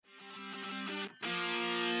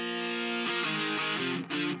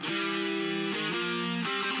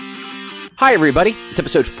Hi, everybody. It's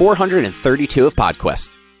episode 432 of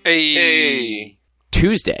PodQuest. Hey.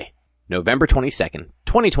 Tuesday, November 22nd,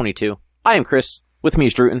 2022. I am Chris. With me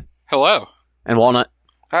is Druten. Hello. And Walnut.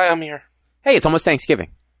 Hi, I'm here. Hey, it's almost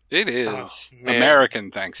Thanksgiving. It is man. American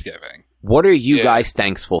Thanksgiving. What are you guys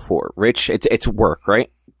thankful for? Rich, it's work,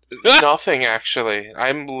 right? Nothing, actually.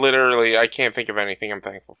 I can't think of anything I'm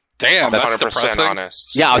thankful for. Damn, I'm that's 100% depressing.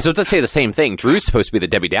 honest. Yeah, I was about to say the same thing. Drew's supposed to be the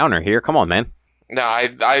Debbie Downer here. Come on, man. No,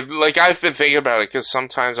 I've been thinking about it, because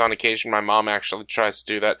sometimes on occasion my mom actually tries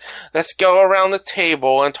to do that. Let's go around the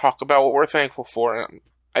table and talk about what we're thankful for. And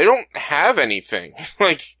I don't have anything.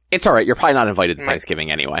 It's alright. You're probably not invited to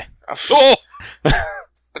Thanksgiving anyway. Oh!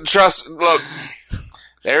 Look,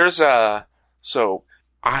 there's, so,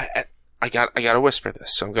 I gotta whisper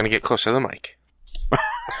this, so I'm gonna get closer to the mic.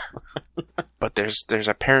 But there's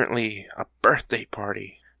apparently a birthday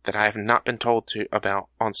party that I have not been told about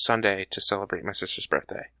on Sunday to celebrate my sister's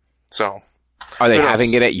birthday. So, Are they who knows?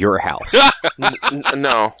 having it at your house?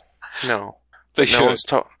 No. They No should. one's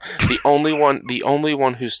told. The only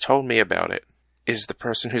one who's told me about it is the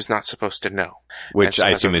person who's not supposed to know. Which And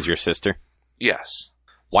I so assume as is your sister. Yes.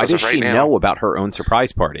 Why So does as of she right now- know about her own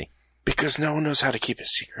surprise party? Because no one knows how to keep a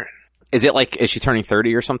secret. Is she turning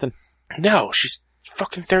 30 or something? No, she's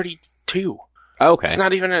fucking 32. Oh, okay. It's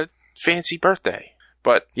not even a fancy birthday.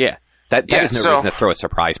 But Yeah. That Yeah, is no so- reason to throw a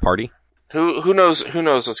surprise party. who knows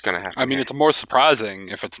what's gonna happen? I mean, here. it's more surprising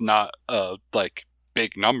if it's not a,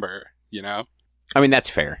 big number, you know? I mean, that's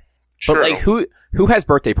fair. True. But, who has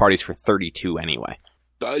birthday parties for 32 anyway?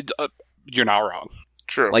 You're not wrong.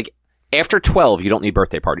 True. After 12, you don't need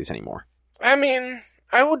birthday parties anymore. I mean,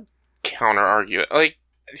 I would counter argue it.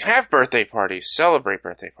 Have birthday parties, celebrate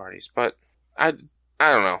birthday parties, but I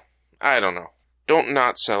don't know. Don't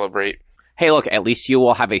not celebrate. Hey, look, at least you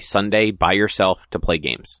will have a Sunday by yourself to play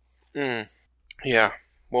games. Yeah,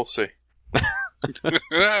 we'll see.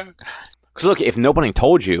 Because, look, if nobody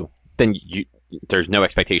told you, then there's no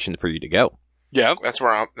expectation for you to go. Yeah. That's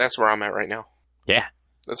where I'm at right now. Yeah.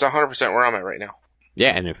 That's 100% where I'm at right now.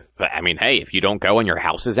 Yeah, and if you don't go and your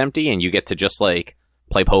house is empty and you get to just, play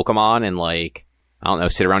Pokemon and, I don't know,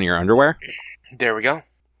 sit around in your underwear, There we go.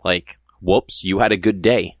 whoops, you had a good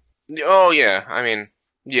day. Oh yeah, I mean,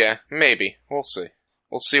 yeah, maybe. We'll see.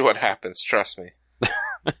 We'll see what happens, trust me.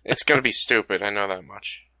 It's gonna be stupid, I know that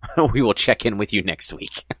much. We will check in with you next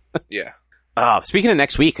week. Yeah. Speaking of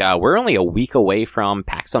next week, we're only a week away from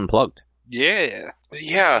PAX Unplugged. Yeah.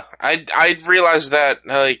 Yeah, I realized that,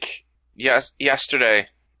 yesterday,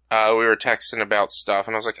 we were texting about stuff,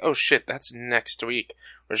 and I was like, oh shit, that's next week,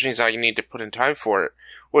 which means I need to put in time for it,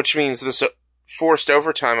 which means this forced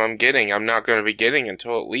overtime I'm not going to be getting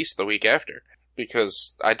until at least the week after,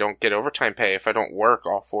 because I don't get overtime pay if I don't work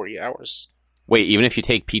all 40 hours. Wait, even if you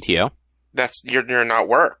take PTO? You're not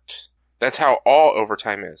worked. That's how all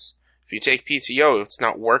overtime is. If you take PTO, it's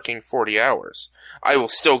not working 40 hours. I will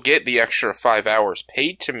still get the extra 5 hours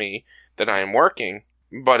paid to me that I am working,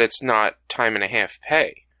 but it's not time and a half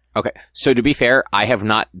pay. Okay, so to be fair, I have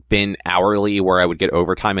not been hourly where I would get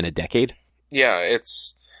overtime in a decade. Yeah,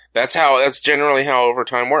 that's generally how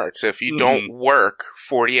overtime works. If you don't work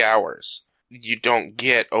 40 hours, you don't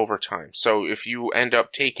get overtime. So if you end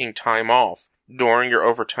up taking time off during your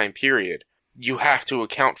overtime period, you have to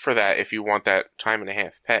account for that if you want that time and a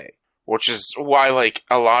half pay. Which is why,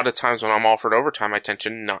 a lot of times when I'm offered overtime, I tend to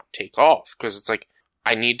not take off. Because it's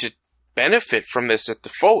I need to benefit from this at the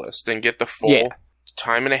fullest and get the full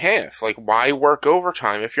time and a half. Why work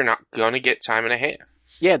overtime if you're not gonna get time and a half?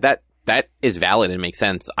 Yeah, that is valid and makes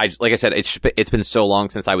sense. Like I said, it's been so long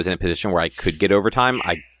since I was in a position where I could get overtime.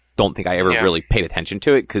 I don't think I ever really paid attention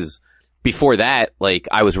to it, because before that,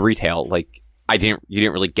 I was retail. You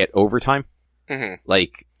didn't really get overtime. Mm-hmm.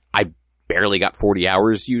 I barely got 40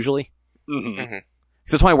 hours usually. Mm-hmm. Mm-hmm.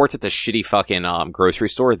 So that's why I worked at the shitty fucking grocery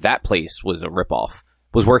store. That place was a ripoff.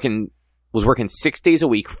 Was working 6 days a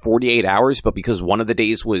week, 48 hours, but because one of the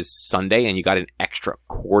days was Sunday and you got an extra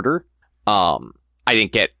quarter, I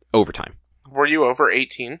didn't get overtime. Were you over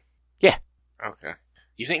 18? Yeah. Okay.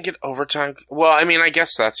 You didn't get overtime? Well, I mean, I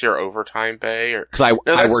guess that's your overtime pay. Because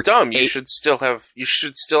No, that's worked dumb. You should still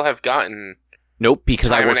have gotten Nope, because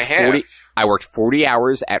time and a half. I worked 40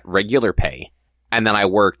 hours at regular pay, and then I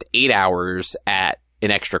worked 8 hours at an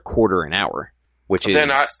extra quarter an hour, which is...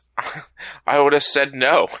 Then I would have said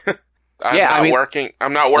no.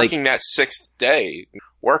 I'm not working that sixth day.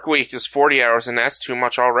 Work week is 40 hours, and that's too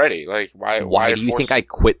much already. Why do you think I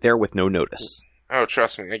quit there with no notice? Oh,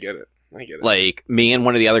 trust me, I get it. Me and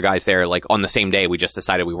one of the other guys there, on the same day, we just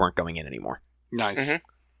decided we weren't going in anymore. Nice. Mm-hmm.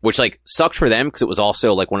 Which, sucked for them, because it was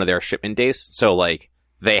also, one of their shipment days. So,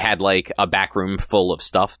 they had like a back room full of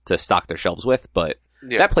stuff to stock their shelves with, but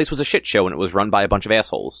that place was a shit show and it was run by a bunch of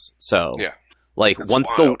assholes. So, like, That's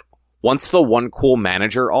once the one cool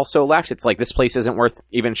manager also left, it's like, this place isn't worth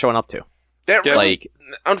even showing up to. That really,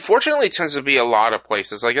 unfortunately, tends to be a lot of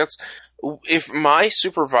places. Like, if my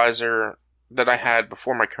supervisor that I had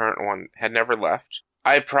before my current one had never left,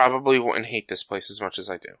 I probably wouldn't hate this place as much as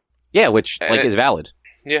I do. Yeah, which, like, is valid.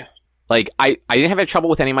 Yeah. Like, I didn't have any trouble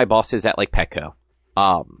with any of my bosses at, like, Petco.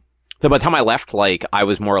 So by the time I left, like, I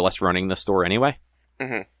was more or less running the store anyway.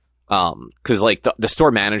 Mm-hmm. Cause, like, the store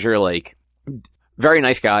manager, like, very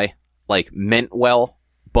nice guy, like, meant well,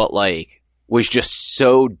 but, like, was just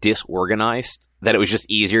so disorganized that it was just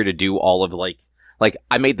easier to do all of, like,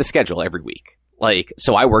 I made the schedule every week. Like,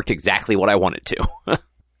 so I worked exactly what I wanted to.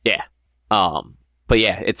 Yeah. But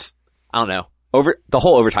yeah, I don't know. The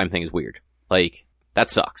whole overtime thing is weird. Like, that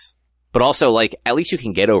sucks. But also, like, at least you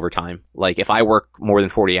can get overtime. Like, if I work more than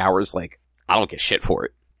 40 hours, like, I don't get shit for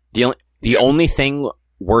it. The only thing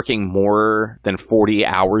working more than 40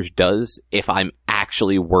 hours does, if I'm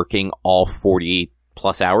actually working all 40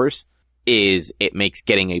 plus hours, is it makes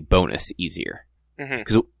getting a bonus easier.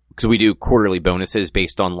 Because we do quarterly bonuses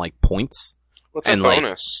based on, like, points. What's a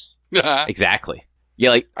bonus? Like, exactly.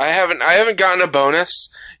 Yeah, like, I haven't gotten a bonus.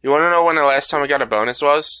 You want to know when the last time I got a bonus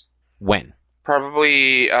was? When?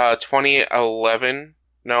 Probably 2011.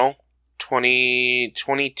 No,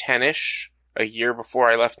 2010-ish. A year before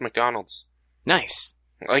I left McDonald's. Nice.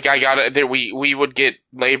 Like, I got it. We would get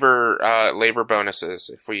labor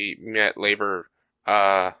bonuses if we met our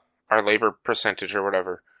labor percentage or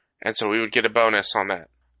whatever, and so we would get a bonus on that.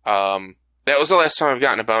 That was the last time I've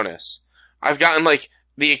gotten a bonus. I've gotten, like,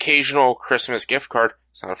 the occasional Christmas gift card.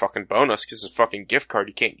 It's not a fucking bonus because it's a fucking gift card.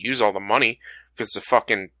 You can't use all the money because it's a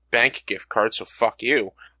fucking bank gift card. So fuck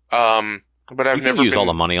you. But I've never use all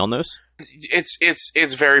the money on those.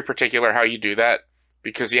 It's very particular how you do that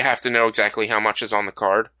because you have to know exactly how much is on the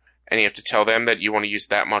card, and you have to tell them that you want to use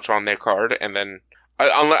that much on their card, and then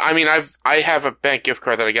I have a bank gift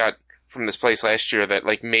card that I got from this place last year that,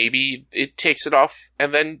 like, maybe it takes it off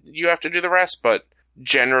and then you have to do the rest, but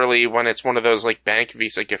generally when it's one of those, like, bank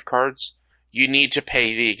Visa gift cards, you need to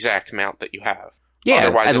pay the exact amount that you have. Yeah,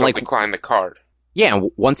 otherwise it'll decline the card. Yeah,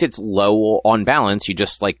 and once it's low on balance, you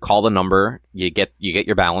just, like, call the number, you get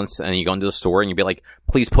your balance, and you go into the store and you be like,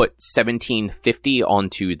 please put $17.50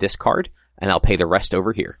 onto this card, and I'll pay the rest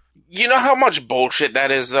over here. You know how much bullshit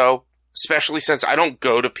that is, though? Especially since I don't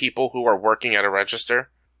go to people who are working at a register.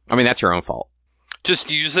 I mean, that's your own fault.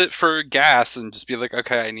 Just use it for gas and just be like,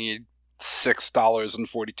 okay, I need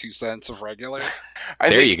 $6.42 of regular.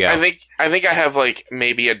 You go. I think I have, like,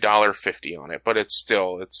 maybe $1.50 on it, but it's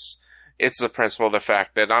still, it's the principle of the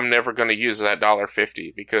fact that I'm never going to use that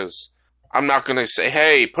 $1.50 because I'm not going to say,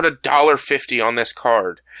 hey, put $1.50 on this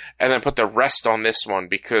card and then put the rest on this one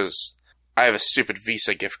because I have a stupid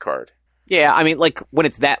Visa gift card. Yeah, I mean, like, when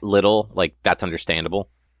it's that little, like, that's understandable.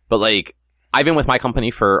 But, like, I've been with my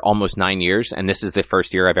company for almost 9 years, and this is the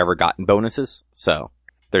first year I've ever gotten bonuses. So,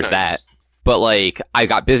 there's that. But, like, I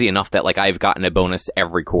got busy enough that, like, I've gotten a bonus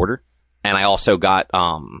every quarter. And I also got,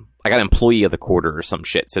 I got employee of the quarter or some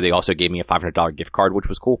shit. So they also gave me a $500 gift card, which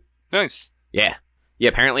was cool. Nice. Yeah. Yeah,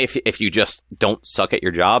 apparently if you just don't suck at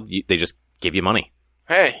your job, they just give you money.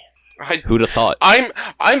 Hey. Who'd have thought?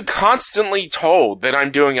 I'm constantly told that I'm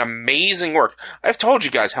doing amazing work. I've told you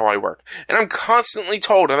guys how I work. And I'm constantly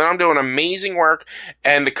told that I'm doing amazing work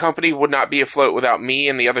and the company would not be afloat without me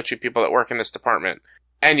and the other 2 people that work in this department.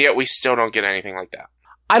 And yet we still don't get anything like that.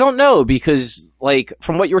 I don't know, because, like,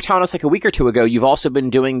 from what you were telling us, like, a week or 2 ago, you've also been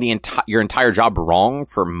doing your entire job wrong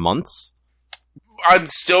for months. I'm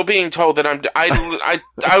still being told that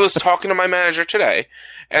I was talking to my manager today,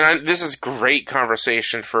 and this is great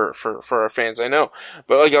conversation for our fans, I know.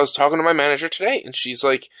 But, like, I was talking to my manager today, and she's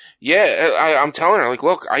like, yeah, I'm telling her, like,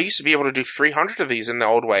 look, I used to be able to do 300 of these in the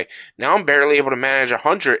old way. Now I'm barely able to manage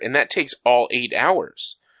 100, and that takes all 8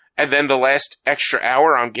 hours. And then the last extra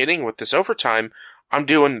hour I'm getting with this overtime, I'm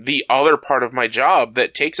doing the other part of my job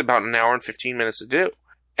that takes about an hour and 15 minutes to do.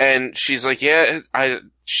 And she's like, yeah,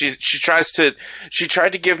 she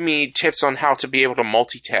tried to give me tips on how to be able to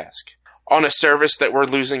multitask on a service that we're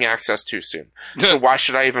losing access to soon. So why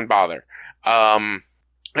should I even bother? And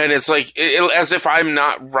it's like, as if I'm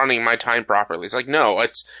not running my time properly. It's like, no,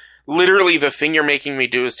 it's literally the thing you're making me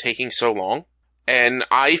do is taking so long. And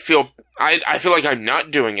I feel like I'm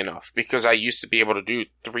not doing enough because I used to be able to do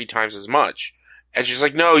 3 times as much. And she's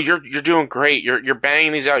like, no, you're doing great. You're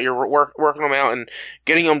banging these out. You're working them out and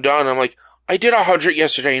getting them done. I'm like, I did 100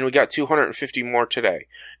 yesterday and we got 250 more today.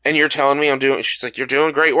 And you're telling me I'm doing, she's like, you're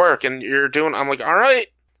doing great work and you're doing, I'm like, all right.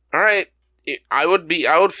 I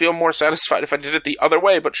would feel more satisfied if I did it the other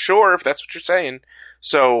way, but sure, if that's what you're saying.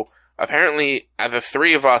 So apparently the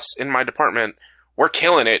three of us in my department, we're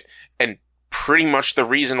killing it, and pretty much the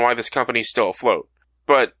reason why this company's still afloat.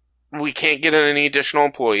 But we can't get any additional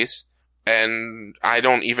employees, and I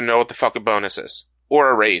don't even know what the fuck a bonus is. Or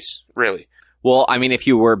a raise, really. Well, I mean, if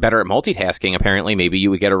you were better at multitasking, apparently maybe you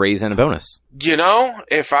would get a raise and a bonus. You know,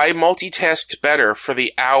 if I multitasked better for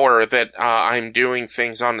the hour that I'm doing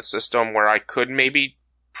things on the system where I could maybe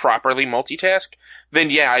properly multitask, then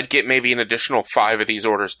yeah, I'd get maybe an additional 5 of these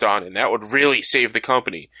orders done, and that would really save the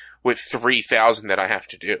company with 3,000 that I have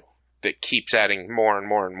to do. That keeps adding more and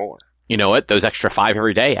more and more. You know what? Those extra 5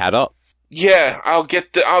 every day add up. Yeah,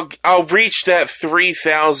 I'll reach that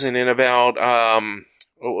 3,000 in about,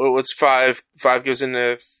 what's 5? 5 goes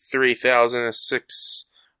into 3,000,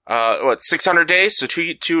 600 days? So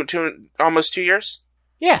almost 2 years?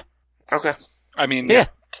 Yeah. Okay. I mean, yeah.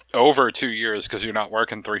 Over 2 years because you're not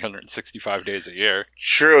working 365 days a year.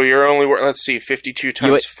 True, you're only, let's see, 52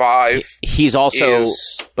 times 5. He's also,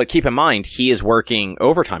 but keep in mind, he is working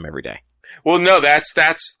overtime every day. Well, no, that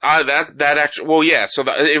actually, well, yeah, so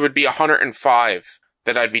it would be 105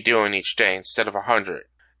 that I'd be doing each day instead of 100.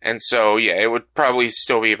 And so, yeah, it would probably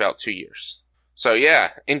still be about 2 years. So,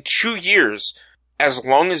 yeah, in 2 years, as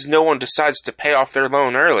long as no one decides to pay off their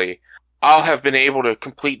loan early, I'll have been able to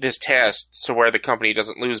complete this task to where the company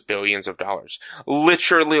doesn't lose billions of dollars.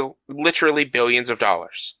 Literally billions of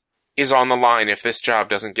dollars is on the line if this job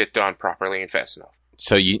doesn't get done properly and fast enough.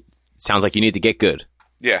 So sounds like you need to get good.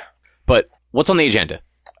 Yeah. But what's on the agenda?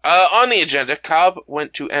 On the agenda, Cobb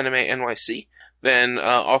went to Anime NYC. Then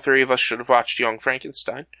all three of us should have watched Young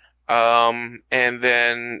Frankenstein. And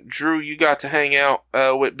then, Drew, you got to hang out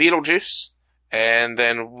with Beetlejuice. And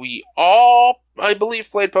then we all, I believe,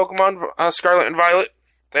 played Pokemon Scarlet and Violet.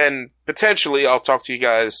 And potentially I'll talk to you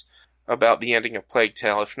guys about the ending of Plague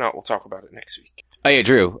Tale. If not, we'll talk about it next week. Oh, yeah,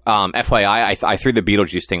 Drew. FYI, I threw the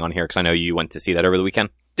Beetlejuice thing on here because I know you went to see that over the weekend.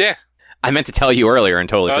 Yeah. I meant to tell you earlier and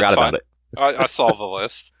totally forgot about it. I saw the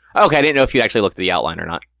list. Okay, I didn't know if you'd actually looked at the outline or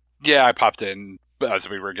not. Yeah, I popped in as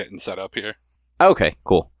we were getting set up here. Okay,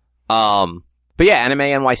 cool. But yeah, Anime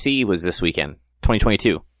NYC was this weekend,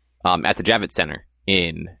 2022, at the Javits Center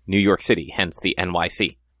in New York City, hence the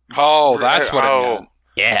NYC. Oh, that's what it meant.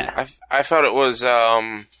 Yeah. I thought it was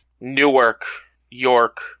Newark,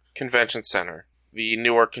 York Convention Center. The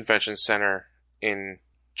Newark Convention Center in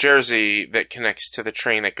Jersey that connects to the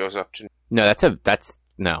train that goes up to... No,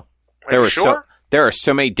 no. Are you sure? There are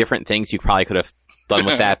so many different things you probably could have done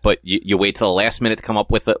with that, but you wait till the last minute to come up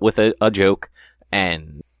with a joke,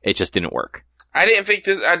 and it just didn't work. I didn't think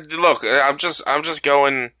this. Look, I'm just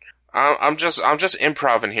going. I'm just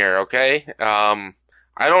improvising here, okay? I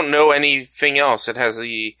don't know anything else that has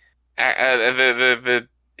the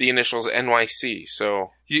initials NYC.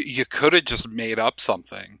 So you could have just made up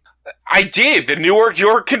something. I did. The Newark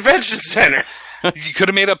York Convention Center. You could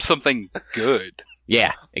have made up something good.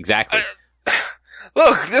 Yeah, exactly.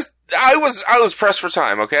 Look, I was pressed for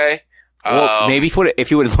time, okay? Well, maybe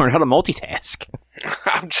if you would have learned how to multitask.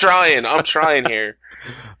 I'm trying here.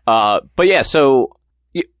 But yeah, so,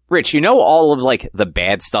 Rich, you know all of, like, the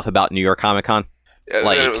bad stuff about New York Comic Con?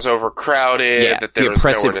 Like, that it was overcrowded, that there was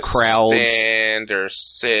nowhere to stand or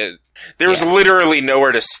sit. There was literally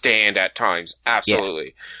nowhere to stand at times.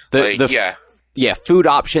 Absolutely. Yeah, food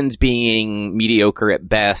options being mediocre at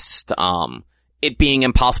best. It being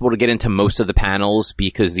impossible to get into most of the panels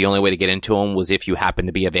because the only way to get into them was if you happened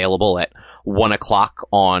to be available at 1:00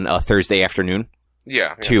 on a Thursday afternoon.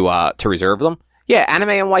 Yeah. To reserve them. Yeah, Anime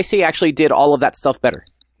NYC actually did all of that stuff better.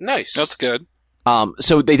 Nice. That's good.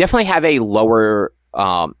 So they definitely have a lower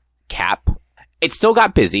cap. It still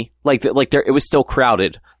got busy. It was still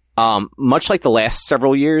crowded. Much like the last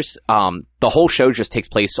several years, the whole show just takes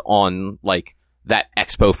place on like that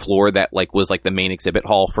expo floor that like was like the main exhibit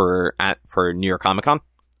hall for New York Comic Con.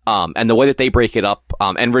 And the way that they break it up,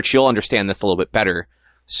 and Rich, you'll understand this a little bit better.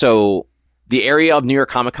 So the area of New York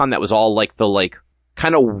Comic Con that was all like the like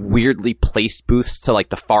kind of weirdly placed booths to like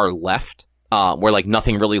the far left, where like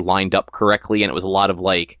nothing really lined up correctly, and it was a lot of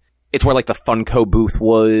like, it's where like the Funko booth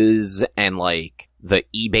was and like the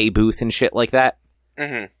eBay booth and shit like that.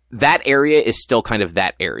 Mm-hmm. That area is still kind of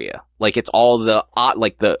that area. Like it's all the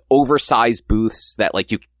like the oversized booths that like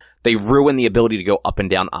they ruin the ability to go up and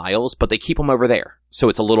down aisles, but they keep them over there. So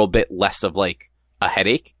it's a little bit less of like a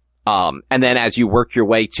headache. And then as you work your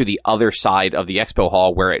way to the other side of the expo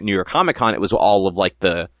hall, where at New York Comic Con, it was all of like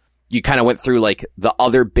you kind of went through like the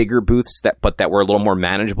other bigger booths that were a little more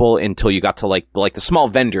manageable until you got to like the small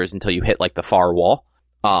vendors until you hit like the far wall.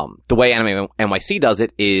 The way Anime NYC does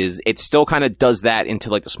it is it still kind of does that into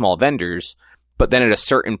like the small vendors, but then at a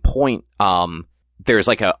certain point, there's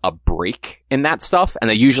like a break in that stuff, and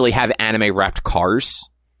they usually have anime wrapped cars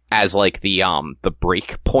as like the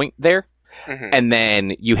break point there. Mm-hmm. And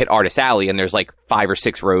then you hit Artist Alley, and there's like 5 or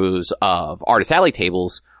 6 rows of Artist Alley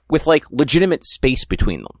tables with like legitimate space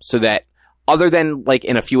between them, so that other than like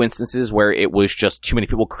in a few instances where it was just too many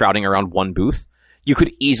people crowding around one booth, you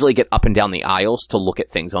could easily get up and down the aisles to look at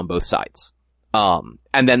things on both sides. And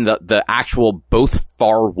then the actual both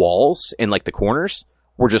far walls in like the corners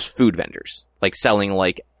were just food vendors, like selling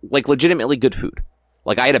like legitimately good food.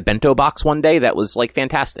 Like I had a bento box one day that was like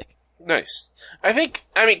fantastic. Nice. I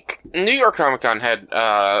mean, New York Comic Con had,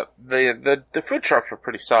 the food trucks were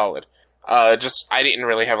pretty solid. I didn't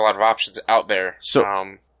really have a lot of options out there.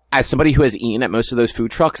 So, as somebody who has eaten at most of those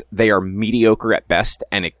food trucks, they are mediocre at best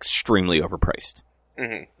and extremely overpriced.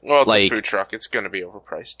 Mm-hmm. Well, it's a food truck. It's going to be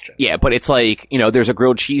overpriced. Generally. Yeah, but it's like, there's a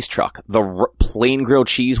grilled cheese truck. The plain grilled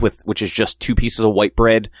cheese which is just 2 pieces of white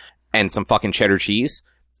bread and some fucking cheddar cheese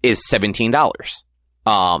is $17.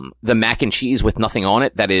 The mac and cheese with nothing on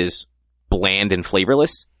it that is bland and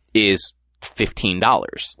flavorless is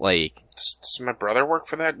 $15. Like, does my brother work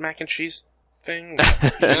for that mac and cheese thing?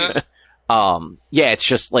 Yeah, it's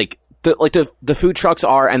just like the food trucks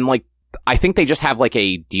are, and like I think they just have like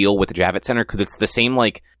a deal with the Javits Center because it's the same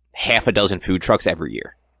like half a dozen food trucks every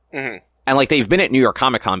year. Mm-hmm. And like they've been at New York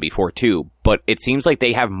Comic Con before too, but it seems like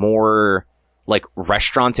they have more like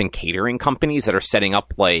restaurants and catering companies that are setting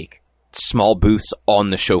up like small booths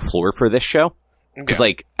on the show floor for this show. Because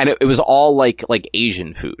like, and it was all like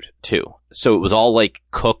Asian food too. So it was all like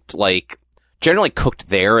cooked, like generally cooked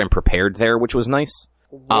there and prepared there, which was nice.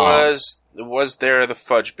 Was there the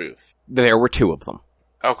fudge booth? There were 2 of them.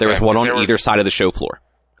 Okay. There was one on either side of the show floor.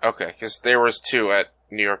 Okay, because there was 2 at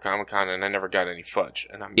New York Comic Con, and I never got any fudge,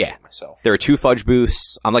 and I'm eating myself. There were 2 fudge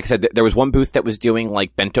booths. Like I said, there was one booth that was doing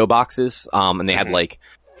like bento boxes, and they had like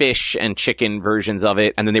fish and chicken versions of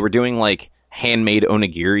it, and then they were doing like handmade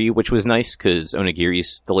onigiri, which was nice because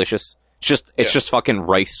onigiri's delicious. It's just fucking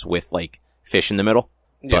rice with like fish in the middle.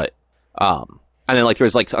 Yeah. But and then like there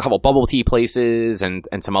was like a couple bubble tea places and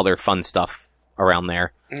some other fun stuff around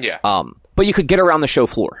there. Yeah. But you could get around the show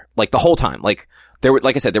floor like the whole time. Like there were,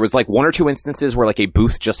 like I said, there was like 1 or 2 instances where like a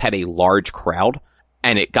booth just had a large crowd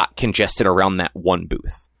and it got congested around that one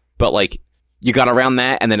booth. But like you got around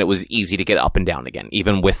that and then it was easy to get up and down again,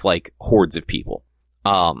 even with like hordes of people.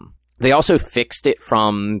 They also fixed it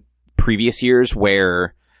from previous years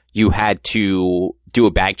where you had to do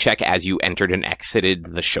a bag check as you entered and exited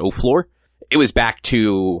the show floor. It was back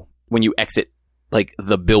to when you exit like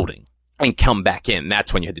the building and come back in.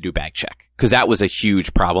 That's when you had to do bag check because that was a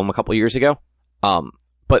huge problem a couple of years ago.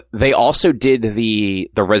 But they also did the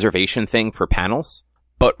reservation thing for panels,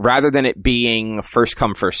 but rather than it being first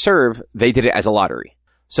come, first serve, they did it as a lottery.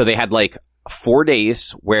 So they had like 4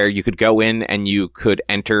 days where you could go in and you could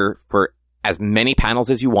enter for as many panels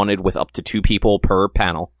as you wanted with up to 2 people per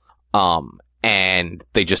panel. And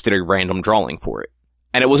they just did a random drawing for it.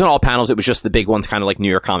 And it wasn't all panels, it was just the big ones, kind of like New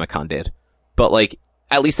York Comic Con did. But like,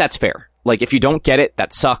 at least that's fair. Like, if you don't get it,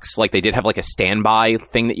 that sucks. Like, they did have like a standby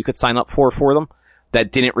thing that you could sign up for them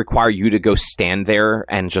that didn't require you to go stand there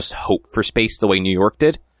and just hope for space the way New York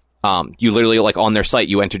did. You literally, like, on their site,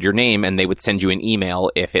 you entered your name and they would send you an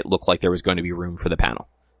email if it looked like there was going to be room for the panel.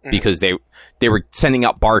 Mm-hmm. Because they were sending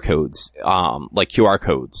out barcodes, like QR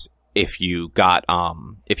codes, if you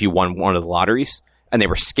won one of the lotteries, and they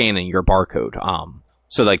were scanning your barcode.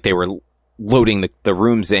 So like they were loading the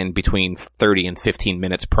rooms in between 30 and 15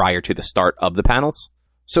 minutes prior to the start of the panels.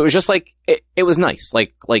 So it was just like, it was nice.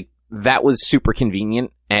 Like that was super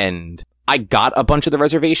convenient, and I got a bunch of the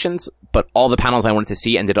reservations, but all the panels I wanted to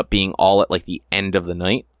see ended up being all at like the end of the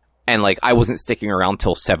night. And like, I wasn't sticking around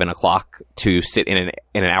till 7 o'clock to sit in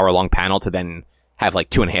an hour-long panel to then have like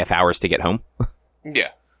 2.5 hours to get home. Yeah.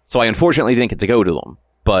 So I unfortunately didn't get to go to them,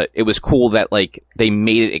 but it was cool that like they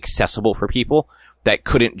made it accessible for people that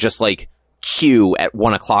couldn't just like queue at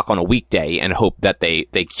 1 o'clock on a weekday and hope that they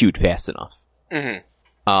queued fast enough. Mm-hmm.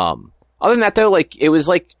 Other than that though, like it was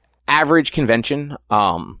like average convention.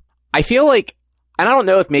 I feel like, and I don't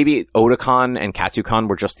know if maybe Otakon and Katsucon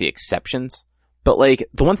were just the exceptions, but like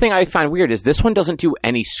the one thing I find weird is this one doesn't do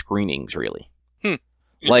any screenings really.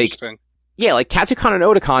 Like, yeah, like Katsucon and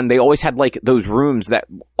Otakon, they always had like those rooms that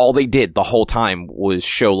all they did the whole time was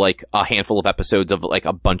show like a handful of episodes of like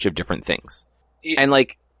a bunch of different things. And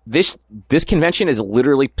like this convention is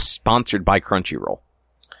literally sponsored by Crunchyroll.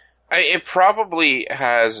 It probably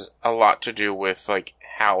has a lot to do with like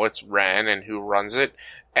how it's ran and who runs it,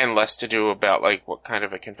 and less to do about like what kind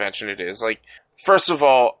of a convention it is. Like first of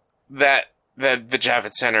all, the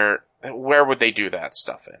Javits Center, where would they do that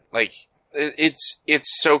stuff in? Like, it's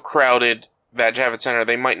so crowded, that Javits Center,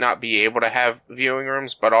 they might not be able to have viewing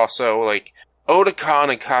rooms, but also, like, Otakon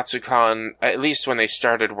and Katsucon, at least when they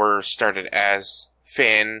started, were started as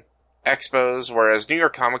fan expos, whereas New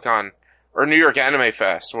York Comic Con, or New York Anime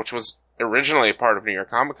Fest, which was originally a part of New York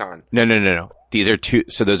Comic Con. No. Those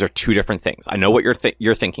are two different things. I know what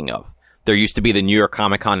you're thinking of. There used to be the New York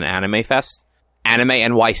Comic Con and Anime Fest. Anime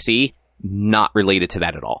NYC, not related to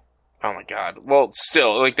that at all. Oh my god. Well,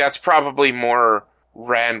 still, like, that's probably more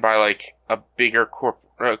ran by, like, a bigger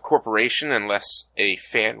corporation and less a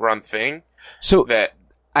fan-run thing. So,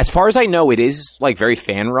 as far as I know, it is, like, very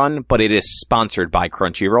fan-run, but it is sponsored by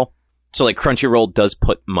Crunchyroll. So, like, Crunchyroll does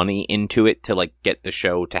put money into it to, like, get the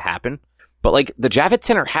show to happen. But, like, the Javits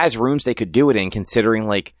Center has rooms they could do it in, considering,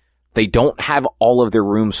 like, they don't have all of their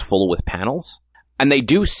rooms full with panels. And they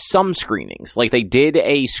do some screenings. Like, they did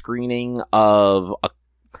a screening of,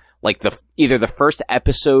 either the first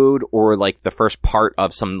episode or, like, the first part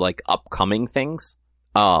of some, like, upcoming things.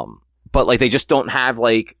 But, like, they just don't have,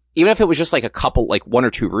 like, even if it was just, like, a couple, like, 1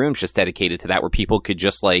 or 2 rooms just dedicated to that, where people could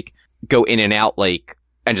just, like, go in and out, like,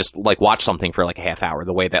 and just, like, watch something for, like, a half hour,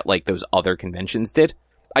 the way that, like, those other conventions did.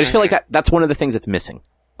 I just feel like that's one of the things that's missing.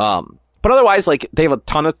 But otherwise, like, they have a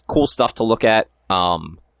ton of cool stuff to look at.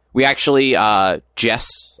 We actually,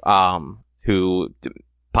 Jess, who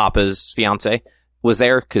Papa's fiance, was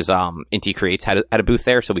there, because Inti Creates had a booth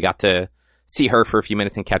there, so we got to see her for a few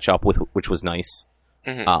minutes and catch up with, which was nice.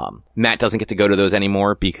 Mm-hmm. Matt doesn't get to go to those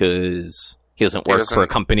anymore because he doesn't work for a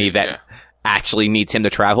company that actually needs him to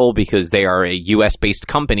travel, because they are a US-based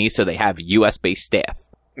company, so they have US-based staff.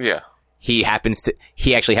 Yeah. He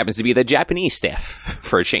actually happens to be the Japanese staff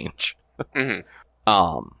for a change. Mm-hmm.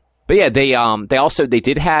 But yeah, they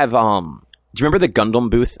did have, do you remember the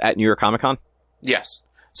Gundam booth at New York Comic Con? Yes.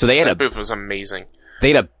 So that booth was amazing.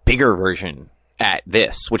 They had a bigger version at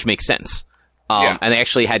this, which makes sense. And they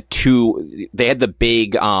actually had they had the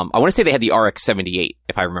big, I want to say they had the RX-78,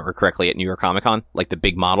 if I remember correctly, at New York Comic Con, like the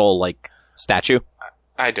big model, like, statue.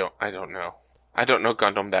 I don't know. I don't know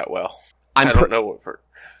Gundam that well. I don't know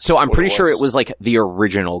So I'm pretty sure it was like the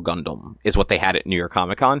original Gundam is what they had at New York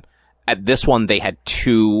Comic Con. At this one, they had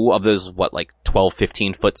 2 of those, 12,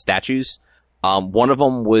 15 foot statues. One of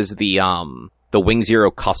them was the Wing Zero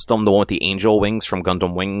custom, the one with the angel wings from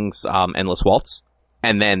Gundam Wings, Endless Waltz.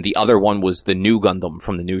 And then the other one was the new Gundam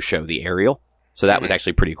from the new show, the Ariel. So that was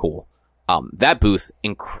actually pretty cool. That booth,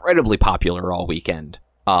 incredibly popular all weekend.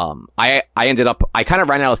 I kind of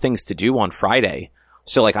ran out of things to do on Friday.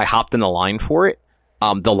 So, like, I hopped in the line for it.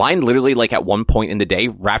 The line literally, like, at one point in the day,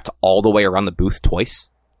 wrapped all the way around the booth twice.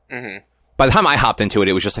 Mm-hmm. By the time I hopped into it,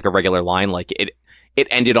 it was just like a regular line. Like, it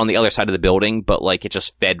ended on the other side of the building, but, like, it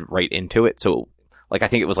just fed right into it. So, like, I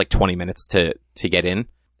think it was like 20 minutes to get in.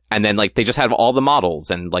 And then, like, they just had all the models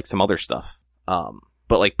and, like, some other stuff.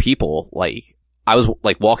 But, like, people, like, I was,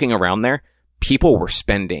 like, walking around there, people were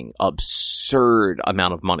spending absurd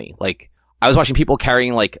amount of money. Like, I was watching people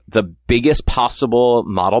carrying, like, the biggest possible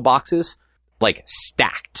model boxes, like,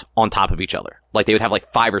 stacked on top of each other. Like, they would have,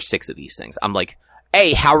 like, 5 or 6 of these things. I'm like,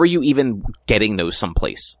 hey, how are you even getting those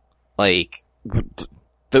someplace? Like,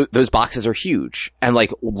 those boxes are huge. And,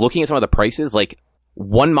 like, looking at some of the prices, like,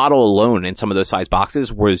 one model alone in some of those size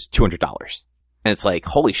boxes was $200. And it's like,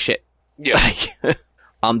 holy shit. Yeah.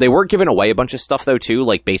 Like, they were giving away a bunch of stuff, though, too,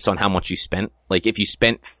 like, based on how much you spent. Like, if you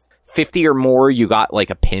spent 50 or more, you got, like,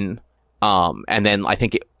 a pin. And then I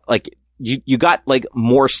think you got, like,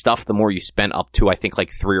 more stuff the more you spent, up to, I think,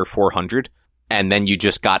 like, 300 or 400. And then you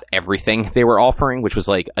just got everything they were offering, which was,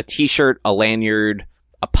 like, a t-shirt, a lanyard,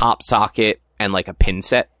 a pop socket, and, like, a pin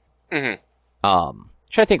set. Mm-hmm.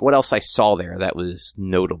 Trying to think what else I saw there that was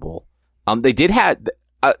notable. They did have,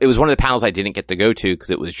 it was one of the panels I didn't get to go to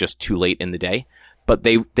because it was just too late in the day. But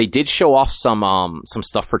they did show off some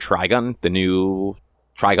stuff for Trigun, the new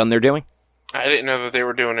Trigun they're doing. I didn't know that they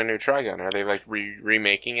were doing a new Trigun. Are they, like,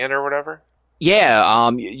 remaking it or whatever?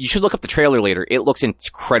 Yeah, you should look up the trailer later. It looks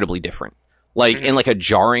incredibly different. Like, in, like, a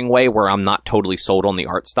jarring way where I'm not totally sold on the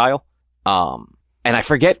art style. And I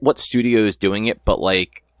forget what studio is doing it, but,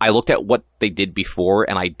 like, I looked at what they did before,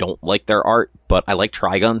 and I don't like their art, but I like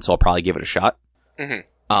Trigun, so I'll probably give it a shot.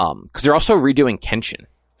 Mm-hmm. Because they're also redoing Kenshin.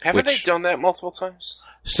 Haven't they done that multiple times?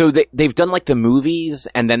 So they've done, like, the movies,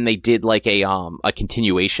 and then they did, like, a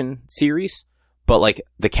continuation series. But, like,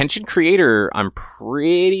 the Kenshin creator, I'm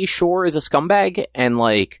pretty sure is a scumbag, and,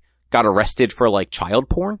 like, got arrested for, like, child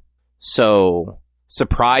porn. So,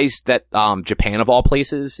 surprised that Japan, of all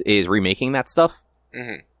places, is remaking that stuff.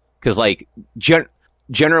 Mm-hmm. Because, like,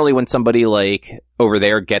 generally when somebody like over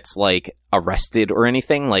there gets like arrested or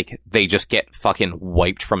anything, like they just get fucking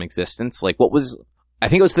wiped from existence. Like I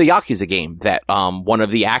think it was the Yakuza game that one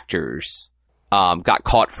of the actors got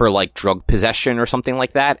caught for like drug possession or something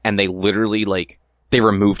like that, and they literally like they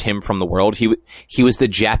removed him from the world. He was the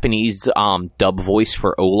Japanese dub voice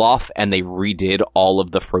for Olaf, and they redid all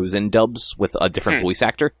of the Frozen dubs with a different voice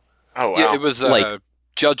actor. Oh wow! Yeah, it was like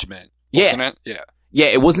Judgment, wasn't it? Yeah,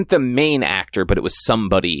 it wasn't the main actor, but it was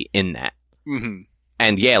somebody in that. Mm-hmm.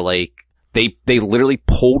 And yeah, like they literally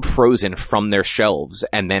pulled Frozen from their shelves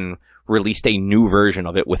and then released a new version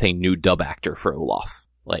of it with a new dub actor for Olaf.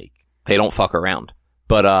 Like they don't fuck around.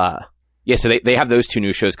 But yeah, so they have those two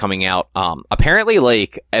new shows coming out. Apparently,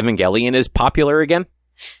 like Evangelion is popular again.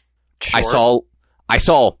 Sure. I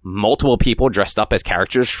saw multiple people dressed up as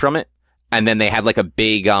characters from it, and then they had like a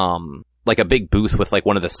big booth with like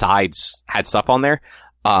one of the sides had stuff on there.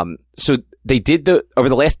 So they did over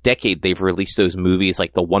the last decade, they've released those movies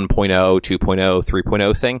like the 1.0, 2.0,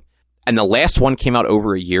 3.0 thing. And the last one came out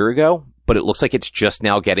over a year ago, but it looks like it's just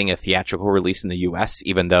now getting a theatrical release in the US,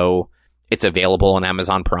 even though it's available on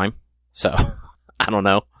Amazon Prime. So I don't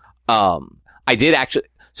know.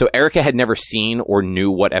 So Erica had never seen or knew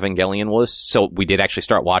what Evangelion was. So we did actually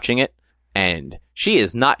start watching it, and she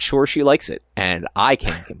is not sure she likes it. And I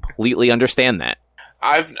can completely understand that.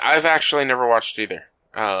 I've actually never watched it either.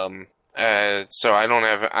 So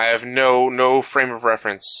I have no frame of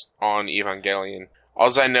reference on Evangelion. All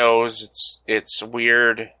I know is it's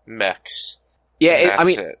weird mechs. Yeah,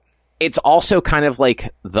 it's also kind of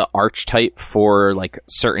like the archetype for like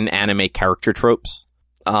certain anime character tropes.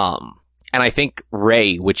 And I think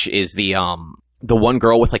Rei, which is the one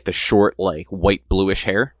girl with like the short, like white bluish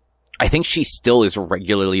hair, I think she still is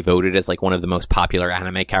regularly voted as like one of the most popular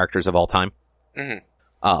anime characters of all time.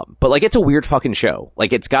 Mm-hmm. But like it's a weird fucking show.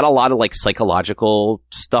 Like it's got a lot of like psychological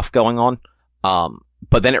stuff going on.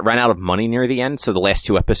 But then it ran out of money near the end, so the last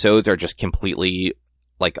 2 episodes are just completely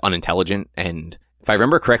like unintelligent. And if I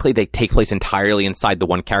remember correctly, they take place entirely inside the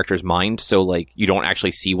one character's mind, so like you don't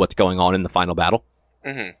actually see what's going on in the final battle.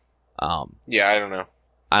 Mm-hmm. Yeah, I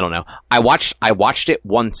don't know. I watched it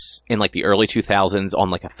once in like the early 2000s on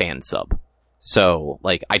like a fan sub. So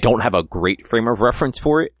like I don't have a great frame of reference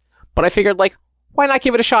for it, but I figured like why not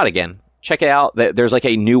give it a shot again? Check it out. There's like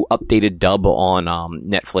a new updated dub on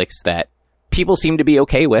Netflix that people seem to be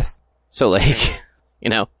okay with. So like,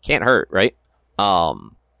 can't hurt, right?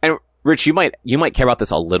 And Rich, you might care about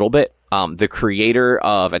this a little bit. The creator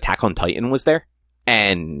of Attack on Titan was there,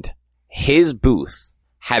 and his booth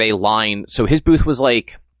had a line. So his booth was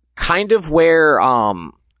like kind of where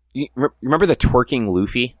you remember the twerking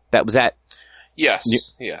Luffy that was at? Yes,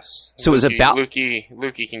 yes. So Luffy, it was about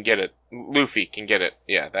Luffy can get it. Luffy can get it.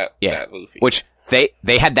 Yeah, that Luffy. Which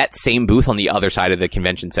they had that same booth on the other side of the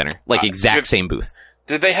convention center, like exact same booth.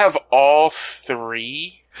 Did they have all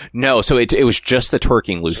 3? No, so it was just the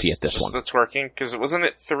twerking Luffy at this one. Just the twerking, because wasn't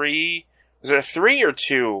it 3? Was it 3 or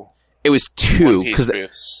 2? It was 2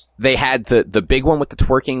 because they had the big one with the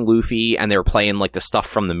twerking Luffy, and they were playing like the stuff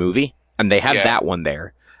from the movie, and they had that one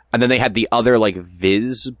there. And then they had the other like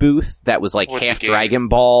Viz booth that was like half Dragon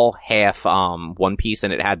Ball, half One Piece,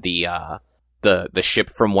 and it had the ship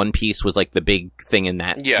from One Piece was like the big thing in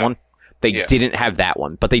that one. They didn't have that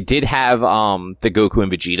one, but they did have the Goku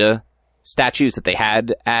and Vegeta statues that they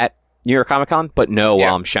had at New York Comic Con, but no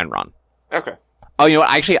Shenron. Okay. Oh, you know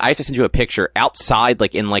what? Actually, I have to send you a picture outside,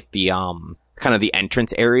 like in like the kind of the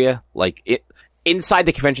entrance area, like it inside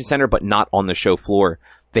the convention center, but not on the show floor.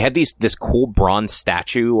 They had this cool bronze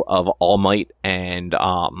statue of All Might and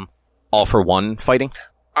All For One fighting.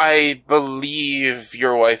 I believe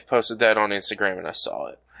your wife posted that on Instagram, and I saw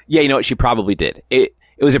it. Yeah, you know what? She probably did. It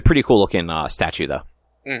was a pretty cool looking statue, though.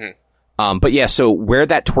 Mm-hmm. But yeah, so where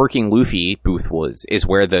that twerking Luffy booth is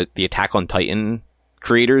where the Attack on Titan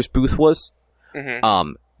creators booth was.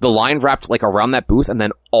 Mm-hmm. The line wrapped like around that booth and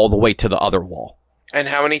then all the way to the other wall. And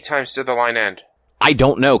how many times did the line end? I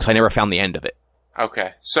don't know because I never found the end of it.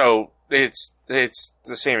 Okay, so it's the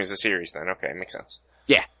same as the series then. Okay, makes sense.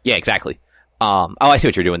 Yeah, exactly. I see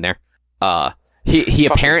what you're doing there. He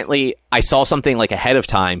apparently, I saw something like ahead of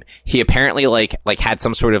time. He apparently like had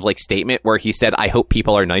some sort of like statement where he said, "I hope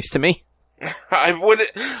people are nice to me." I would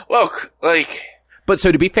look like. But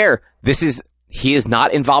so to be fair, he is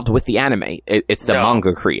not involved with the anime. It's the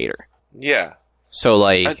manga creator. Yeah. So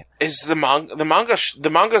like, is the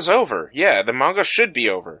manga's over? Yeah, the manga should be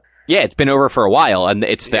over. Yeah, it's been over for a while, and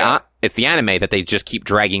it's the anime that they just keep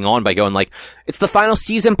dragging on by going like, it's the final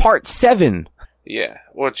season, part 7. Yeah,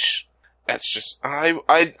 which that's just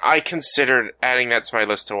I considered adding that to my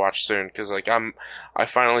list to watch soon because like I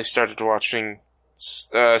finally started watching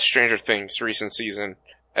Stranger Things recent season,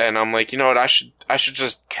 and I'm like, you know what, I should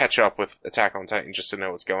just catch up with Attack on Titan just to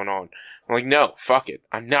know what's going on. I'm like, no, fuck it,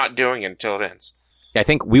 I'm not doing it until it ends. Yeah, I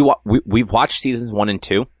think we've watched seasons 1 and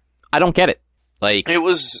 2. I don't get it. Like, it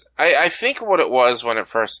was, I think what it was when it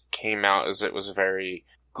first came out is it was very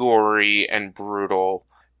gory and brutal,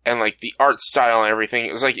 and like the art style and everything,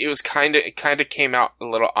 it kind of came out a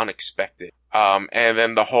little unexpected. And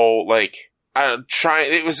then the whole like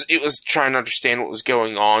it was trying to understand what was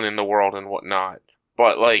going on in the world and whatnot.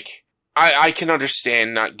 But like I can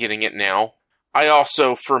understand not getting it now. I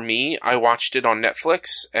also, for me, I watched it on Netflix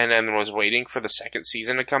and then was waiting for the second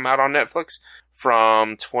season to come out on Netflix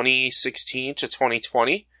from 2016 to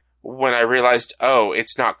 2020 when I realized, oh,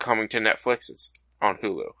 it's not coming to Netflix, it's on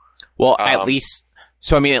Hulu. Well, at least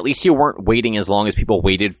you weren't waiting as long as people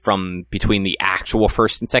waited from between the actual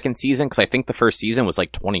first and second season, because I think the first season was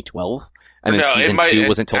like 2012, and then season 2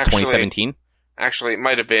 wasn't until 2017. Actually, it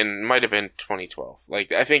might have been 2012.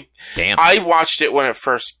 Like, I think, damn, I watched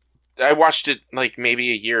it like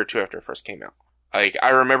maybe a year or two after it first came out. Like, I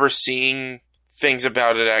remember seeing things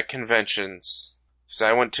about it at conventions, because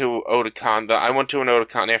I went to Otakon. I went to an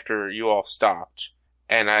Otakon after you all stopped,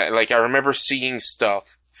 and I remember seeing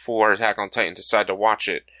stuff for Attack on Titan, decided to watch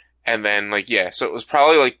it, and then so it was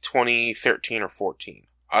probably like 2013 or 14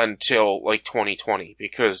 until like 2020,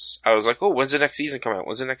 because I was like, oh, when's the next season come out?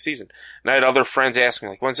 And I had other friends ask me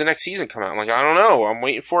like, when's the next season come out? I'm like, I don't know, I'm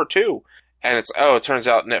waiting for it too. And it turns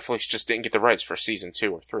out Netflix just didn't get the rights for season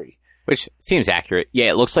 2 or 3. Which seems accurate. Yeah,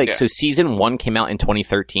 it looks like, so season 1 came out in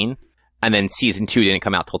 2013, and then season 2 didn't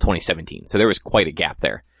come out till 2017, so there was quite a gap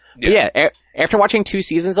there. Yeah, after watching 2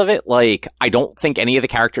 seasons of it, like, I don't think any of the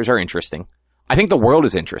characters are interesting. I think the world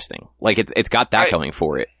is interesting. Like, it's got that going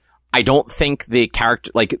for it. I don't think the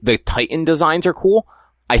the Titan designs are cool.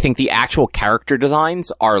 I think the actual character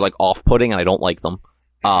designs are, like, off-putting, and I don't like them.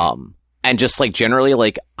 And just, like, generally,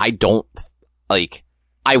 like, I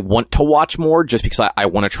want to watch more just because I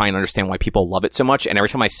want to try and understand why people love it so much, and every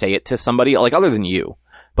time I say it to somebody, like, other than you,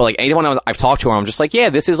 but like anyone I've talked to, I'm just like, yeah,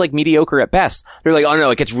 this is like mediocre at best. They're like, oh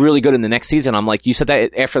no, it gets really good in the next season. I'm like, you said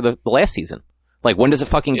that after the last season. Like, when does it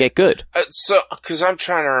fucking get good? Cause I'm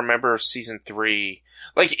trying to remember season 3.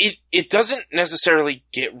 Like, it doesn't necessarily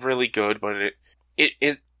get really good, but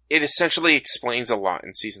it essentially explains a lot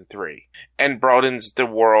in season 3 and broadens the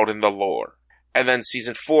world and the lore. And then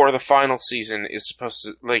season 4, the final season, is supposed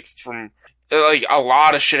to, a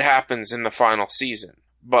lot of shit happens in the final season.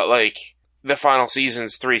 But, the final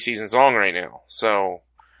season's 3 seasons long right now. So,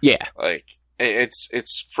 yeah.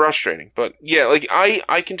 It's frustrating. But, yeah,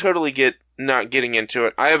 I can totally get not getting into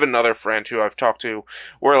it. I have another friend who I've talked to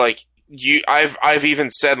where, I've even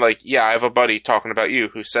said, yeah, I have a buddy talking about you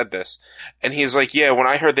who said this. And he's like, yeah, when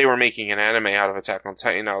I heard they were making an anime out of Attack on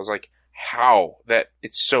Titan, I was like, how?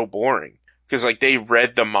 It's so boring. Because, they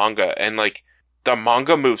read the manga, and, the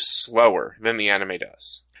manga moves slower than the anime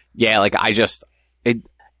does. Yeah,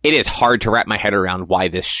 it is hard to wrap my head around why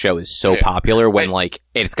this show is so popular when,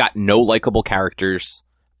 it's got no likable characters,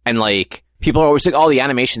 and, people are always like, oh, the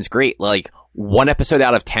animation's great. 1 episode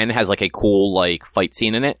out of 10 has, a cool, fight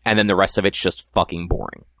scene in it, and then the rest of it's just fucking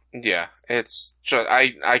boring. Yeah, it's just,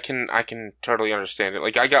 I can totally understand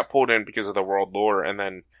it. I got pulled in because of the world lore, and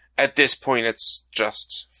then at this point, it's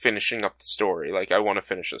just finishing up the story. I want to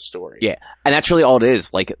finish the story. Yeah, and that's really all it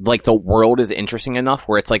is. The world is interesting enough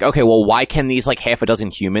where it's okay, well, why can these, half a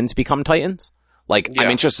dozen humans become Titans?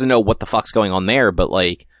 I'm interested to know what the fuck's going on there, but,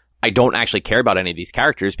 I don't actually care about any of these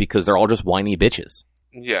characters because they're all just whiny bitches.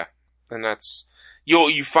 Yeah, and that's...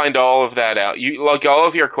 You find all of that out. All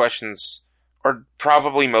of your questions, or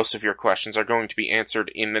probably most of your questions, are going to be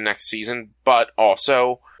answered in the next season, but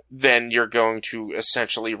also... then you're going to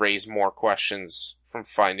essentially raise more questions from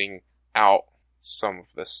finding out some of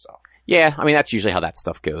this stuff. Yeah, I mean, that's usually how that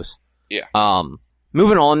stuff goes. Yeah.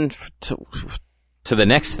 Moving on to the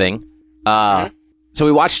next thing. So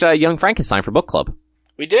we watched Young Frankenstein for book club.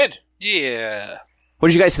 We did. Yeah. What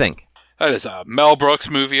did you guys think? That is a Mel Brooks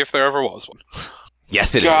movie if there ever was one.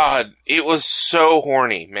 Yes, it is. God, it was so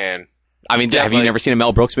horny, man. I mean, have you never seen a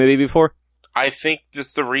Mel Brooks movie before? I think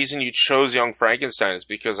that's the reason you chose Young Frankenstein is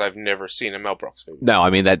because I've never seen a Mel Brooks movie. No, I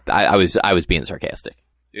mean that I was being sarcastic.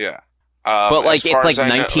 Yeah, but it's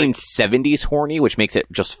 1970s horny, which makes it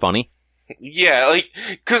just funny. Yeah,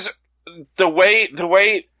 because the way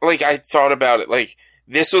I thought about it,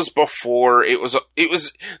 this was before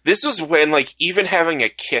this was when even having a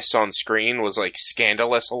kiss on screen was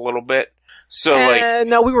scandalous a little bit. So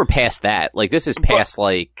no, we were past that. This is past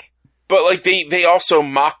But, they also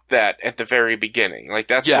mocked that at the very beginning.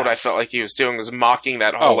 That's what I felt like he was doing, was mocking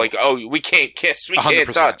that whole, oh, we can't kiss, we 100%.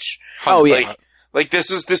 Can't touch. Oh, yeah. Like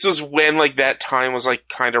this was when like that time was like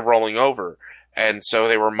kind of rolling over. And so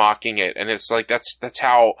they were mocking it, and it's like that's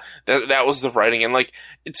how that was the writing, and like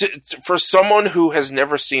it's for someone who has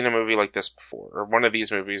never seen a movie like this before, or one of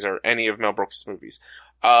these movies, or any of Mel Brooks' movies.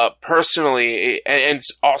 Personally, and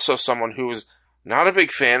it's also someone who's not a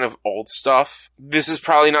big fan of old stuff. This is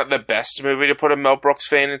probably not the best movie to put a Mel Brooks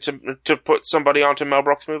fan into, to put somebody onto Mel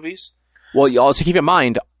Brooks movies. Well, you also keep in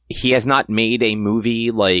mind he has not made a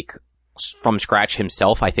movie like from scratch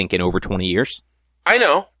himself. I think in over 20 years. I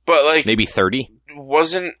know. But like maybe 30.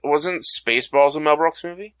 Wasn't Spaceballs a Mel Brooks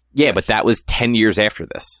movie? Yeah, Yes. but that was 10 years after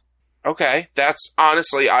this. Okay, that's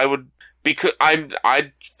honestly because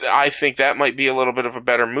I think that might be a little bit of a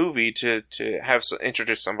better movie to have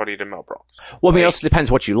introduce somebody to Mel Brooks. Well, I mean, it Like, also depends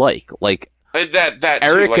what you like. Like that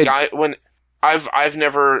Eric too. Like I've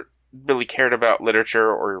never really cared about literature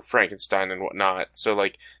or Frankenstein and whatnot. So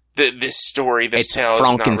like this story, this it's tale is not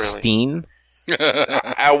really. Frankenstein.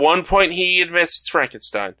 At one point, he admits it's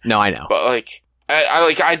Frankenstein. No, I know. But like,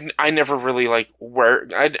 I never really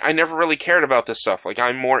I never really cared about this stuff. Like,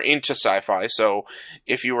 I'm more into sci-fi. So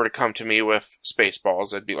if you were to come to me with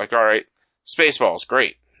Spaceballs, I'd be like, all right, Spaceballs,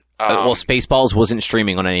 great. Well, Spaceballs wasn't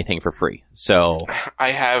streaming on anything for free, so.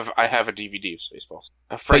 I have a DVD of Spaceballs.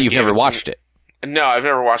 But you've never watched it. No, I've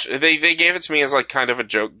never watched it. They gave it to me as like kind of a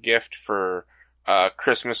joke gift for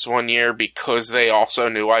Christmas one year because they also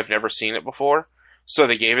knew I've never seen it before. So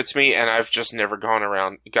they gave it to me, and I've just never gotten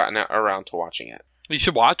around to watching it. You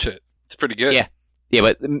should watch it. It's pretty good. Yeah. Yeah,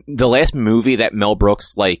 but the last movie that Mel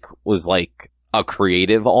Brooks was a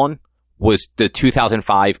creative on was the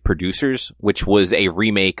 2005 Producers, which was a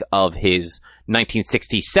remake of his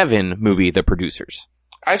 1967 movie, The Producers.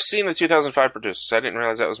 I've seen the 2005 Producers. I didn't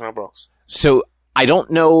realize that was Mel Brooks. So I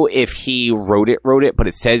don't know if he wrote it, but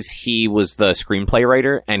it says he was the screenplay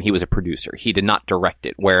writer and he was a producer. He did not direct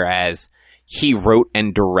it, whereas he wrote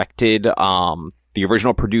and directed the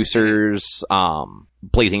original Producers,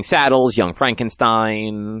 Blazing Saddles, Young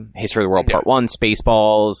Frankenstein, History of the World Part 1,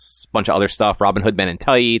 Spaceballs, a bunch of other stuff, Robin Hood Men in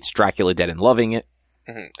Tights, Dracula Dead and Loving It.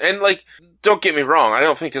 Mm-hmm. And like, don't get me wrong, I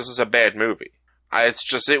don't think this is a bad movie. It's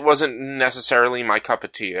just, it wasn't necessarily my cup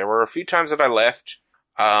of tea. There were a few times that I left,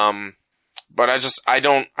 but I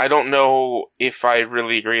don't know if I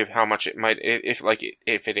really agree with how much it might,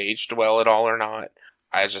 if it aged well at all or not.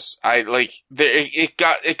 It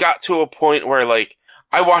got to a point where like,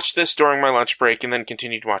 I watched this during my lunch break and then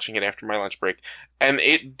continued watching it after my lunch break. And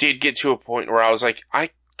it did get to a point where I was like, I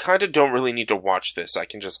kind of don't really need to watch this. I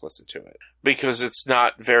can just listen to it. Because it's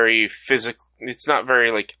not very physical. It's not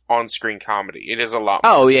very like on-screen comedy. It is a lot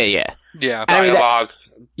more Yeah.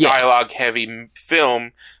 dialogue heavy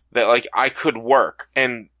film that like I could work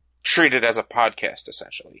and treat it as a podcast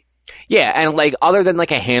essentially. Yeah, and like other than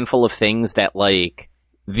like a handful of things that like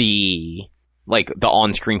the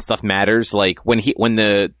on-screen stuff matters, like when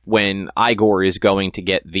Igor is going to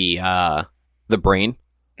get the brain,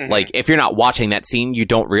 Mm-hmm. like if you're not watching that scene, you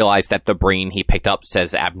don't realize that the brain he picked up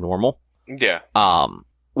says abnormal. Yeah.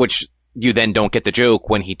 Which you then don't get the joke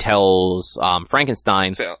when he tells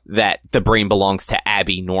Frankenstein that the brain belongs to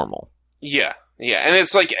Abby Normal. Yeah. Yeah. And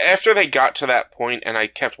it's like after they got to that point and I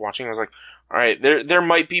kept watching, I was like, all right, there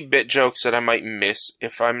might be bit jokes that I might miss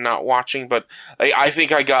if I'm not watching, but like, I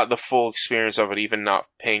think I got the full experience of it, even not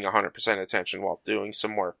paying 100% attention while doing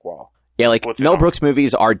some work. Yeah, like Mel Brooks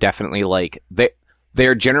movies are definitely like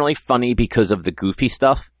they're generally funny because of the goofy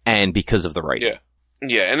stuff and because of the writing.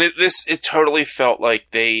 Yeah, and it totally felt like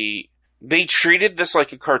they treated this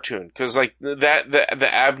like a cartoon because like the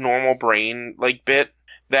abnormal brain like bit.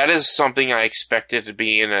 That is something I expected to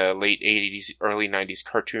be in a late 80s, early 90s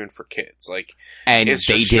cartoon for kids. Like, and it's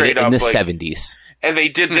they just did straight it in up, the like, 70s. And they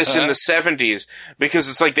did this in the 70s because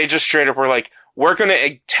it's like they just straight up were like, we're going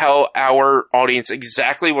to tell our audience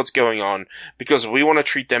exactly what's going on because we want to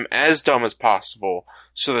treat them as dumb as possible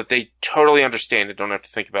so that they totally understand it, don't have to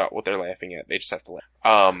think about what they're laughing at. They just have to laugh.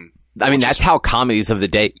 I mean, that's how comedies of the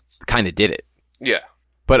day kind of did it. Yeah.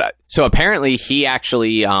 But so apparently he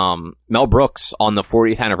actually, Mel Brooks on the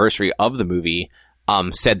 40th anniversary of the movie,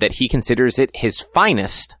 said that he considers it his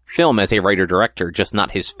finest film as a writer-director, just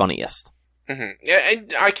not his funniest. Mm-hmm. Yeah,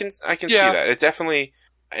 and I can see that. It definitely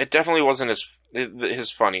wasn't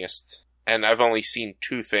his funniest, and I've only seen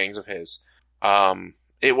 2 things of his.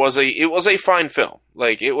 It was a fine film.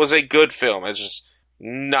 Like, it was a good film. It's just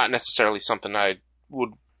not necessarily something I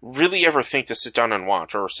would really ever think to sit down and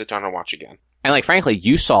watch again. And like, frankly,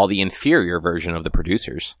 you saw the inferior version of The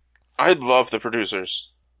Producers. I love The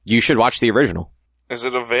Producers. You should watch the original. Is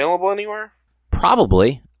it available anywhere?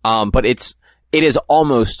 Probably. But it is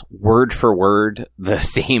almost word for word the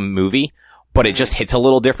same movie. but it just hits a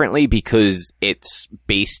little differently because it's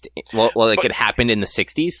based, it happened in the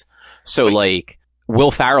 60s. So, like,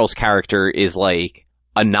 Will Ferrell's character is, like,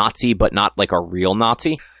 a Nazi, but not, like, a real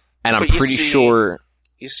Nazi. And I'm pretty sure...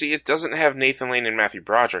 You see, it doesn't have Nathan Lane and Matthew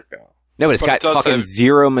Broderick, though. No, but it's got fucking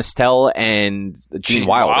Zero Mostel and Gene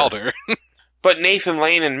Wilder. But Nathan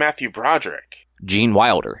Lane and Matthew Broderick. Gene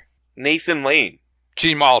Wilder. Nathan Lane.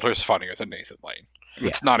 Gene Wilder's funnier than Nathan Lane.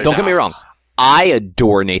 It's not. Don't get me wrong. I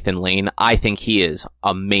adore Nathan Lane. I think he is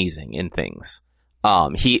amazing in things.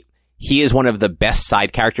 He is one of the best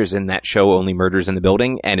side characters in that show, Only Murders in the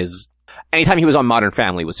Building, and anytime he was on Modern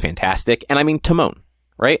Family was fantastic. And I mean Timon,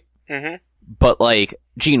 right? Mm-hmm. But like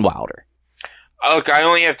Gene Wilder. Look, I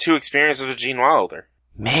only have 2 experiences with Gene Wilder.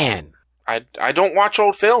 Man, I don't watch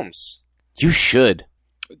old films. You should.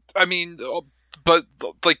 I mean, but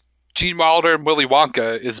like Gene Wilder and Willy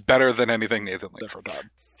Wonka is better than anything Nathan Lane ever done.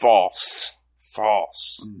 False.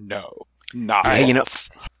 No, not. You know,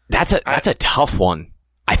 that's a tough one.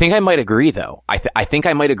 I think I might agree though. I think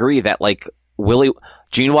I might agree that like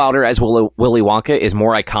Gene Wilder as Willy Wonka is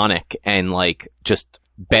more iconic and like just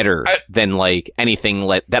better than like anything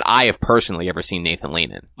that I have personally ever seen Nathan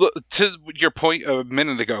Lane in. Look, to your point a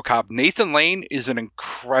minute ago, Cobb, Nathan Lane is an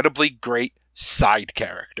incredibly great side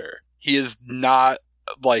character. He is not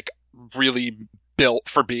like really built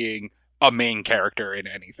for being a main character in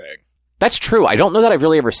anything. That's true. I don't know that I've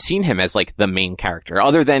really ever seen him as like the main character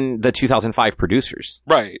other than the 2005 Producers.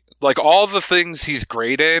 Right. Like all the things he's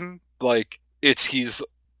great in, like he's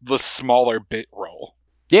the smaller bit role.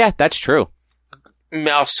 Yeah, that's true.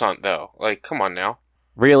 Mouse Hunt, though. Like, come on now.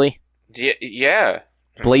 Really? Yeah.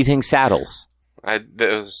 Blazing Saddles.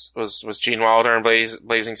 Was Gene Wilder in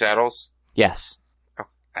Blazing Saddles? Yes.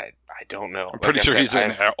 I don't know. I'm pretty sure he's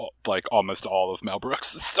in like almost all of Mel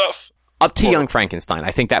Brooks' stuff. Up to Young Frankenstein.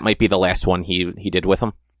 I think that might be the last one he did with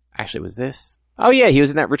him. Actually, was this? Oh yeah, he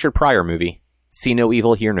was in that Richard Pryor movie. See No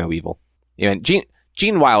Evil, Hear No Evil. Yeah,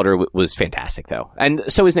 Gene Wilder was fantastic though, and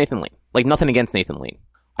so is Nathan Lane. Like nothing against Nathan Lane.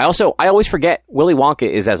 I always forget Willy Wonka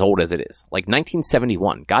is as old as it is. Like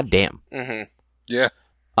 1971. God damn. Mm-hmm. Yeah.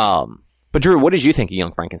 But Drew, what did you think of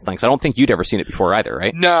Young Frankenstein? Because I don't think you'd ever seen it before either,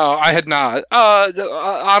 right? No, I had not.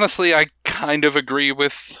 Honestly, I kind of agree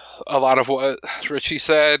with a lot of what Richie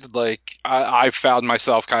said. Like, I found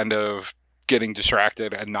myself kind of getting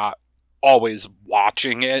distracted and not always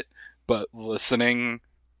watching it, but listening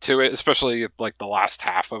to it, especially like the last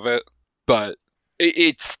half of it. But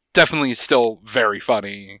it's definitely still very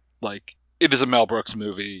funny. Like, it is a Mel Brooks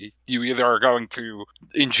movie. You either are going to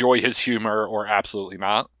enjoy his humor or absolutely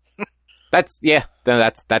not. That's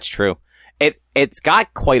true. It's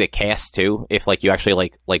got quite a cast too. If like you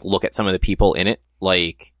actually like look at some of the people in it,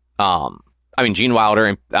 like I mean Gene Wilder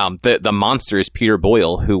and the monster is Peter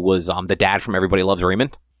Boyle, who was the dad from Everybody Loves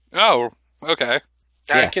Raymond. Oh, okay.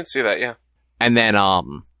 I can see that, yeah. And then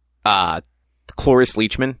Cloris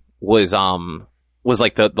Leachman was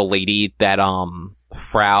like the lady that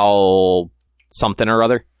Frau something or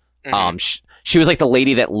other. Mm-hmm. She was like the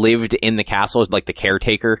lady that lived in the castle, like the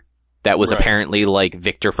caretaker. That was apparently like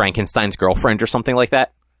Victor Frankenstein's girlfriend or something like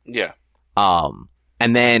that. Yeah.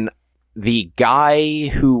 And then the guy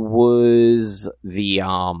who was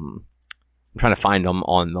I'm trying to find him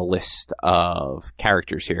on the list of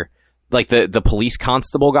characters here. Like the police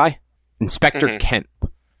constable guy, Inspector Kemp.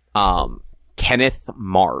 Kenneth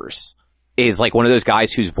Mars is like one of those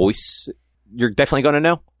guys whose voice you're definitely going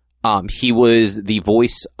to know. He was the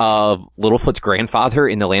voice of Littlefoot's grandfather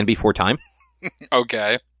in The Land Before Time.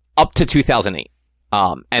 Okay. Up to 2008.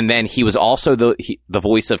 And then he was also the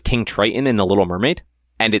voice of King Triton in The Little Mermaid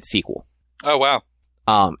and its sequel. Oh, wow.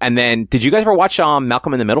 And then, did you guys ever watch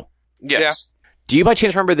Malcolm in the Middle? Yes. Yeah. Do you by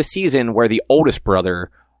chance remember the season where the oldest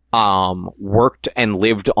brother worked and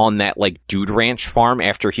lived on that like dude ranch farm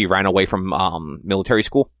after he ran away from military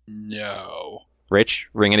school? No. Rich,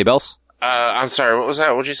 ring any bells? I'm sorry, what was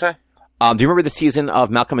that? What'd you say? Do you remember the season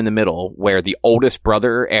of Malcolm in the Middle where the oldest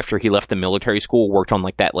brother, after he left the military school, worked on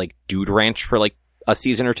like that like dude ranch for like a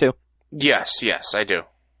season or two? Yes, I do.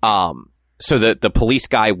 So the police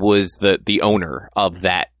guy was the owner of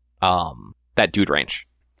that dude ranch.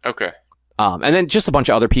 Okay. And then just a bunch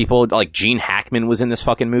of other people, like Gene Hackman was in this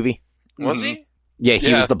fucking movie. Was he? Yeah,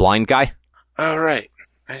 he was the blind guy. Oh, right.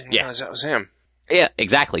 I didn't realize that was him. Yeah,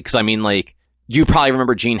 exactly. Because I mean, like, you probably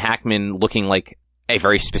remember Gene Hackman looking like a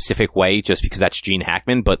very specific way just because that's Gene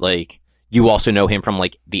Hackman, but like you also know him from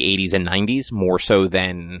like the 80s and 90s more so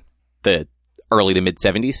than the early to mid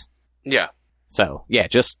 70s. Yeah. So yeah,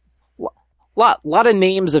 just lot of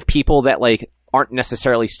names of people that like aren't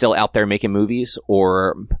necessarily still out there making movies,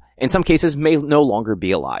 or in some cases may no longer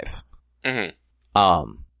be alive. Mm-hmm.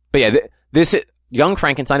 But yeah, Young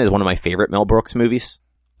Frankenstein is one of my favorite Mel Brooks movies.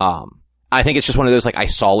 I think it's just one of those, like, I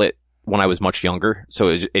saw it when I was much younger, so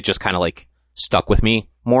it just kind of, like, stuck with me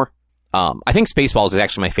more. I think Spaceballs is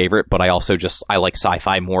actually my favorite, but I like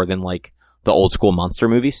sci-fi more than, like, the old school monster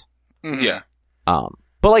movies. Mhm. Yeah.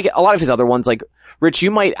 But, like, a lot of his other ones, like, Rich,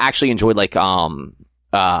 you might actually enjoy, like, Robin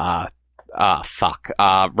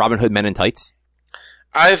Hood Men in Tights.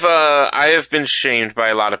 I have been shamed by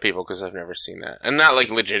a lot of people because I've never seen that. And not, like,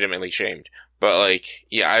 legitimately shamed. But, like,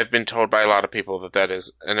 yeah, I've been told by a lot of people that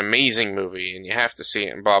is an amazing movie and you have to see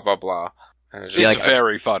it and blah, blah, blah. And it's It's just,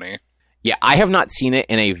 very funny. Yeah, I have not seen it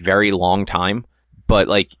in a very long time, but,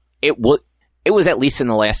 like, it was at least in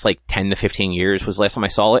the last, like, 10 to 15 years was the last time I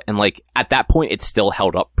saw it, and, like, at that point, it still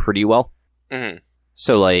held up pretty well. Mhm.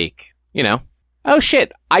 So, like, you know, oh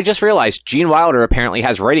shit, I just realized Gene Wilder apparently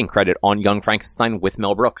has writing credit on Young Frankenstein with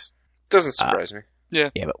Mel Brooks. Doesn't surprise me. Yeah,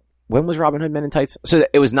 but when was Robin Hood Men in Tights? So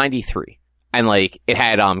it was 93. And, like, it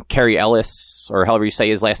had Cary Ellis, or however you say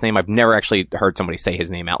his last name. I've never actually heard somebody say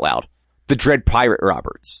his name out loud. The Dread Pirate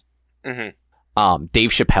Roberts. Mm-hmm. Dave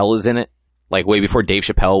Chappelle is in it. Like, way before Dave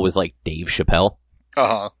Chappelle was, like, Dave Chappelle.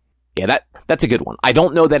 Uh-huh. Yeah, that's a good one. I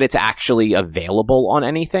don't know that it's actually available on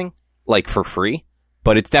anything, like, for free.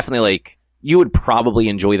 But it's definitely, like, you would probably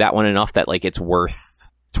enjoy that one enough that, like, it's worth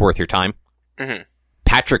your time. Mm-hmm.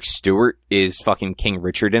 Patrick Stewart is fucking King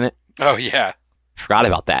Richard in it. Oh, yeah. Forgot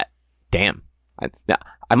about that. Damn.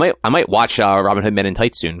 I might watch Robin Hood Men in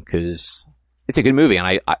Tights soon, because it's a good movie,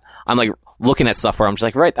 and I'm like looking at stuff where I'm just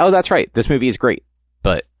like, right, oh, that's right, this movie is great.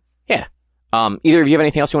 But yeah, either of you have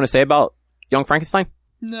anything else you want to say about Young Frankenstein?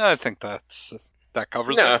 No, I think that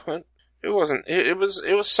covers No, it. it wasn't. It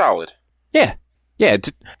was solid. Yeah.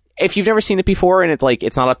 If you've never seen it before and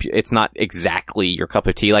it's not exactly your cup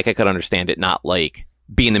of tea, like, I could understand it not, like,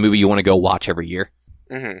 being the movie you want to go watch every year.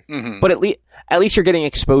 Mm-hmm. Mm-hmm. But at least you're getting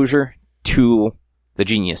exposure to the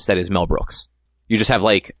genius that is Mel Brooks. You just have,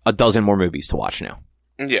 like, a dozen more movies to watch now.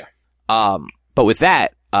 Yeah. But with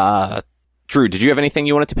that, Drew, did you have anything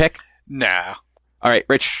you wanted to pick? Nah. All right,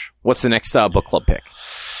 Rich, what's the next book club pick?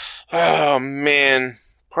 Oh man,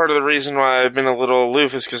 part of the reason why I've been a little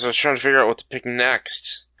aloof is because I was trying to figure out what to pick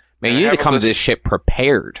next. Man, And you I need to have a come to list- this shit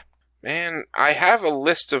prepared. Man, I have a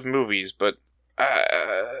list of movies, but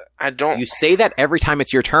I don't. You say that every time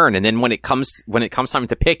it's your turn, and then when it comes time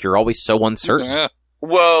to pick, you're always so uncertain. Yeah.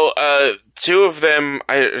 Well, a few of them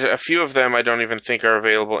I don't even think are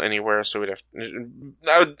available anywhere, so we'd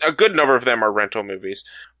have a good number of them are rental movies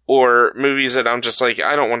or movies that I'm just like,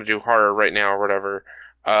 I don't want to do horror right now or whatever.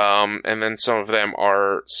 And then some of them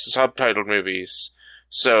are subtitled movies.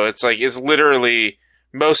 So it's like, it's literally,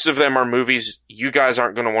 most of them are movies you guys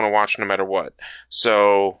aren't going to want to watch no matter what.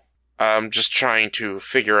 So I'm just trying to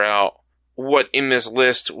figure out what in this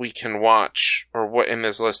list we can watch, or what in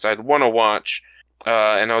this list I'd want to watch.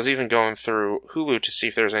 And I was even going through Hulu to see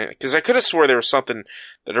if there's anything, because I could have swore there was something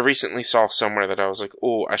that I recently saw somewhere that I was like,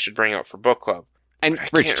 oh, I should bring up for book club. And I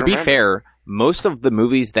Rich, can't to be remember. fair, most of the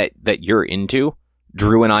movies that you're into,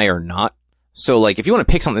 Drew and I are not. So, like, if you want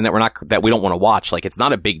to pick something that we don't want to watch, like, it's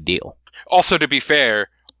not a big deal. Also, to be fair,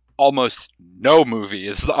 almost no movie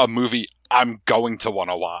is a movie I'm going to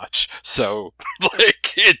want to watch. So,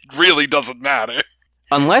 like, it really doesn't matter.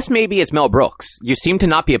 Unless maybe it's Mel Brooks. You seem to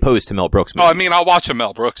not be opposed to Mel Brooks movies. Oh, I mean, I'll watch a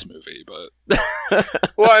Mel Brooks movie, but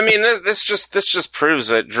Well, I mean, this just proves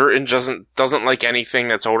that Drew doesn't like anything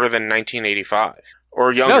that's older than 1985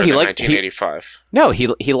 or younger No, he than liked- 1985. No,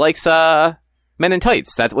 he likes Men in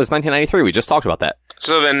Tights. That was 1993. We just talked about that.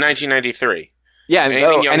 So then 1993. Yeah, and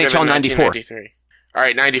Anything younger NHL than 94. 1993. All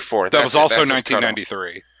right, 94. that was also that's his cutoff.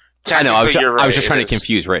 1993. I know. I was Technically, you're just right, trying it to is.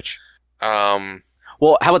 confuse Rich. Um,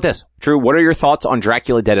 Well, how about this, Drew? What are your thoughts on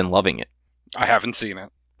Dracula Dead and Loving It? I haven't seen it.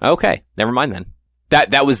 Okay, never mind then.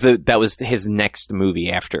 That was his next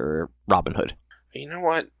movie after Robin Hood. you know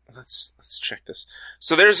what? Let's check this.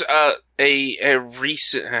 So there's a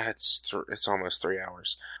recent. It's almost 3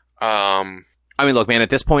 hours. I mean, look, man. At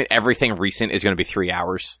this point, everything recent is going to be 3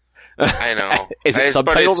 hours. I know. Is it But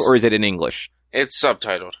subtitled or is it in English? It's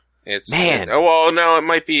subtitled. It's Man. Oh well, no, it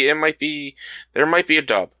might be. There might be a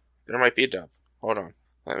dub. Hold on.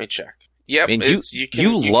 Let me check. Yep. Man,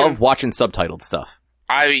 you love watching subtitled stuff.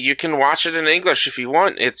 You can watch it in English if you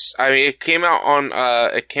want. It came out on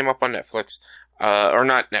it came up on Netflix, or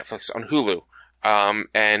not Netflix, on Hulu.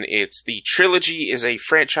 And it's the trilogy is a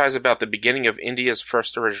franchise about the beginning of India's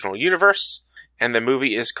first original universe, and the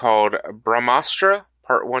movie is called Brahmastra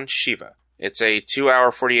Part 1 Shiva. It's a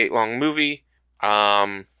 2-hour 48 long movie.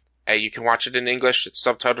 You can watch it in English. It's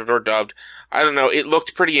subtitled or dubbed. I don't know. It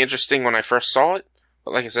looked pretty interesting when I first saw it,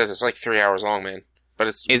 but like I said, it's like 3 hours long, man. But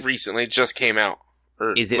it's recently just came out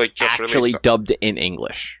Or, Is it like, just actually released. dubbed in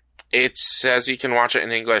English? It says you can watch it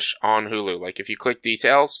in English on Hulu. Like, if you click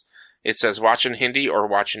details, it says watch in Hindi or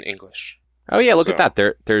watch in English. Oh yeah, look So- at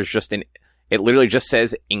that. There's just it literally just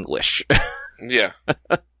says English. Yeah.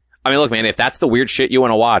 I mean, look, man, if that's the weird shit you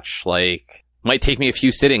want to watch, like, might take me a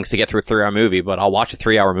few sittings to get through a 3-hour movie, but I'll watch a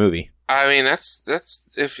 3-hour movie. I mean, it's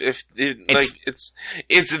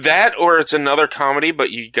that or it's another comedy,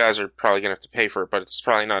 but you guys are probably gonna have to pay for it, but it's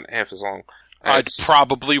probably not half as long. I'd It's-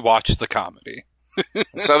 probably watch the comedy.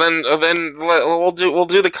 So then we'll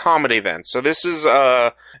do the comedy then. So this is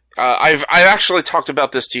I've actually talked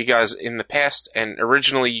about this to you guys in the past, and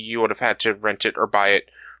originally you would have had to rent it or buy it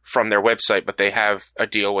from their website, but they have a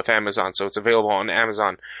deal with Amazon, so it's available on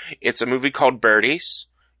Amazon. It's a movie called Birdies.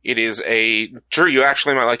 It is Drew, you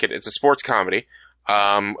actually might like it. It's a sports comedy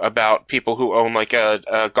about people who own like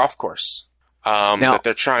a golf course that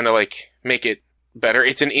they're trying to like make it better.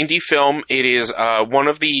 It's an indie film. It is one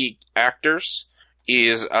of the actors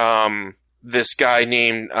is this guy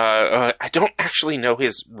named I don't actually know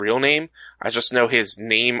his real name. I just know his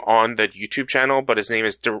name on the YouTube channel, but his name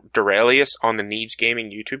is Duralius on the Neebs Gaming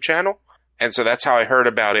YouTube channel. And so that's how I heard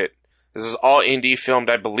about it. This is all indie, filmed,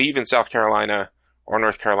 I believe, in South Carolina or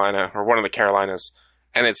North Carolina or one of the Carolinas.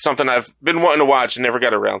 And it's something I've been wanting to watch and never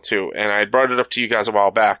got around to. And I brought it up to you guys a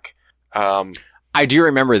while back. I do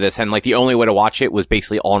remember this, and like the only way to watch it was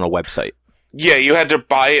basically on a website. Yeah, you had to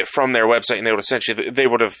buy it from their website, and you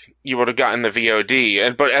would have gotten the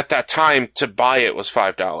VOD. But at that time, to buy it was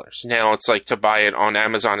 $5. Now it's like to buy it on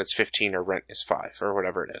Amazon, it's $15, or rent is $5, or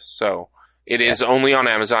whatever it is. So it is only on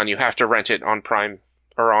Amazon. You have to rent it on Prime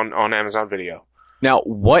or on Amazon Video. Now,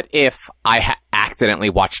 what if I accidentally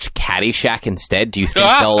watched Caddyshack instead? Do you think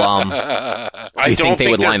they'll I think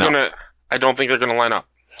they would line up? I don't think they're going to line up.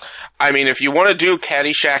 I mean, if you want to do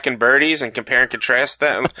Caddyshack and Birdies and compare and contrast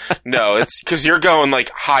them, no, it's because you're going like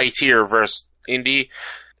high tier versus indie.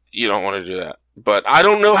 You don't want to do that. But I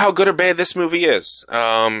don't know how good or bad this movie is.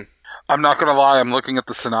 I'm not gonna lie, I'm looking at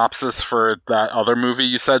the synopsis for that other movie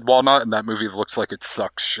you said, Walnut, and that movie looks like it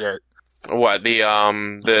sucks shit. What the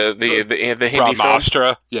Hindi film?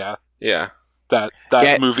 Brahmastra, yeah. Yeah.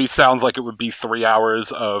 That movie sounds like it would be 3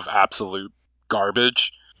 hours of absolute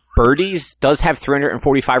garbage. Birdies does have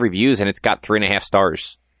 345 reviews, and it's got 3.5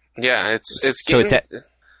 stars. Yeah, it's So getting,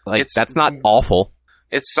 that's not awful.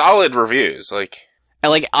 it's solid reviews. Like,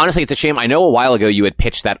 And like honestly, it's a shame. I know a while ago you had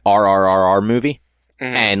pitched that RRRR movie,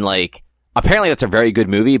 and like apparently that's a very good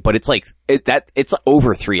movie, but it's like it's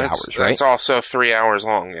over 3 hours, right? It's also 3 hours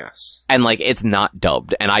long. Yes. And like it's not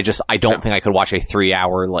dubbed, and I don't think I could watch a 3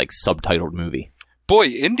 hour like subtitled movie. Boy,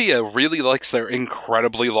 India really likes their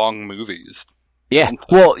incredibly long movies. Yeah.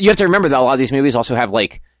 Well, you have to remember that a lot of these movies also have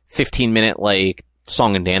like 15-minute like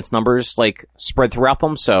song and dance numbers like spread throughout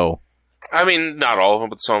them. So I mean, not all of them,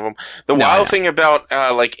 but some of them. The wild thing about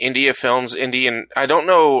like India films, Indian, I don't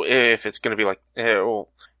know if it's going to be like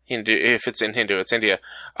Hindu. If it's in Hindu, it's India.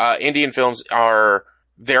 Indian films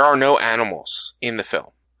there are no animals in the film.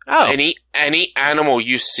 oh, Any animal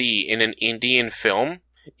you see in an Indian film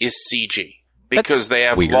is CG because they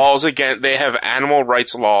have weird. laws they have animal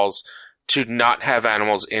rights laws to not have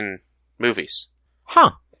animals in movies.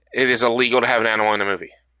 huh? It is illegal to have an animal in a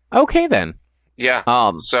movie. Okay then. Yeah.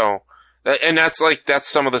 So, and that's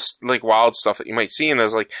some of the like wild stuff that you might see in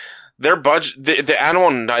those. Like their budget, the animal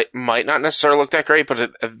might not necessarily look that great,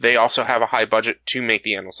 but they also have a high budget to make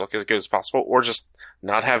the animals look as good as possible, or just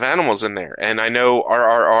not have animals in there. And I know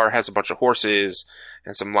RRR has a bunch of horses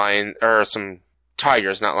and some some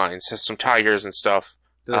tigers, not lions. Has some tigers and stuff.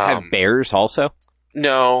 Does it have bears also?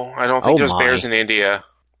 No, I don't think there's my. bears in India.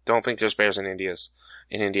 Don't think there's bears in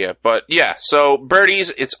India. But yeah, so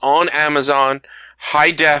Birdies, it's on Amazon.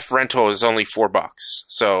 High def rental is only $4.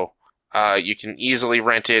 So you can easily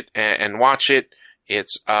rent it and watch it.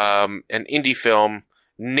 It's an indie film.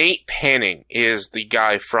 Nate Panning is the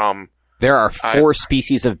guy from... There are 4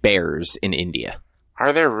 species of bears in India.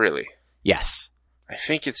 Are there really? Yes. I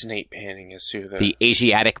think it's Nate Panning is who The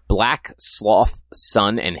Asiatic black, sloth,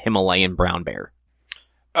 sun, and Himalayan brown bear.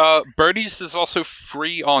 Birdies is also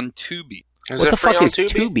free on Tubi. Is What it the free fuck on is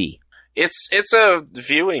Tubi? Tubi? It's a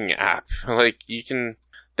viewing app. Like you can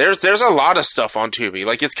there's a lot of stuff on Tubi.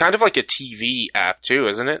 Like it's kind of like a TV app too,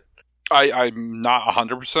 isn't it? I'm not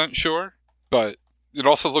 100% sure, but it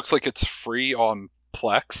also looks like it's free on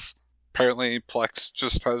Plex. Apparently Plex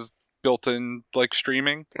just has built-in like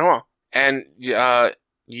streaming. Oh, and you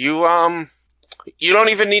don't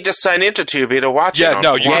even need to sign into Tubi to watch it.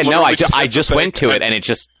 I just went to it and it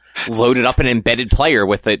just loaded up an embedded player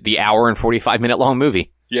with the hour and 45-minute long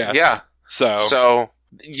movie. Yeah. Yeah. So So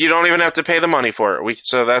you don't even have to pay the money for it.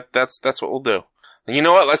 So that's what we'll do. You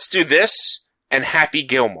know what? Let's do this and Happy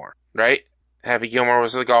Gilmore, right? Happy Gilmore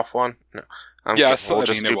was the golf one? No. Yes,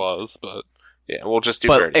 it was, but... Yeah, we'll just do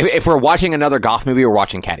But birdies. if we're watching another golf movie, we're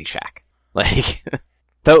watching Caddyshack. Like,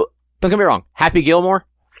 though, don't get me wrong. Happy Gilmore,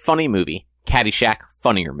 funny movie. Caddyshack,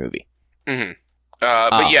 funnier movie. Mm-hmm.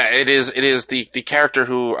 But yeah, it is the character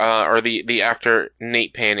who, or the actor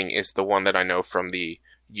Nate Panning is the one that I know from the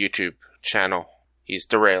YouTube channel. He's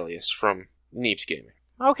Duralius from Neeps Gaming.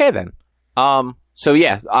 Okay, then. So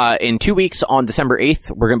yeah, in 2 weeks on December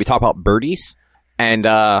 8th, we're going to be talking about birdies. And,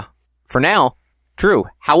 for now, Drew,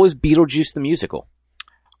 how was Beetlejuice the musical?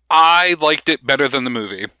 I liked it better than the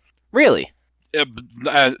movie. Really?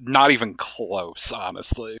 Not even close,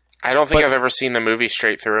 honestly. I don't think I've ever seen the movie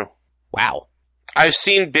straight through. Wow. I've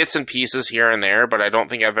seen bits and pieces here and there, but I don't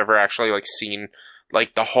think I've ever actually seen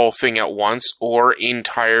the whole thing at once or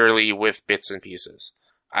entirely with bits and pieces.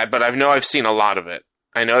 But I've seen a lot of it.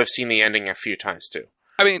 I know I've seen the ending a few times too.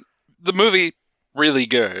 I mean, the movie really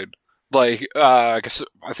good. I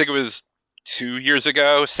think it was 2 years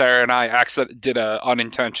ago, Sarah and I did a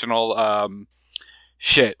unintentional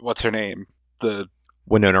what's her name?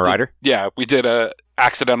 Winona Ryder? Yeah, we did a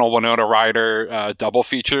accidental Winona Ryder double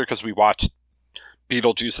feature because we watched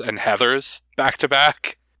Beetlejuice and Heathers back to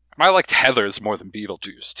back. I liked Heathers more than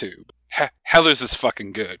Beetlejuice too. Heathers is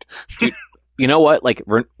fucking good. You know what?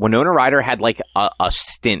 Winona Ryder had a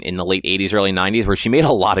stint in the late 80s, early 90s where she made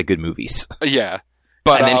a lot of good movies. Yeah.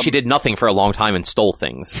 But, and then she did nothing for a long time and stole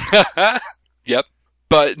things. Yep.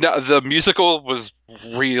 But no, the musical was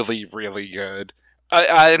really, really good.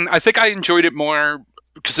 I think I enjoyed it more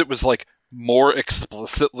because it was more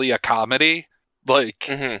explicitly a comedy.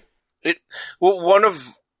 Mm-hmm.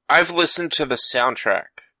 I've listened to the soundtrack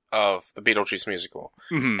of the Beetlejuice musical,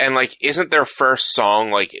 mm-hmm. and isn't their first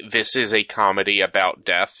song this is a comedy about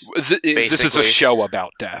death? This is a show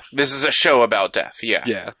about death. This is a show about death. Yeah.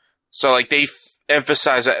 Yeah. So they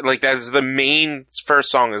emphasize that that is the main first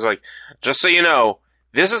song is just so you know,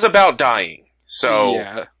 this is about dying. So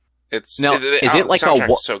yeah. Is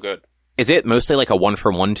it so good? Is it mostly a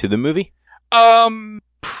 1-for-1 to the movie?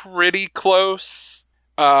 Pretty close.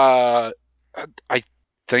 I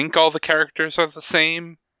think all the characters are the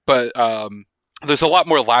same, but there's a lot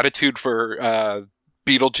more latitude for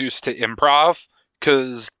Beetlejuice to improv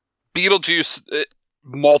because Beetlejuice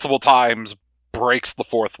multiple times breaks the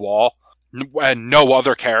fourth wall, and no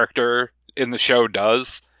other character in the show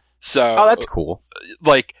does. So, that's cool.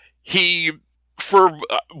 He, for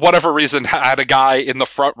whatever reason, had a guy in the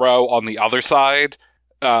front row on the other side.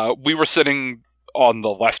 We were sitting on the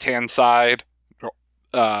left-hand side,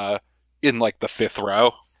 in the fifth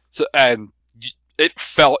row. So, and it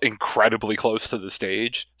felt incredibly close to the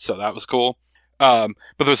stage, so that was cool. But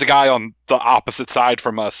there was a guy on the opposite side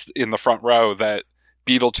from us in the front row that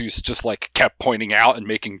Beetlejuice just kept pointing out and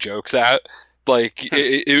making jokes at.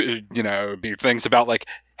 It'd be things about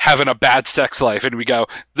having a bad sex life, and we go,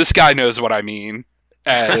 this guy knows what I mean.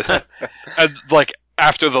 And,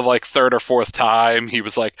 after the third or fourth time, he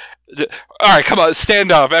was like, all right, come on,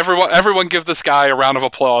 stand up. Everyone give this guy a round of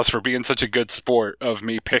applause for being such a good sport of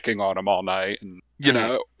me picking on him all night. And,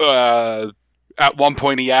 at one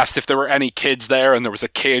point he asked if there were any kids there, and there was a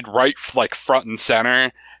kid right front and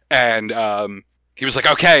center. And he was like,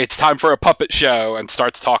 okay, it's time for a puppet show, and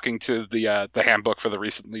starts talking to the handbook for the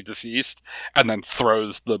recently deceased, and then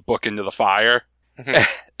throws the book into the fire.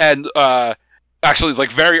 And actually,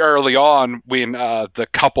 very early on, when the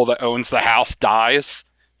couple that owns the house dies,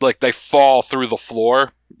 they fall through the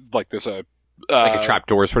floor. There's a a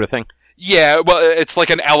trapdoor sort of thing. Yeah, well, it's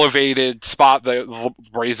an elevated spot that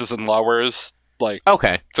raises and lowers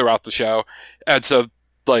okay throughout the show, and so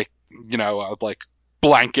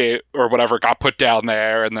blanket or whatever got put down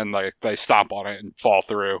there, and then they stomp on it and fall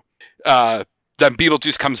through. Then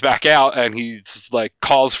Beetlejuice comes back out, and he's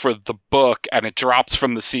calls for the book, and it drops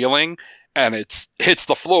from the ceiling, and it hits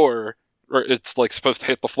the floor, or it's supposed to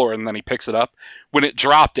hit the floor, and then he picks it up. When it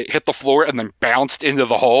dropped, it hit the floor and then bounced into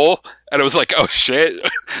the hole, and it was oh shit,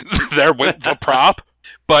 there went the prop.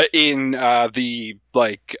 But in the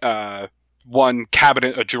one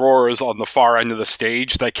cabinet of drawers on the far end of the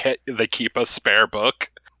stage, they keep a spare book.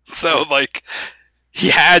 So he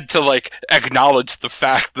had to acknowledge the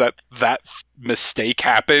fact that mistake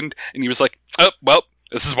happened, and he was like, oh well,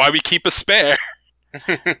 this is why we keep a spare.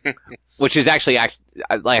 Which is actually,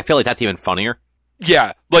 I feel that's even funnier.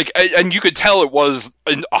 Yeah, and you could tell it was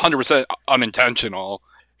 100% unintentional,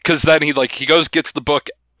 because then he goes, gets the book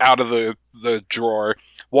out of the drawer,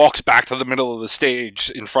 walks back to the middle of the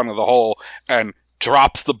stage in front of the hole, and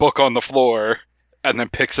drops the book on the floor, and then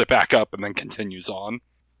picks it back up, and then continues on.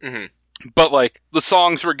 Mm-hmm. But the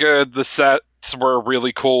songs were good, the set were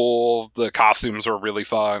really cool. The costumes were really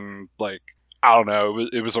fun. Like, I don't know,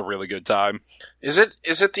 it was a really good time. Is it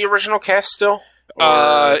the original cast still?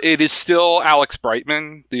 Or... It is still Alex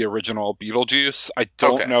Brightman, the original Beetlejuice. I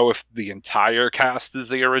don't know if the entire cast is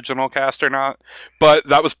the original cast or not, but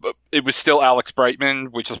it was still Alex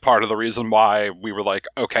Brightman, which is part of the reason why we were like,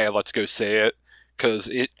 okay, let's go see it, because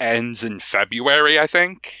it ends in February, I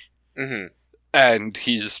think. Mm-hmm. And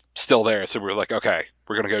he's still there, so we were like, okay,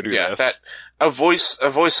 we're gonna go do this. That a voice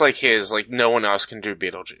like his, like no one else can do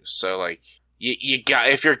Beetlejuice. So like you got,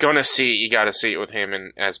 if you're gonna see it, you got to see it with him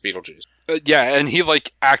and as Beetlejuice. Yeah, and he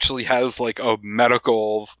like actually has like a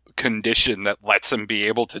medical condition that lets him be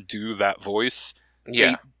able to do that voice.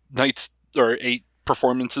 Yeah, 8 nights or 8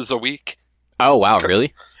 performances a week. Oh wow,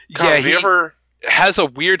 really? Yeah, have you ever has a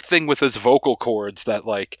weird thing with his vocal cords that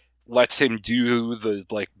like lets him do the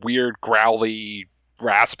like weird growly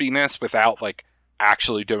raspiness without like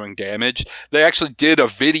actually doing damage. They actually did a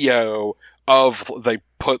video of, they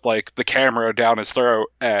put like the camera down his throat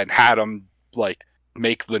and had him like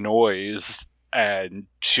make the noise and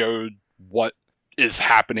showed what is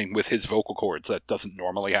happening with his vocal cords that doesn't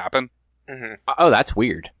normally happen. Mm-hmm. Oh, that's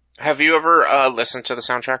weird. Have you ever listened to the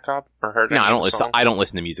soundtrack, Cobb, or heard? No, I don't listen. I don't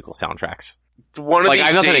listen to musical soundtracks. One of like, these I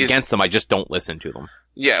have nothing days, against them. I just don't listen to them.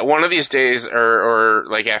 Yeah, one of these days, or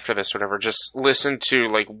like after this, whatever, just listen to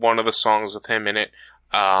like one of the songs with him in it,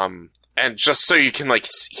 and just so you can like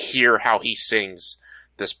hear how he sings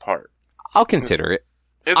this part. I'll consider it.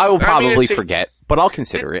 I will probably forget, but I'll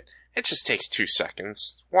consider it. It just takes 2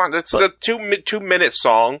 seconds. It's a 2-minute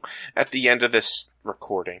song at the end of this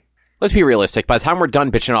recording. Let's be realistic. By the time we're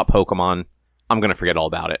done bitching about Pokemon, I'm gonna forget all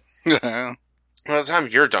about it. By the time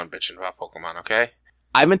you're done bitching about Pokemon, okay?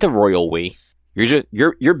 I meant the royal we.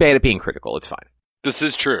 You're bad at being critical. It's fine. This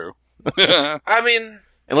is true. I mean,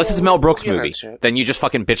 unless it's a Mel Brooks movie, then you just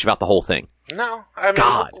fucking bitch about the whole thing. No, I mean,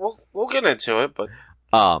 God. We'll get into it, but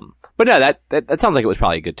no, that sounds like it was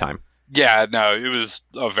probably a good time. Yeah, no, it was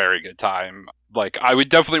a very good time. Like, I would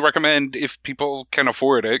definitely recommend if people can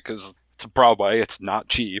afford it, because it's a Broadway, it's not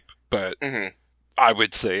cheap, but I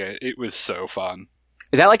would say it was so fun.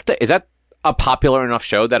 Is that a popular enough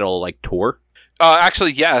show that it'll like tour?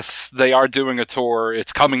 Actually, yes, they are doing a tour.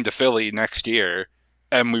 It's coming to Philly next year,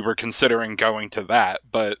 and we were considering going to that,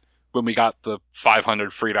 but when we got the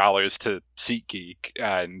 $500 free to SeatGeek,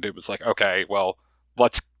 and it was like, okay, well,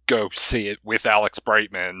 let's go see it with Alex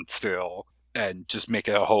Brightman still, and just make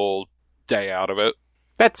a whole day out of it.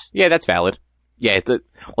 That's valid. Yeah,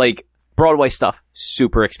 like Broadway stuff,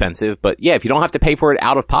 super expensive, but yeah, if you don't have to pay for it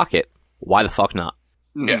out of pocket, why the fuck not?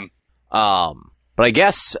 Yeah. But I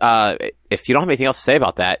guess if you don't have anything else to say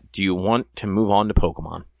about that, do you want to move on to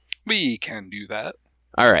Pokemon? We can do that.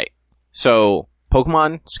 All right. So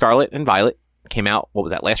Pokemon Scarlet and Violet came out. What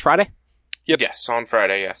was that? Last Friday? Yep. Yes, on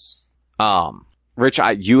Friday. Yes. Rich,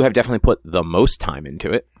 you have definitely put the most time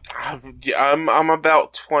into it. I'm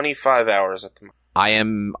about 25 hours at the moment. I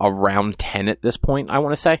am around 10 at this point, I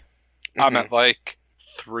want to say. I'm at like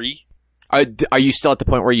 3. Are you still at the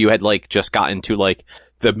point where you had like just gotten to like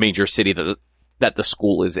the major city that the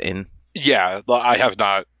school is in? Yeah, I have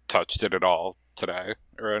not touched it at all today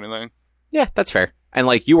or anything. Yeah, that's fair. And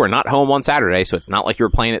like you were not home on Saturday, so it's not like you were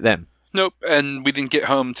playing it then. Nope, and we didn't get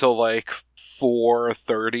home till like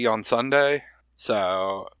 4:30 on Sunday.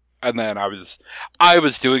 So, and then I was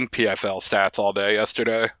doing PFL stats all day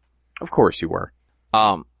yesterday. Of course you were.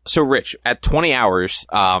 So Rich, at 20 hours,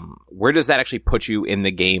 where does that actually put you in the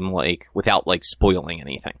game, like, without, like, spoiling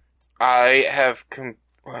anything? I have,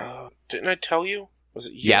 didn't I tell you? Was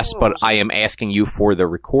it you? Yes, but I am asking you for the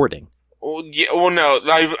recording. Well, yeah, well, no,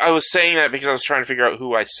 I was saying that because I was trying to figure out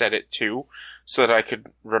who I said it to, so that I could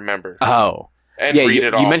remember. Oh. And yeah, read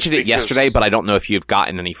it off. You mentioned it yesterday, but I don't know if you've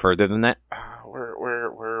gotten any further than that.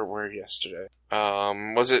 Where yesterday?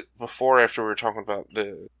 Was it before or after we were talking about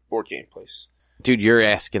the board game place? Dude, you're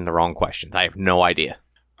asking the wrong questions. I have no idea.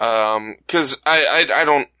 Cause I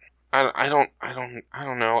don't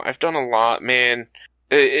know. I've done a lot, man.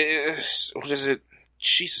 What is it?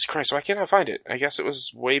 Jesus Christ, why can't I find it? I guess it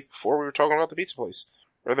was way before we were talking about the pizza place.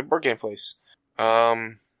 Or the board game place.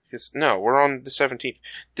 No, we're on the 17th.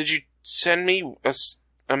 Did you send me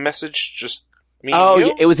a message just me and you?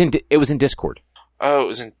 Yeah, it was in Discord. Oh, it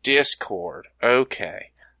was in Discord.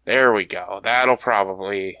 Okay. There we go. That'll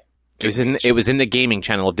probably... It was in the gaming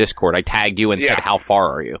channel of Discord. I tagged you and said, how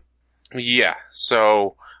far are you? Yeah.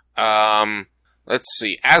 So, let's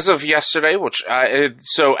see. As of yesterday, I'm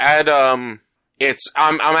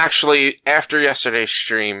actually, after yesterday's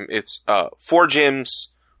stream, it's, 4 gyms,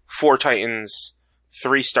 4 Titans,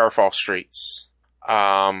 3 Starfall Streets.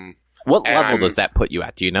 What level does that put you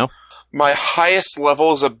at? Do you know? My highest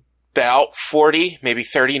level is about 40, maybe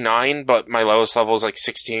 39, but my lowest level is like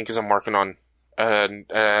 16 because I'm working on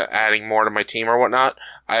adding more to my team or whatnot.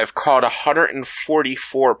 I have caught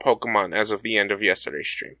 144 Pokemon as of the end of yesterday's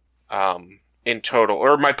stream. In total.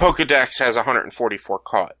 Or my Pokedex has 144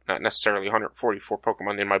 caught. Not necessarily 144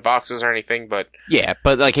 Pokemon in my boxes or anything, but... Yeah,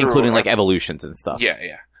 but like including like evolutions and stuff.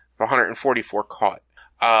 Yeah. 144 caught.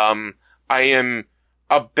 I am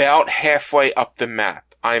about halfway up the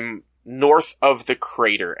map. I'm north of the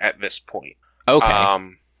crater at this point. Okay.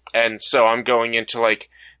 And so I'm going into like,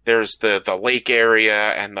 there's the lake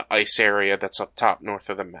area and the ice area that's up top north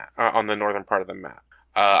of the map, on the northern part of the map.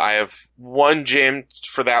 I have one gym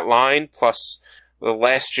for that line, plus the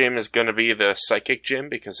last gym is going to be the psychic gym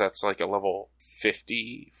because that's like a level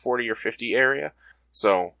 40 or 50 area.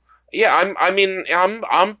 So yeah,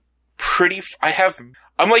 I'm pretty,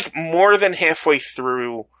 I'm like more than halfway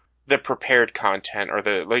through the prepared content or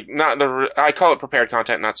I call it prepared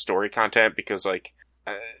content, not story content because like,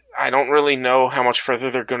 I don't really know how much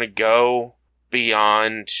further they're going to go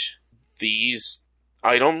beyond these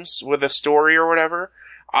items with a story or whatever.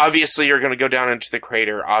 Obviously, you're going to go down into the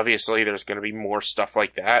crater. Obviously, there's going to be more stuff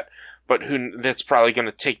like that. But that's probably going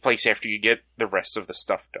to take place after you get the rest of the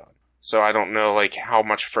stuff done. So I don't know, like, how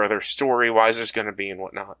much further story-wise there's going to be and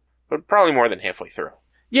whatnot. But probably more than halfway through.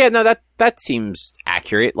 Yeah, no, that seems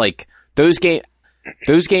accurate. Like, those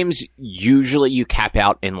games, usually you cap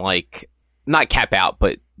out in, like... Not cap out,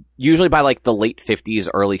 but usually by, like, the late 50s,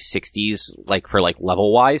 early 60s, like, for, like,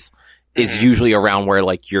 level-wise, is usually around where,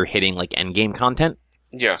 like, you're hitting, like, endgame content.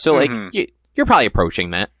 Yeah. So, like, you're probably approaching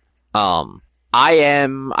that.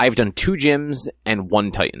 I've done 2 gyms and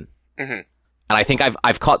 1 Titan. Mm-hmm. And I think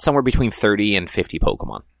I've caught somewhere between 30 and 50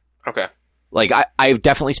 Pokemon. Okay. Like, I've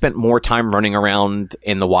definitely spent more time running around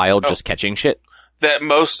in the wild just catching shit.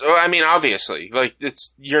 Obviously, like,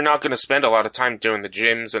 you're not going to spend a lot of time doing the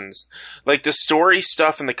gyms and, like, the story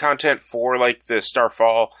stuff and the content for, like, the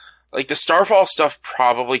Starfall. Like, the Starfall stuff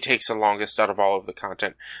probably takes the longest out of all of the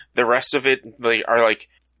content. The rest of it, like, are, like,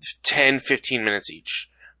 10, 15 minutes each.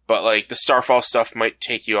 But, like, the Starfall stuff might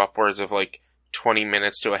take you upwards of, like, 20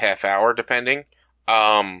 minutes to a half hour, depending.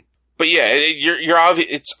 But yeah, you're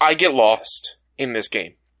obvious. I get lost in this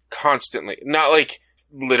game. Constantly. Not, like,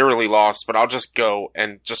 literally lost, but I'll just go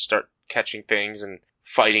and just start catching things and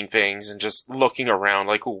fighting things and just looking around,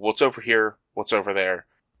 like, ooh, what's over here? What's over there?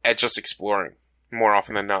 And just exploring, more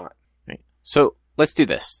often than not. So, let's do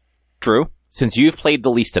this. Drew, since you've played the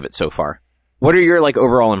least of it so far, what are your, like,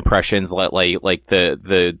 overall impressions, like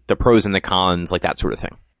the pros and the cons, like that sort of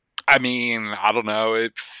thing? I mean, I don't know,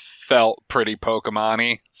 it felt pretty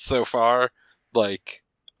Pokemon-y so far. Like,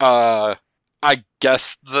 I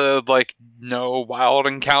guess the, like, no wild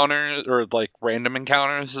encounters, or, like, random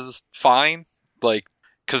encounters is fine. Like,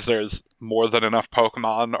 because there's more than enough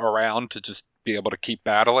Pokemon around to just be able to keep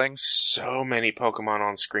battling. So many Pokemon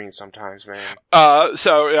on screen sometimes, man.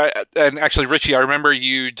 And actually, Richie, I remember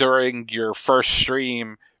you during your first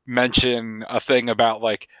stream mention a thing about,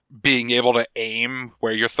 like, being able to aim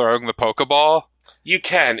where you're throwing the Pokeball. You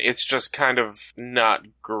can, it's just kind of not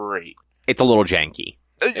great. It's a little janky.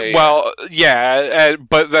 Well, yeah,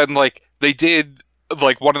 but then, like, they did...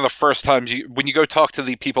 Like, one of the first times when you go talk to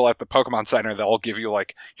the people at the Pokemon Center, they'll give you,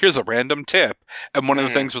 like, here's a random tip. And one of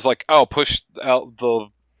the things was, like, push the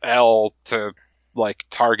L to, like,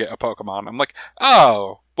 target a Pokemon. I'm like,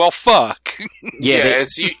 oh, well, fuck.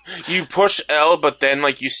 It's you push L, but then,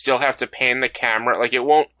 like, you still have to pan the camera. Like, it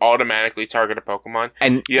won't automatically target a Pokemon.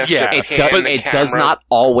 And you have to pan the it camera. does not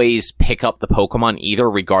always pick up the Pokemon either,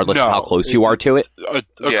 regardless of how close you are to it. Agreed.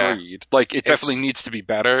 Yeah. Like, it definitely needs to be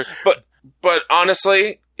better. But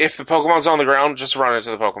honestly, if the Pokemon's on the ground, just run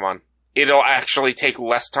into the Pokemon. It'll actually take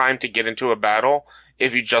less time to get into a battle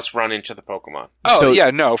if you just run into the Pokemon. Oh, so,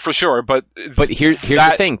 yeah, no, for sure. But here's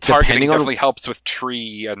the thing. Targeting definitely helps with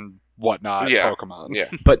tree and whatnot Pokemon. Yeah.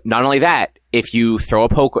 But not only that, if you throw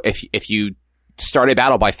if you start a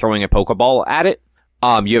battle by throwing a Pokeball at it,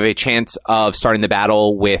 you have a chance of starting the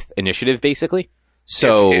battle with initiative, basically.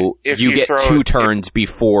 So if you get 2 turns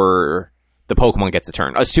before the Pokemon gets a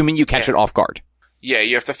turn, assuming you catch it off guard. Yeah,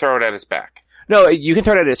 you have to throw it at its back. No, you can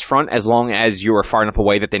throw it at its front as long as you are far enough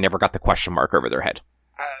away that they never got the question mark over their head.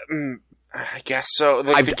 I guess so.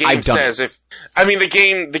 Like, the game says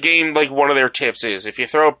the game, like, one of their tips is if you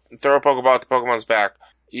throw a Pokeball at the Pokemon's back,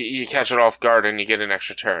 you catch it off guard and you get an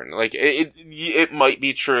extra turn. Like, it might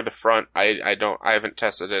be true at the front. I haven't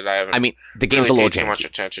tested it. The game's a little janky. Too much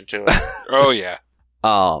attention to it. Oh yeah.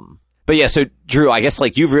 But yeah, so Drew, I guess,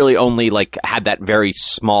 like, you've really only, like, had that very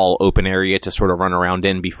small open area to sort of run around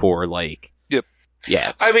in before, like... Yep.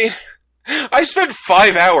 Yeah. I mean, I spent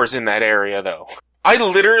 5 hours in that area, though. I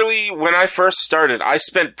literally, when I first started, I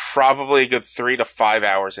spent probably a good 3 to 5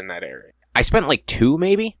 hours in that area. I spent like 2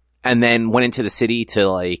 maybe, and then went into the city to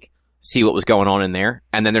like see what was going on in there.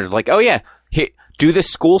 And then they're like, oh yeah, do this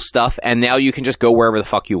school stuff, and now you can just go wherever the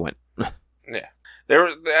fuck you went. Yeah.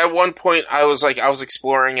 At one point, I was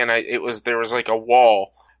exploring, and there was like a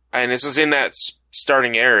wall, and this was in that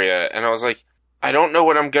starting area, and I was like, I don't know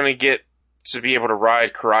what I'm gonna get to be able to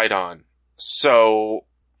ride Koraidon. So,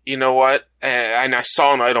 you know what? And I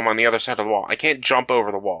saw an item on the other side of the wall. I can't jump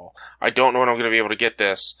over the wall. I don't know when I'm gonna be able to get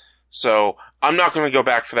this. So, I'm not gonna go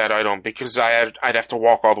back for that item because I'd have to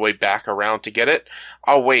walk all the way back around to get it.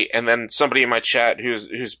 I'll wait, and then somebody in my chat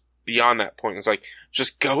who's beyond that point is like,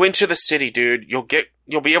 just go into the city, dude.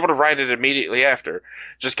 You'll be able to ride it immediately after.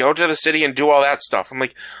 Just go to the city and do all that stuff. I'm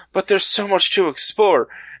like, but there's so much to explore.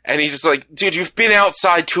 And he's just like, dude, you've been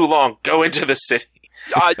outside too long. Go into the city.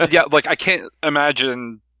 Yeah, like, I can't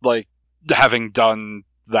imagine, like, having done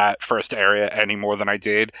that first area any more than I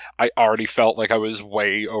did. I already felt like I was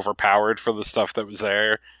way overpowered for the stuff that was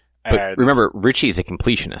there. But remember, Richie's a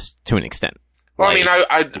completionist to an extent. Well, I mean,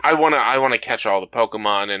 I want to catch all the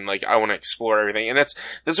Pokemon, and like I want to explore everything, and that's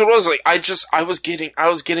what it was like. I was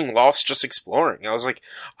getting lost just exploring. I was like,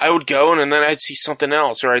 I would go, and then I'd see something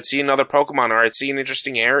else, or I'd see another Pokemon, or I'd see an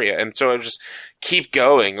interesting area, and so I'd just keep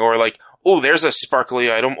going, or like, oh, there's a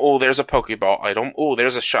sparkly item, oh, there's a Pokeball item, oh,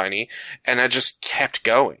 there's a shiny, and I just kept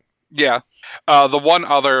going. Yeah, the one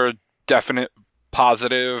other definite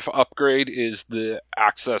positive upgrade is the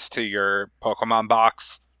access to your Pokemon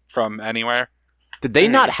box from anywhere. Did they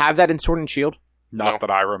not have that in Sword and Shield? Not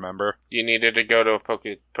that I remember. You needed to go to a Poke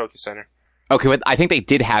Center. Okay, but I think they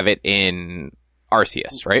did have it in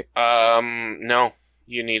Arceus, right? No.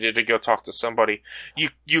 You needed to go talk to somebody.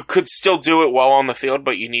 You could still do it while on the field,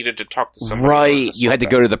 but you needed to talk to somebody. Right. You had to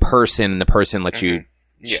go to the person, and the person let you...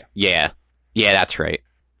 Yeah. Yeah, that's right.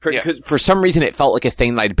 For some reason, it felt like a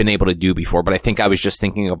thing that I'd been able to do before, but I think I was just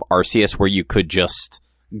thinking of Arceus, where you could just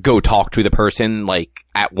go talk to the person, like,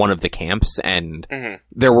 at one of the camps, and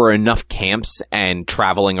there were enough camps, and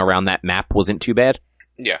traveling around that map wasn't too bad.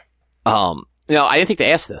 Yeah. I didn't think to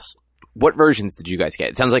ask this. What versions did you guys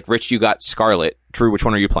get? It sounds like, Rich, you got Scarlet. Drew, which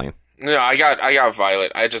one are you playing? No, I got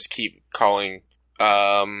Violet. I just keep calling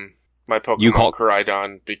my Pokemon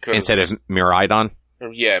Koraidon because... Instead of Miraidon?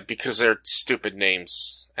 Yeah, because they're stupid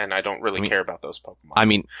names, and I don't really care about those Pokemon. I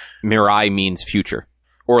mean, Mirai means future.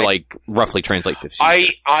 Or, like, roughly translate to future.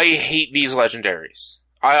 I hate these legendaries.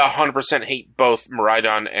 I 100% hate both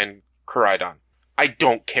Miraidon and Koraidon. I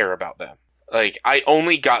don't care about them. Like, I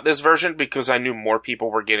only got this version because I knew more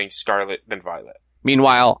people were getting Scarlet than Violet.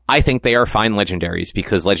 Meanwhile, I think they are fine legendaries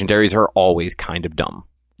because legendaries are always kind of dumb.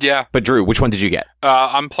 Yeah. But Drew, which one did you get?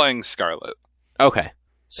 I'm playing Scarlet. Okay.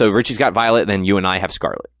 So Richie's got Violet, then you and I have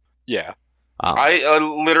Scarlet. Yeah. I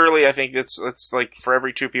literally, I think it's like for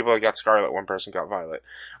every 2 people that got Scarlet, 1 person got Violet.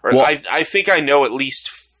 Or well, I think I know at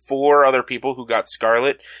least 4 other people who got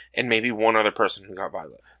Scarlet, and maybe 1 other person who got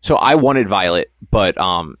Violet. So I wanted Violet, but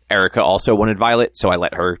Erica also wanted Violet, so I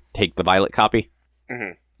let her take the Violet copy.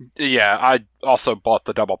 Mm-hmm. Yeah, I also bought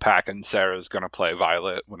the double pack, and Sarah's going to play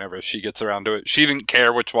Violet whenever she gets around to it. She didn't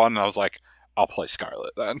care which one, and I was like, I'll play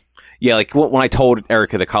Scarlet then. Yeah, like when I told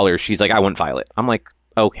Erica the colors, she's like, I want Violet. I'm like,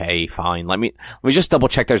 okay, fine. Let me just double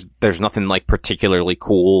check. There's nothing like particularly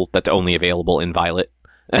cool that's only available in Violet.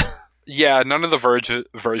 Yeah, none of the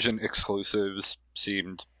version exclusives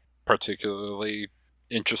seemed particularly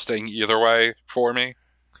interesting either way for me.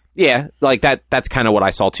 Yeah, like that's kind of what I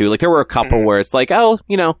saw too. Like there were a couple where it's like, oh,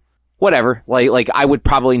 whatever. Like I would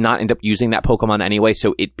probably not end up using that Pokemon anyway,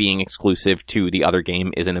 so it being exclusive to the other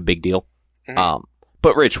game isn't a big deal.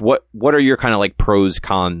 But Rich, what are your kind of like pros,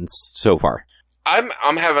 cons so far?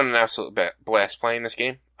 I'm having an absolute blast playing this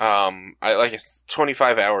game. I like it's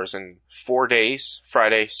 25 hours in 4 days: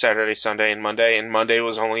 Friday, Saturday, Sunday, and Monday. And Monday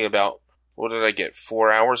was only about, what did I get?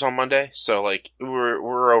 4 hours on Monday. So like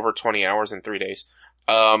we're over 20 hours in 3 days.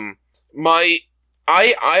 I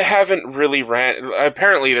haven't really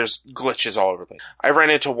apparently there's glitches all over the place. I ran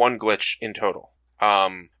into 1 glitch in total.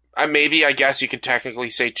 I guess you could technically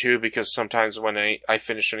say 2, because sometimes when I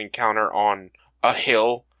finish an encounter on a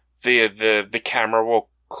hill, the camera will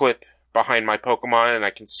clip behind my Pokemon and I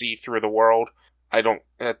can see through the world.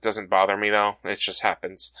 That doesn't bother me though. It just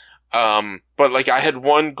happens. But like I had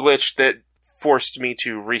 1 glitch that forced me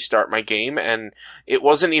to restart my game, and it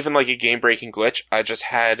wasn't even like a game-breaking glitch. I just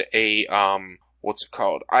had a, what's it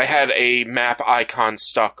called? I had a map icon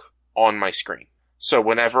stuck on my screen. So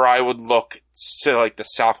whenever I would look to like the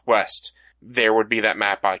southwest, there would be that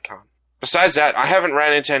map icon. besides that, I haven't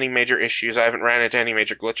ran into any major issues. I haven't ran into any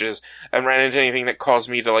major glitches. I haven't ran into anything that caused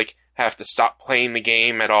me to like have to stop playing the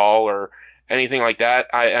game at all or anything like that.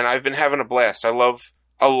 I've been having a blast. I love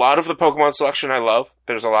a lot of the Pokemon selection. I love.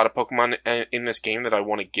 There's a lot of Pokemon in this game that I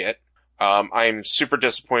want to get. I'm super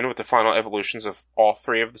disappointed with the final evolutions of all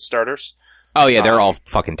 3 of the starters. Oh yeah, they're all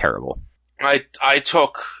fucking terrible. I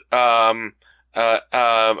took the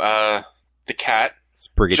cat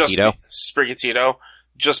Sprigatito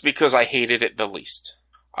just because I hated it the least,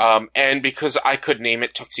 and because I could name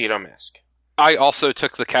it Tuxedo Mask. I also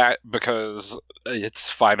took the cat because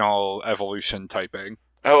it's final evolution typing.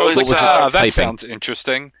 Oh, it's that typing? Sounds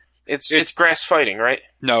interesting. It's grass fighting, right?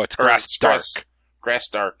 No, it's grass dark. Grass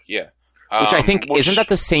dark, yeah. Which I think isn't that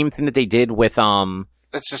the same thing that they did with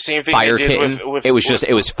It's the same thing Fire they did Kitten? with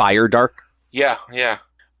it was Fire Dark. Yeah.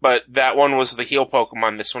 But that one was the heal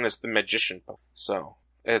Pokemon. This one is the Magician Pokemon. So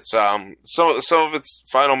it's some of its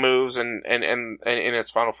final moves and in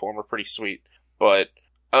its final form are pretty sweet. But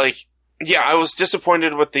like, yeah, I was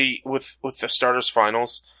disappointed with the starters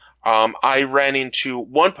finals. I ran into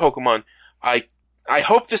one Pokemon. I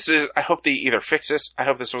hope they either fix this. I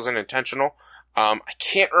hope this wasn't intentional. I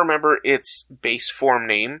can't remember its base form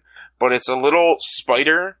name, but it's a little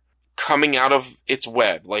spider coming out of its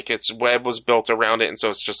web. Like its web was built around it, and so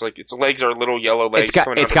it's just like its legs are little yellow legs.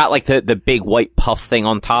 It's got like the big white puff thing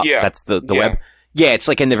on top. Yeah. That's the web. Yeah, it's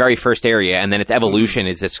like in the very first area, and then its evolution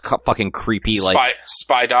is this fucking creepy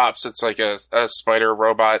Spidops. It's like a spider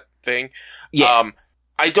robot thing. Yeah.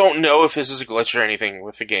 I don't know if this is a glitch or anything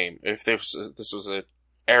with the game. If this was an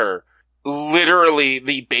error. Literally,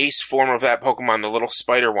 the base form of that Pokemon, the little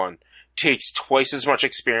spider one, takes twice as much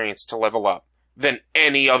experience to level up than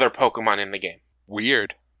any other Pokemon in the game.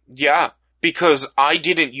 Weird. Yeah, because I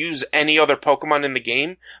didn't use any other Pokemon in the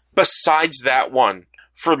game besides that one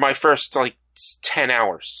for my first, 10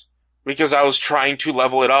 hours. Because I was trying to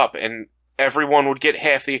level it up, and everyone would get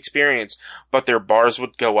half the experience, but their bars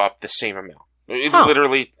would go up the same amount.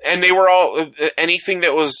 Literally, and they were all, anything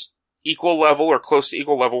that was equal level or close to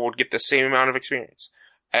equal level would get the same amount of experience.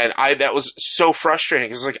 And that was so frustrating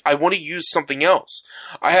because I want to use something else.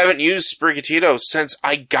 I haven't used Sprigatito since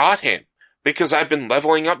I got him because I've been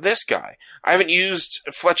leveling up this guy. I haven't used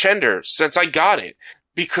Fletchender since I got it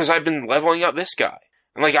because I've been leveling up this guy.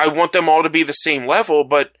 And I want them all to be the same level,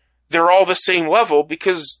 but they're all the same level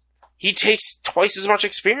because he takes twice as much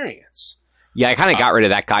experience. Yeah, I kind of got rid of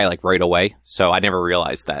that guy right away, so I never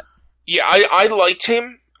realized that. Yeah, I liked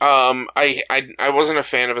him. I wasn't a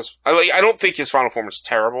fan of his. I don't think his final form is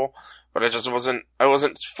terrible, but I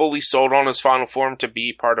wasn't fully sold on his final form to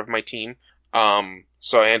be part of my team.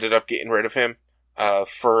 So I ended up getting rid of him. I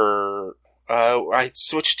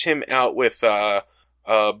switched him out with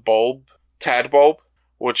Tadbulb,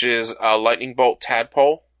 which is a Lightning Bolt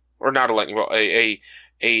Tadpole, or not a Lightning Bolt, a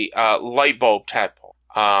Light Bulb Tadpole,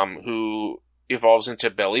 who evolves into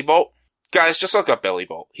Bellibolt. Guys, just look up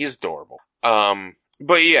Bellibolt. He's adorable.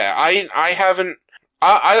 But yeah,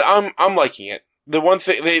 I'm liking it. The one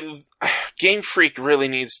thing Game Freak really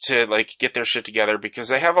needs to get their shit together because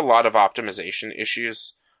they have a lot of optimization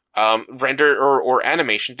issues. Render or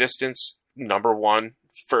animation distance, number one,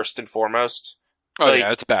 first and foremost. Oh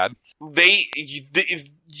yeah, it's bad.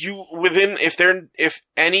 If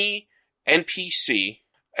any NPC,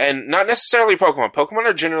 and not necessarily Pokemon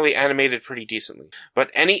are generally animated pretty decently, but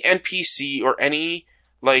any NPC or any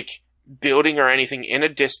building or anything in a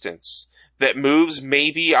distance that moves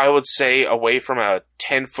maybe, I would say, away from a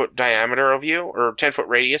 10-foot diameter of you, or 10-foot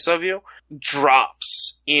radius of you,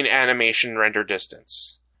 drops in animation render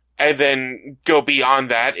distance. And then go beyond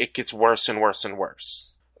that, it gets worse and worse and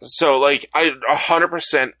worse. So,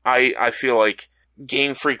 100%, I feel like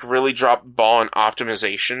Game Freak really dropped the ball on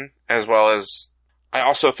optimization, as well as I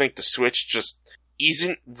also think the Switch just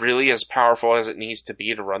isn't really as powerful as it needs to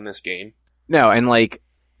be to run this game. No, and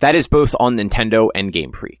that is both on Nintendo and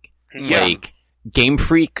Game Freak. Yeah. Game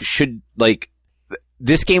Freak should,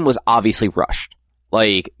 this game was obviously rushed.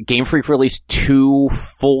 Game Freak released 2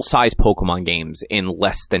 full-size Pokemon games in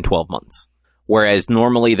less than 12 months. Whereas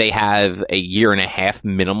normally they have a year and a half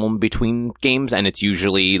minimum between games, and it's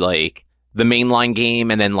usually, the mainline game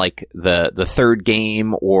and then, the third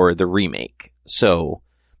game or the remake. So,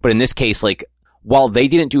 but in this case, while they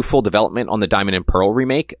didn't do full development on the Diamond and Pearl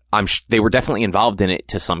remake, they were definitely involved in it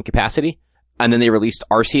to some capacity. And then they released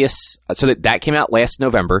Arceus, so that came out last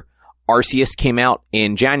November. Arceus came out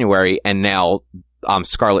in January, and now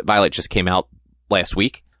Scarlet Violet just came out last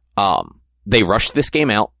week. They rushed this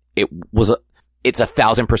game out. It's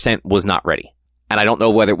 1,000% was not ready. And I don't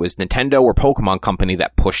know whether it was Nintendo or Pokemon Company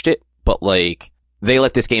that pushed it, but they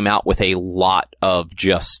let this game out with a lot of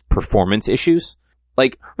just performance issues.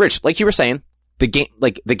 Like, Rich, like you were saying, the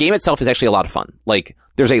game itself is actually a lot of fun. Like,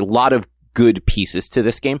 there's a lot of good pieces to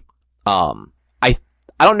this game.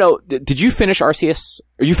 I don't know. Did you finish Arceus?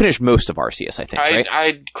 Or you finished most of Arceus, I think, right?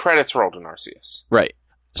 I credits rolled in Arceus. Right.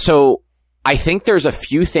 So I think there's a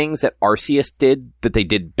few things that Arceus did that they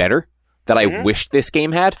did better that I wish this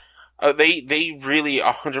game had. They really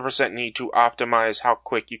 100% need to optimize how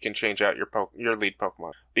quick you can change out your lead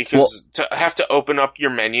Pokemon. Because to have to open up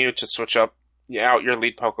your menu to switch out your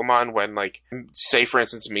lead Pokemon when, like, say for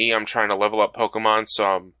instance me, I'm trying to level up Pokemon, so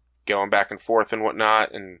I'm going back and forth and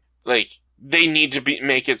whatnot, and, like, they need to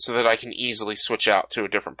make it so that I can easily switch out to a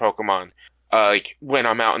different Pokemon. Like, when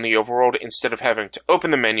I'm out in the overworld, instead of having to open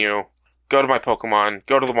the menu, go to my Pokemon,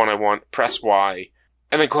 go to the one I want, press Y,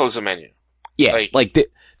 and then close the menu. Yeah,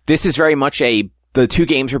 this is very much the two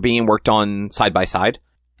games are being worked on side by side,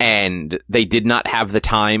 and they did not have the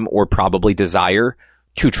time or probably desire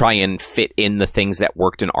to try and fit in the things that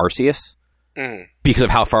worked in Arceus because of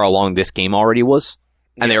how far along this game already was.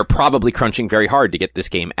 And they were probably crunching very hard to get this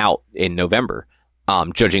game out in November,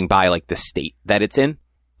 judging by, like, the state that it's in.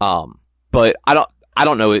 But I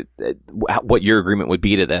don't know what your agreement would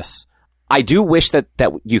be to this. I do wish that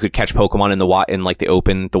you could catch Pokemon in the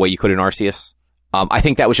open the way you could in Arceus. I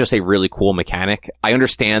think that was just a really cool mechanic. I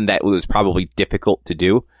understand that it was probably difficult to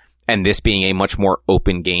do, and this being a much more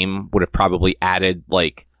open game would have probably added,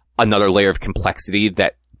 like, another layer of complexity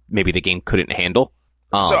that maybe the game couldn't handle.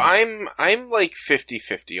 So I'm like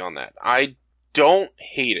 50-50 on that. I don't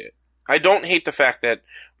hate it. I don't hate the fact that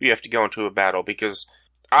we have to go into a battle, because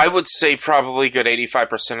I would say probably good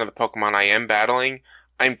 85% of the Pokemon I am battling,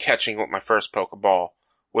 I'm catching with my first Pokeball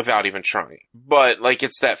without even trying. But, like,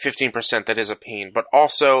 it's that 15% that is a pain. But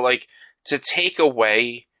also, like, to take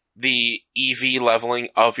away the EV leveling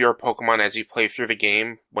of your Pokemon as you play through the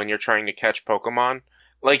game when you're trying to catch Pokemon,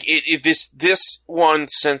 like, this one,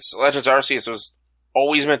 since Legends Arceus was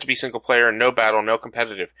always meant to be single player, no battle, no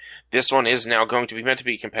competitive. This one is now going to be meant to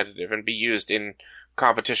be competitive and be used in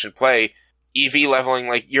competition play. EV leveling,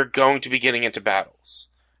 like, you're going to be getting into battles.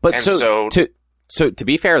 But to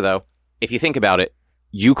be fair though, if you think about it,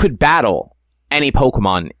 you could battle any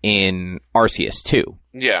Pokemon in Arceus too.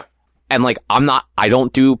 Yeah. And, like, I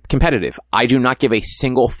don't do competitive. I do not give a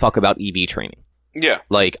single fuck about EV training. Yeah.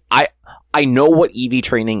 Like, I know what EV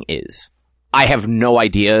training is. I have no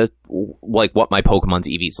idea, like, what my Pokemon's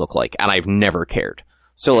EVs look like, and I've never cared.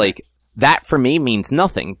 So, like, that for me means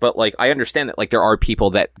nothing, but, like, I understand that, like, there are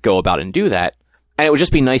people that go about and do that, and it would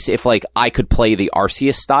just be nice if, like, I could play the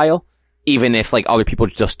Arceus style, even if, like, other people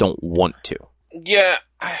just don't want to. Yeah,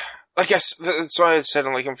 I guess that's why I said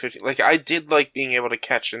I'm 50. Like, I did like being able to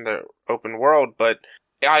catch in the open world, but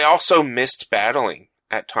I also missed battling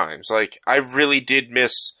at times. Like, I really did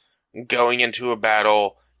miss going into a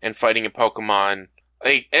battle and fighting a Pokemon.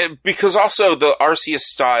 Like, because also the Arceus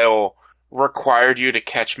style required you to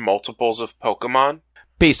catch multiples of Pokemon.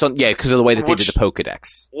 Based on, because of the way that they did the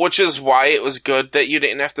Pokedex. Which is why it was good that you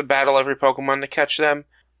didn't have to battle every Pokemon to catch them.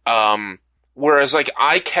 Whereas, like,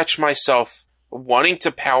 I catch myself wanting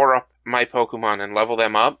to power up my Pokemon and level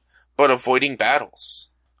them up, but avoiding battles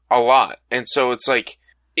a lot. And so it's like,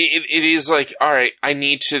 it is like, alright, I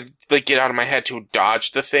need to, like, get out of my head to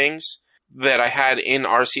dodge the things that I had in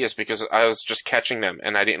Arceus because I was just catching them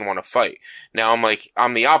and I didn't want to fight. Now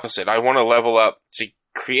I'm the opposite. I want to level up to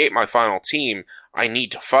create my final team. I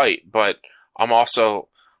need to fight, but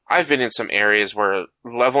I've been in some areas where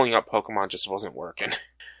leveling up Pokemon just wasn't working.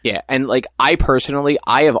 Yeah, and, like, I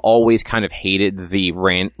have always kind of hated the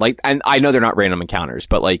and I know they're not random encounters,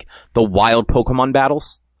 but, like, the wild Pokemon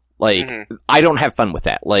battles, like, I don't have fun with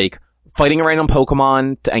that. Like, fighting a random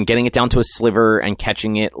Pokemon and getting it down to a sliver and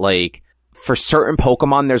catching it, like, for certain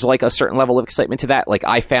Pokemon, there's, like, a certain level of excitement to that. Like,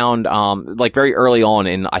 I found, like, very early on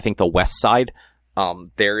in, I think, the west side,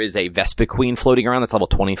 there is a Vespiquen floating around that's level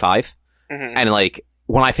 25. And, like,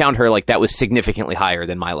 when I found her, like, that was significantly higher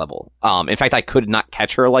than my level. In fact, I could not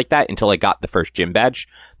catch her like that until I got the first gym badge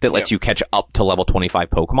that lets you catch up to level 25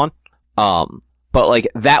 Pokemon. But, like,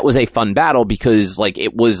 that was a fun battle because, like,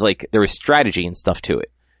 it was, like, there was strategy and stuff to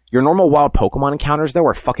it. Your normal wild Pokemon encounters, though,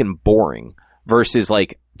 are fucking boring versus,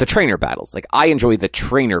 like, the trainer battles. Like, I enjoy the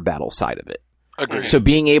trainer battle side of it. Agreed. So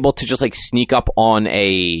being able to just, like, sneak up on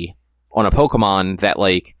a Pokemon that,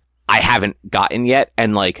 like, I haven't gotten yet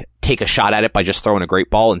and, like, take a shot at it by just throwing a great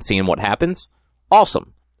ball and seeing what happens.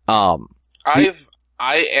 Awesome. After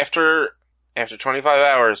 25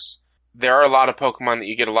 hours, there are a lot of Pokemon that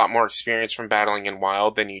you get a lot more experience from battling in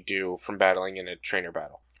wild than you do from battling in a trainer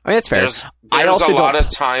battle. I mean, that's fair. There's a lot of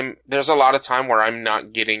time. There's a lot of time where I'm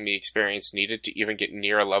not getting the experience needed to even get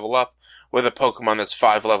near a level up with a Pokemon that's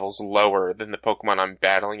 5 levels lower than the Pokemon I'm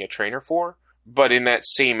battling a trainer for. But in that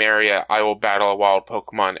same area, I will battle a wild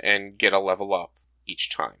Pokemon and get a level up each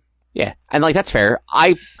time. Yeah, and like that's fair.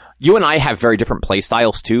 You and I have very different play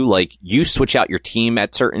styles too. Like you switch out your team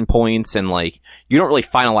at certain points, and like you don't really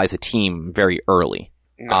finalize a team very early.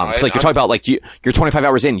 No, you're talking about like you're 25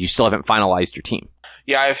 hours in, you still haven't finalized your team.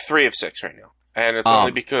 Yeah, I have 3 of 6 right now, and it's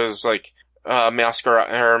only because like Masquerada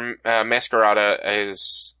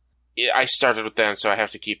is. I started with them, so I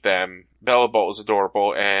have to keep them. Bellabolt is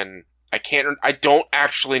adorable, and I don't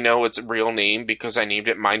actually know its real name because I named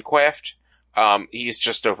it Minecraft. He's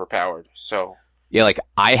just overpowered, so. Yeah, like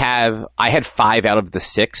I had 5 out of the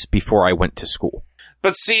 6 before I went to school.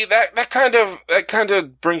 But see, that kind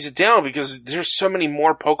of brings it down because there's so many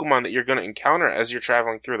more Pokemon that you're going to encounter as you're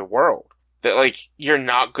traveling through the world that like you're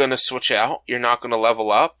not going to switch out, you're not going to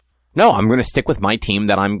level up. No, I'm going to stick with my team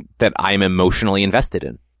that I'm emotionally invested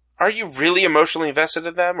in. Are you really emotionally invested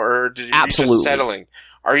in them, or are you Absolutely. Just settling?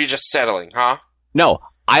 Are you just settling, huh? No,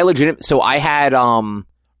 so I had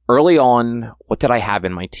early on, what did I have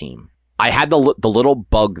in my team? I had the little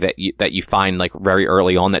bug that you find like very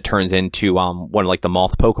early on that turns into one of like the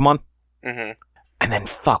moth Pokemon. Mm-hmm. And then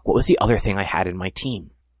what was the other thing I had in my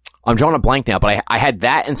team? I'm drawing a blank now, but I had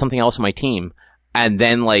that and something else in my team. And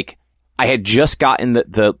then like I had just gotten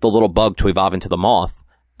the little bug to evolve into the moth,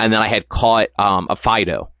 and then I had caught a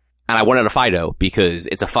Fido. And I wanted a Fido because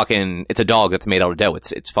it's a dog that's made out of dough.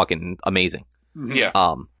 It's fucking amazing. Yeah.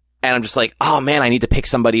 And I'm just like, oh man, I need to pick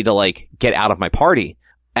somebody to like get out of my party.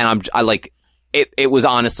 And it was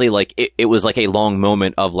honestly like, it was like a long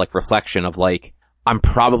moment of like reflection of like, I'm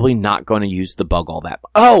probably not going to use the bug all that.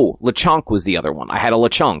 Oh, Lechonk was the other one. I had a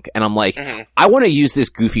Lechonk, and I'm like, I want to use this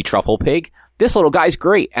goofy truffle pig. This little guy's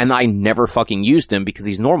great. And I never fucking used him because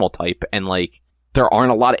he's normal type. And like, there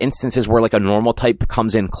aren't a lot of instances where like a normal type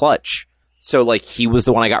comes in clutch. So like, he was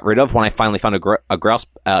the one I got rid of when I finally found a grass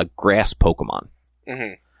Pokemon.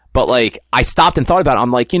 Mm-hmm. But like, I stopped and thought about it.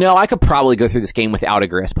 I'm like, I could probably go through this game without a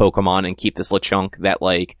grass Pokemon and keep this Lechonk that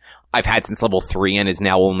like I've had since level 3 and is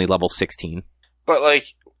now only level 16. But like,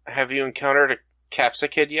 have you encountered a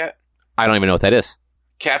Capsakid yet? I don't even know what that is.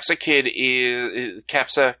 Capsakid is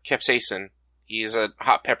Capsaicin. He's a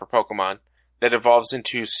hot pepper Pokemon that evolves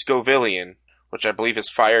into Scovillian, which I believe is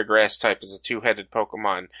fire grass type, is a 2-headed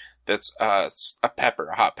Pokemon that's a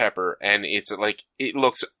hot pepper, and it's like, it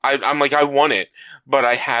looks, I'm like, I want it, but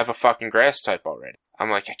I have a fucking grass type already. I'm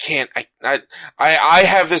like, I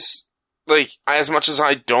have this, like, as much as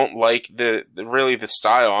I don't like the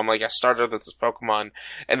style, I'm like, I started with this Pokemon,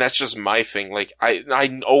 and that's just my thing. Like,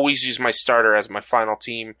 I always use my starter as my final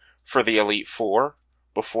team for the Elite Four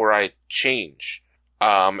before I change.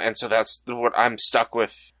 And so that's what I'm stuck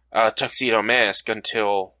with, Tuxedo Mask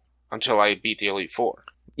until I beat the Elite Four.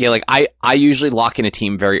 Yeah, like I usually lock in a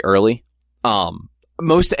team very early.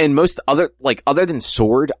 Most other than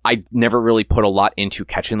Sword, I never really put a lot into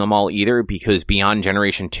catching them all either, because beyond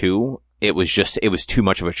Generation 2, it was too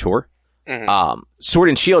much of a chore. Mm-hmm. Sword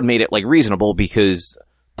and Shield made it like reasonable because,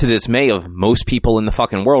 to the dismay of most people in the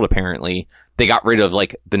fucking world, apparently, they got rid of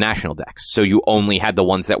like the national decks. So you only had the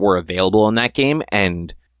ones that were available in that game,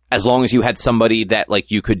 and as long as you had somebody that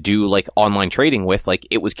like you could do like online trading with, like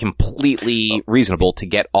it was completely reasonable to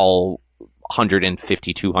get all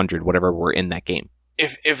 150, 200, whatever were in that game.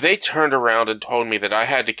 If they turned around and told me that I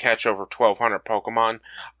had to catch over 1,200 Pokemon,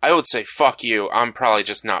 I would say, fuck you, I'm probably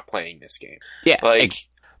just not playing this game. Yeah.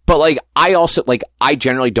 But like, I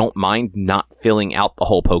generally don't mind not filling out the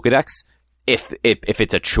whole Pokedex if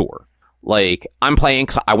it's a chore. Like, I'm playing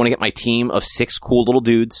 'cause I want to get my team of 6 cool little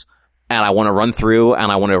dudes, and I want to run through,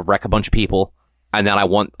 and I want to wreck a bunch of people, and then I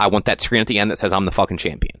want that screen at the end that says I'm the fucking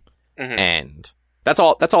champion. Mm-hmm. And that's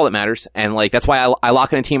all that matters. And like, that's why I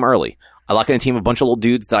lock in a team early. I lock in a team of a bunch of little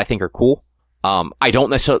dudes that I think are cool. I don't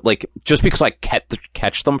necessarily, like, just because I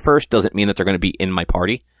catch them first doesn't mean that they're going to be in my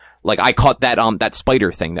party. Like, I caught that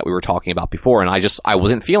spider thing that we were talking about before, and I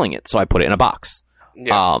wasn't feeling it, so I put it in a box.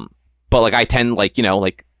 Yeah. But like, I tend,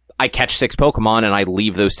 like, I catch 6 Pokemon and I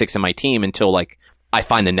leave those 6 in my team until like I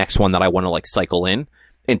find the next one that I want to like cycle in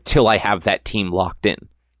until I have that team locked in.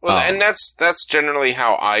 Well, and that's generally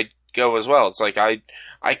how I go as well. It's like I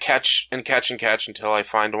catch and catch and catch until I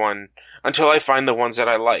find the ones that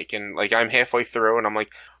I like, and like I'm halfway through and I'm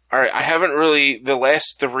like, all right, the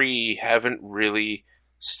last 3 haven't really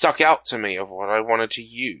stuck out to me of what I wanted to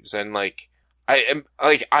use, and like I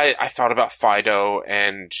thought about Fido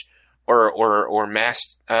and or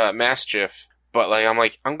Mastiff, but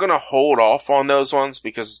like I'm gonna hold off on those ones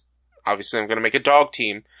because obviously I'm going to make a dog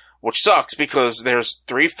team, which sucks because there's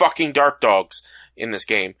 3 fucking dark dogs in this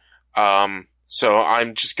game. So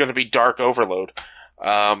I'm just going to be Dark Overload.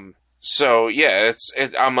 So yeah,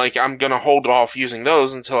 I'm going to hold off using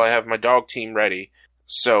those until I have my dog team ready.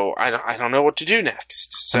 So I don't know what to do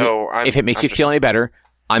next. So if it makes you feel any better,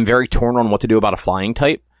 I'm very torn on what to do about a flying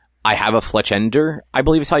type. I have a Fletchender, I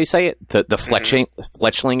believe is how you say it, the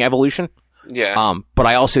Fletchling evolution. Yeah. But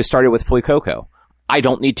I also started with Fuecoco. I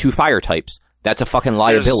don't need 2 fire types. That's a fucking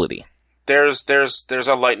liability. There's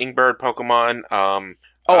a Lightning Bird Pokemon.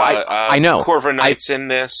 I know. Corviknight's in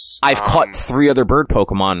this. I've caught 3 other bird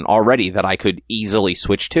Pokemon already that I could easily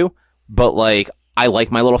switch to, but like I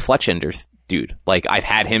like my little Fletchender dude. Like I've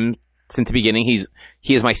had him since the beginning.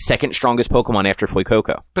 He is my second strongest Pokemon after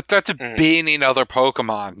Fuecoco. But that's banning other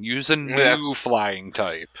Pokemon. Use a new flying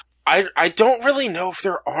type. I don't really know if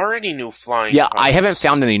there are any new flying types. I haven't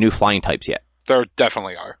found any new flying types yet. There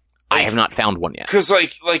definitely are. I have not found one yet. Because,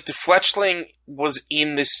 like the Fletchling was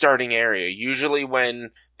in the starting area. Usually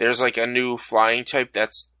when there's, like, a new flying type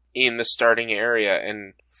that's in the starting area,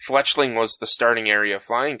 and Fletchling was the starting area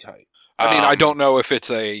flying type. I mean, I don't know if it's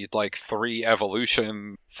a, 3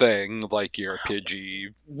 evolution thing, like your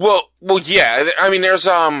Pidgey. Well, yeah. I mean, there's,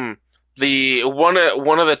 the one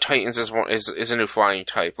of the Titans is a new flying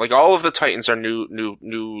type. Like, all of the Titans are new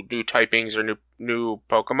typings or new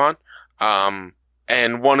Pokemon.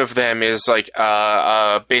 And one of them is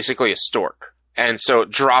basically a stork. And so it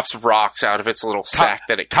drops rocks out of its little sack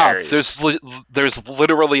that it carries. There's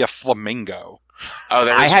literally a flamingo. Oh,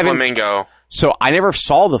 there's a flamingo. So I never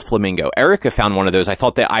saw the flamingo. Erica found one of those. I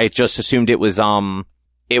thought that I just assumed it was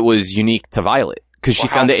unique to Violet because she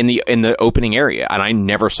found it in the opening area, and I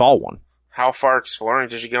never saw one. How far exploring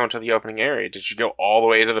did you go into the opening area? Did you go all the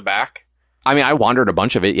way to the back? I mean, I wandered a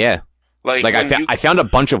bunch of it. Yeah, I found a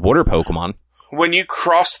bunch of water Pokemon. When you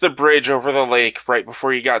crossed the bridge over the lake right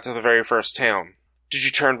before you got to the very first town, did you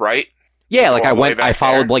turn right? Yeah, I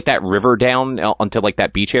followed that river down onto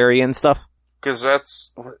that beach area and stuff. Because I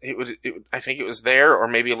think it was there, or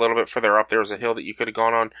maybe a little bit further up. There was a hill that you could have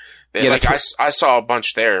gone on. I saw a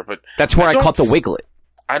bunch there, but that's where I caught the Wiglet.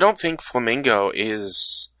 I don't think Flamingo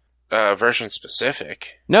is version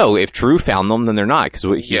specific. No, if Drew found them, then they're not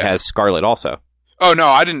because he has Scarlet also. Oh no,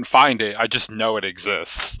 I didn't find it. I just know it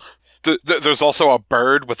exists. There's also a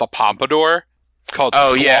bird with a pompadour called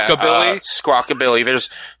Squawkabilly. Squawkabilly.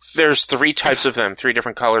 There's 3 types of them, 3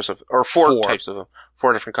 different colors of, or 4 types of them,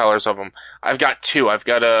 4 different colors of them. I've got 2. I've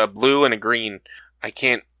got a blue and a green. I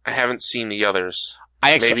haven't seen the others.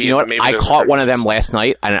 I caught one of them last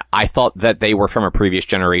night, and I thought that they were from a previous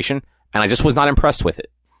generation, and I just was not impressed with it.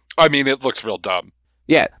 I mean, it looks real dumb.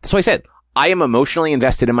 Yeah, that's what I said. I am emotionally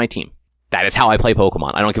invested in my team. That is how I play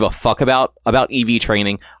Pokemon. I don't give a fuck about EV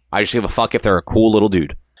training. I just give a fuck if they're a cool little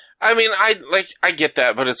dude. I mean, I get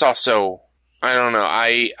that, but it's also, I don't know.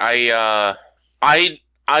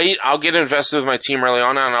 I'll get invested with my team early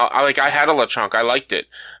on, and I had a Lechonk. I liked it,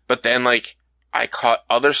 but then I caught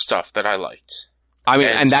other stuff that I liked. I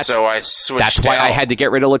mean, so I switched. That's why I had to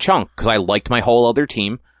get rid of Lechonk because I liked my whole other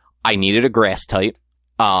team. I needed a grass type.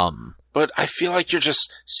 But I feel like you're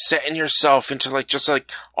just setting yourself into just a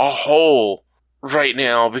hole right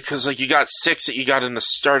now because you got 6 that you got in the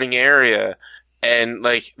starting area, and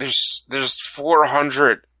there's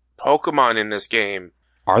 400 Pokemon in this game.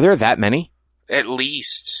 Are there that many? At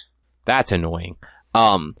least. That's annoying.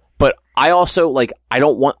 But I also I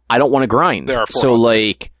don't want to grind. There are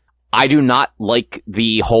 400. So I do not like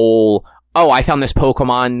the whole I found this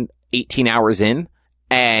Pokemon 18 hours in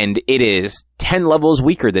and it is 10 levels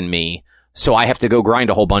weaker than me, so I have to go grind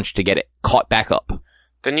a whole bunch to get it caught back up.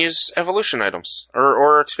 Then use evolution items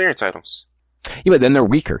or experience items. Yeah, but then they're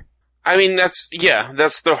weaker. I mean, that's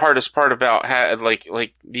the hardest part about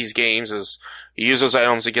these games is you use those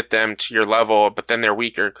items to get them to your level, but then they're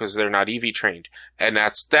weaker because they're not EV trained, and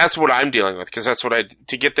that's what I'm dealing with because that's what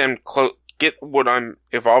to get them get what I'm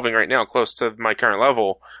evolving right now close to my current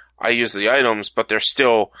level. I use the items, but they're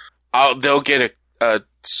still they'll get a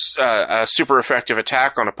super effective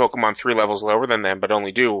attack on a Pokemon 3 levels lower than them, but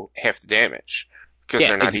only do half the damage because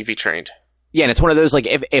they're not EV trained. Yeah, and it's one of those,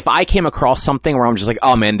 if I came across something where I'm just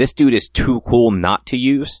oh man, this dude is too cool not to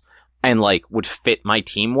use, and, would fit my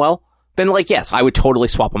team well, then, yes, I would totally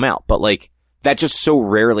swap them out. But, that just so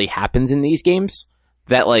rarely happens in these games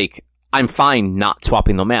that, I'm fine not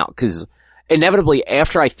swapping them out. Because, inevitably,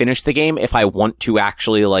 after I finish the game, if I want to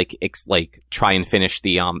actually, try and finish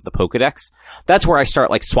the Pokedex, that's where I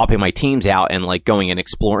start, swapping my teams out and, going and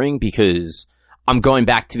exploring, because I'm going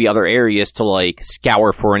back to the other areas to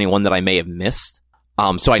scour for anyone that I may have missed.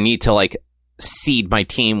 So I need to seed my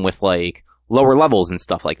team with lower levels and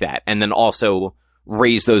stuff like that. And then also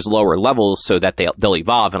raise those lower levels so that they'll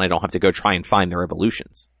evolve and I don't have to go try and find their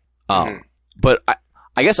evolutions. But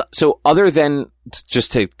I guess, so other than,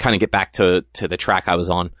 just to kind of get back to the track I was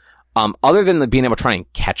on, other than being able to try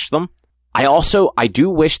and catch them, I do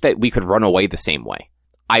wish that we could run away the same way.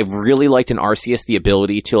 I really liked in Arceus the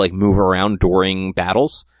ability to like move around during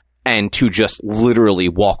battles and to just literally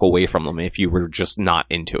walk away from them if you were just not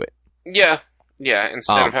into it. Yeah.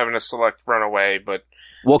 Instead of having to select run away, but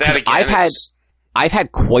well, because I've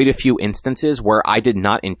had quite a few instances where I did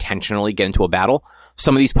not intentionally get into a battle.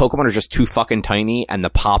 Some of these Pokemon are just too fucking tiny, and the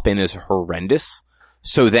pop-in is horrendous.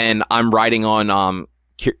 So then I'm riding on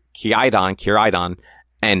Kiraidon,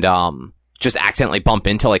 and just accidentally bump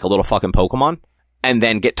into like a little fucking Pokemon, and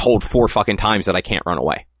then get told 4 fucking times that I can't run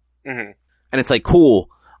away. Mm-hmm. And it's like, cool,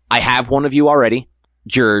 I have one of you already.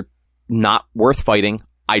 You're not worth fighting.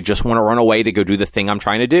 I just want to run away to go do the thing I'm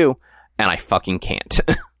trying to do, and I fucking can't.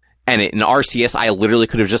 And in Arceus, I literally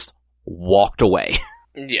could have just walked away.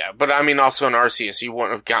 Yeah, but I mean, also in Arceus, you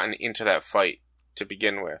wouldn't have gotten into that fight to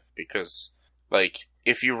begin with, because, like,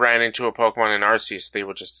 if you ran into a Pokemon in Arceus, they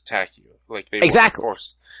would just attack you. Like, they exactly. would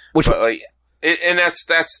force. Which, but, like, and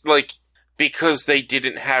that's, like, because they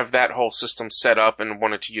didn't have that whole system set up and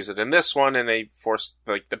wanted to use it in this one, and they forced,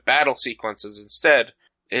 like, the battle sequences instead.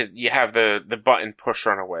 You have the button push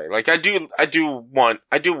run away. Like, I do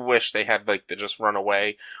wish they had, like, the just run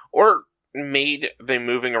away, or made the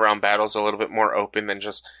moving around battles a little bit more open than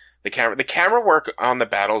just the camera. The camera work on the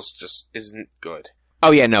battles just isn't good.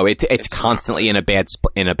 Oh yeah, no, it's constantly in a bad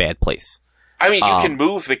place. I mean, you can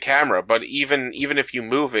move the camera, but even if you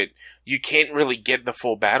move it, you can't really get the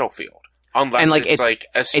full battlefield unless it's like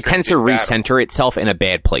a it tends to recenter itself in a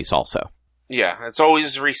bad place also. Yeah, it's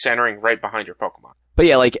always recentering right behind your Pokemon. But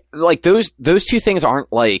yeah, like those two things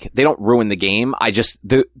aren't like, they don't ruin the game.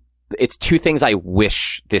 It's two things I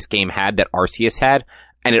wish this game had that Arceus had,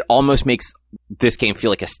 and it almost makes this game feel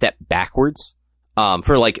like a step backwards. For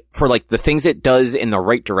the things it does in the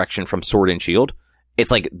right direction from Sword and Shield, it's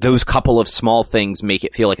like those couple of small things make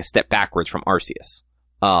it feel like a step backwards from Arceus.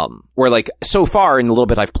 Where like, so far in the little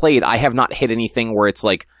bit I've played, I have not hit anything where it's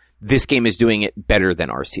like, this game is doing it better than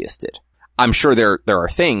Arceus did. I'm sure there are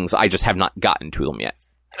things, I just have not gotten to them yet.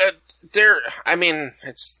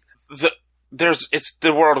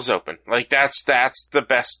 The world is open. Like, that's the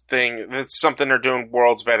best thing. That's something they're doing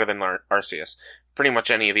worlds better than Arceus. Pretty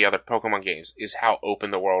much any of the other Pokemon games is how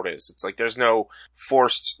open the world is. It's like, there's no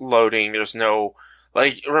forced loading, there's no,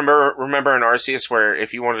 like, remember in Arceus where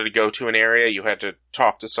if you wanted to go to an area, you had to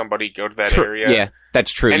talk to somebody, go to that area? Yeah,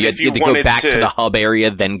 that's true. And you had to go back to the hub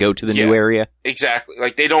area, then go to the new area. Exactly.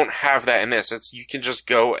 Like, they don't have that in this. You can just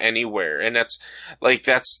go anywhere. And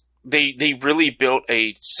they really built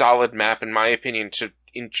a solid map, in my opinion, to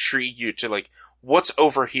intrigue you to, like, what's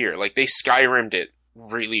over here? Like, they Skyrim'd it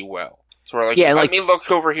really well. So we're like, let me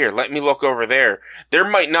look over here, let me look over there. There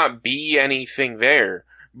might not be anything there,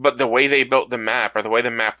 but the way they built the map, or the way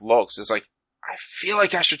the map looks, is like, I feel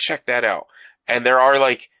like I should check that out. And there are,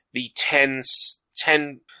 like, the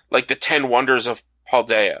 10 wonders of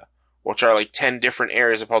Paldea, which are, like, 10 different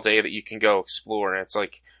areas of Paldea that you can go explore, and it's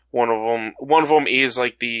like, one of them is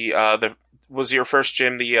like was your first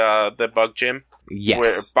gym the bug gym?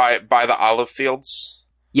 Yes. Where, by the olive fields?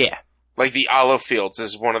 Yeah. Like, the olive fields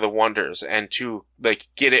is one of the wonders, and to, like,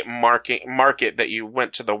 get it mark it that you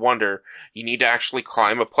went to the wonder, you need to actually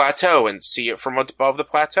climb a plateau and see it from above the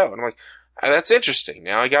plateau. And I'm like, that's interesting.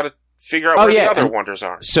 Now I gotta figure out where the other wonders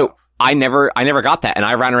are. So I never got that, and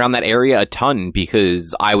I ran around that area a ton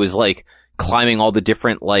because I was like climbing all the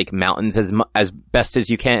different like mountains as best as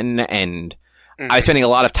you can, and I was spending a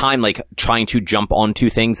lot of time like trying to jump onto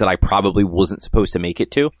things that I probably wasn't supposed to make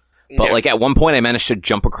it to. But like at one point I managed to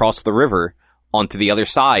jump across the river onto the other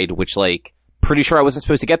side, which like pretty sure I wasn't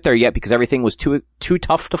supposed to get there yet because everything was too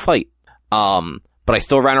tough to fight. But I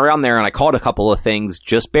still ran around there and I caught a couple of things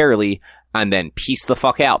just barely, and then pieced the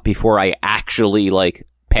fuck out before I actually like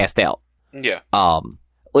passed out. Yeah.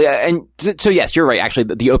 And so yes, you're right.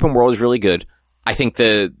 Actually, the open world is really good. I think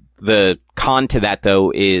the con to that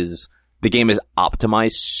though is the game is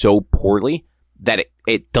optimized so poorly that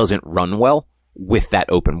it doesn't run well with that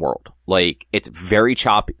open world. Like, it's very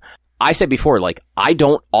choppy. I said before, like, I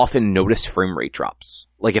don't often notice frame rate drops.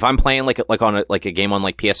 Like, if I'm playing like on a game on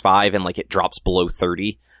like PS5 and like it drops below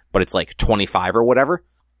 30, but it's like 25 or whatever,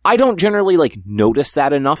 I don't generally like notice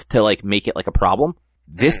that enough to like make it like a problem.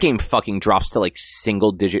 This game fucking drops to like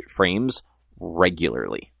single digit frames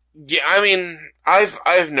regularly. Yeah, I mean,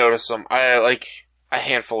 I've noticed them. I like a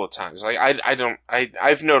handful of times. Like,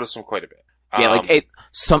 I've noticed them quite a bit. Yeah, like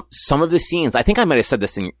some of the scenes, I think I might have said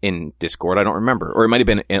this in Discord, I don't remember, or it might have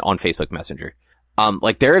been on Facebook Messenger.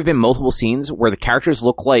 Like there have been multiple scenes where the characters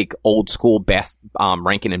look like old school Bass,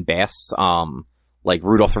 Rankin and Bass, like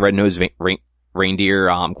Rudolph the Red-Nosed Reindeer,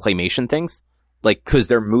 claymation things. Like, cause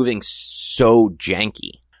they're moving so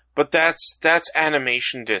janky. But that's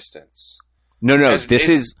animation distance. No, this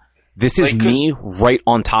is like, me right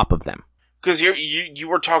on top of them. Because you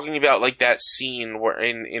were talking about like that scene where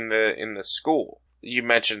in the school you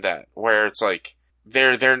mentioned that where it's like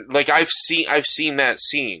they're like I've seen that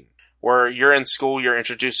scene where you're in school, you're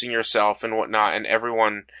introducing yourself and whatnot, and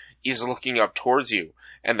everyone is looking up towards you,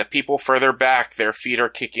 and the people further back, their feet are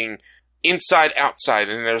kicking inside outside,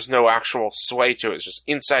 and there's no actual sway to it. It's just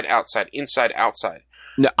inside outside.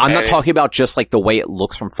 No, I'm not talking about just like the way it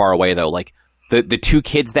looks from far away though. Like the two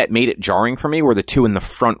kids that made it jarring for me were the two in the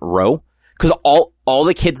front row. Because all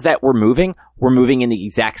the kids that were moving in the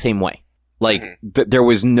exact same way. Like, there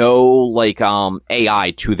was no, like,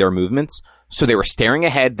 AI to their movements. So they were staring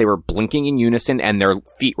ahead, they were blinking in unison, and their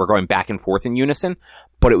feet were going back and forth in unison.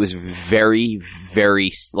 But it was very,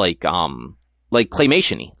 very, like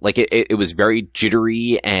claymation-y. Like, it was very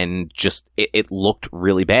jittery and just, it looked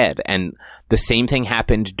really bad. And the same thing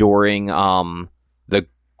happened during, the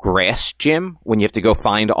grass gym, when you have to go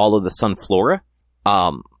find all of the Sunflora.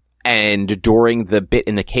 And during the bit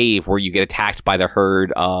in the cave where you get attacked by the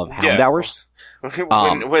herd of Houndours.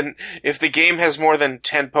 When if the game has more than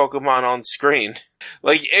 10 Pokemon on screen,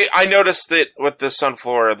 like I noticed it with the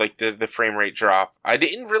Sunflora, like the frame rate drop. I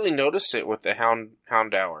didn't really notice it with the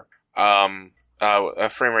Houndour. A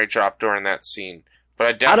frame rate drop during that scene, but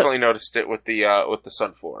I definitely noticed it with the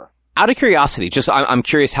Sunflora. Out of curiosity, just I'm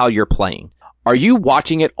curious how you're playing. Are you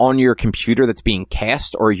watching it on your computer that's being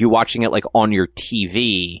cast, or are you watching it like on your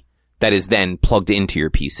TV that is then plugged into your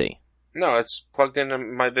PC? No, it's plugged into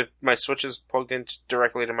my Switch is plugged in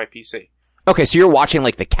directly to my PC. Okay, so you're watching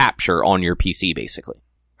like the capture on your PC, basically.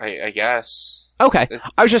 I guess. Okay,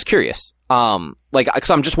 I was just curious. Cause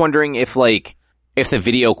I'm just wondering if the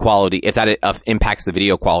video quality, if that impacts the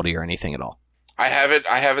video quality or anything at all. I have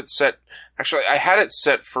it set. Actually, I had it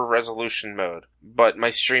set for resolution mode, but my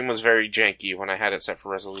stream was very janky when I had it set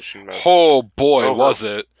for resolution mode. Oh boy, was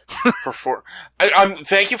it!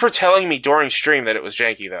 Thank you for telling me during stream that it was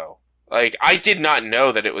janky, though. Like, I did not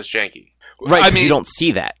know that it was janky. Right, I mean, you don't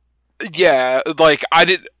see that. Yeah, like I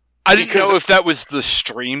didn't know if that was the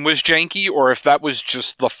stream was janky or if that was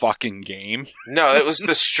just the fucking game. No, it was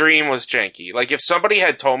the stream was janky. Like, if somebody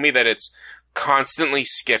had told me that it's constantly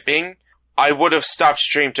skipping, I would have stopped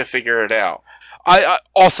stream to figure it out. I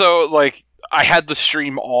also, like, I had the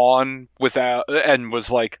stream on without, and was,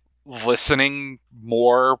 like, listening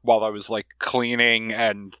more while I was, like, cleaning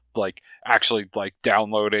and, like, actually, like,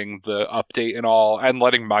 downloading the update and all, and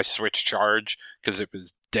letting my Switch charge, because it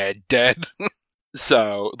was dead.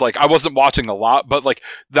 So, like, I wasn't watching a lot, but, like,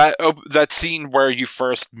 that scene where you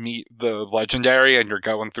first meet the Legendary and you're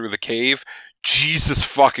going through the cave, Jesus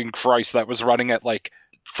fucking Christ, that was running at, like,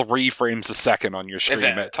 3 frames a second on your stream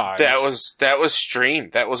at times. That was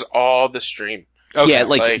stream. That was all the stream. Okay. Yeah,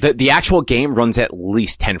 like the actual game runs at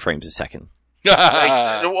least 10 frames a second.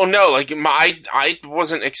 I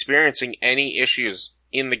wasn't experiencing any issues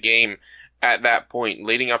in the game at that point,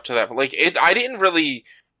 leading up to that. Like, I didn't really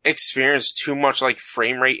experience too much, like,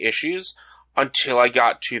 frame rate issues until I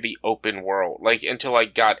got to the open world. Like, until I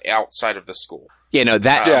got outside of the school. Yeah, no,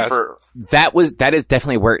 that is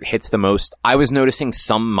definitely where it hits the most. I was noticing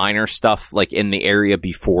some minor stuff, like, in the area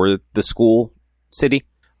before the school city.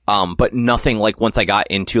 But nothing like once I got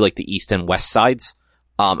into, like, the east and west sides.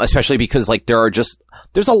 Especially because, like,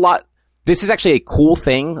 there's a lot. This is actually a cool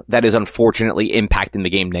thing that is unfortunately impacting the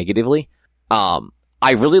game negatively.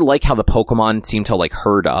 I really like how the Pokemon seem to, like,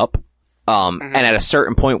 herd up. And at a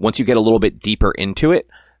certain point, once you get a little bit deeper into it,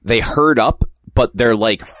 they herd up, but they're,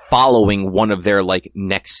 like, following one of their, like,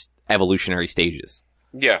 next evolutionary stages.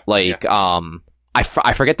 Yeah. Like,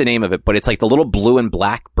 I forget the name of it, but it's like the little blue and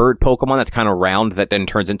black bird Pokemon that's kind of round that then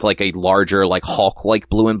turns into, like, a larger, like, Hulk-like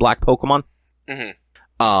blue and black Pokemon. Mm-hmm.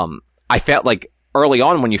 I felt like early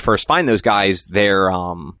on when you first find those guys, they're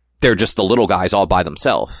just the little guys all by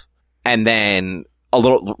themselves. And then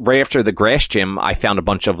right after the grass gym, I found a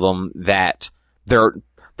bunch of them that they're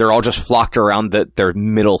all just flocked around their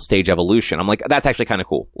middle stage evolution. I'm like, that's actually kind of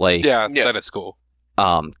cool. Like, yeah, that is cool.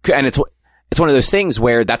 And it's one of those things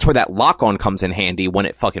where that's where that lock-on comes in handy when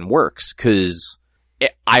it fucking works. Cause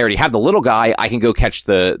I already have the little guy. I can go catch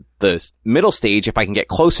the middle stage if I can get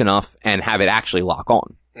close enough and have it actually lock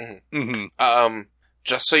on. Mm-hmm. Mm-hmm.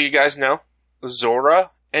 Just so you guys know,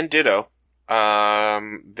 Zora and Ditto,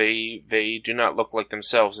 They do not look like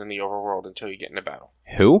themselves in the overworld until you get into battle.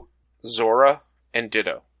 Who? Zora and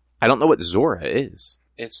Ditto. I don't know what Zora is.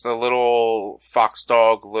 It's the little fox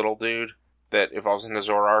dog little dude that evolves into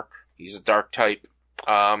Zoroark. He's a dark type.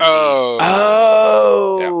 He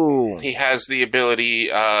has the ability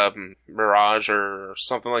Mirage or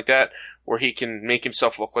something like that, where he can make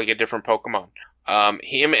himself look like a different Pokemon.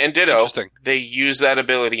 Him and Ditto, they use that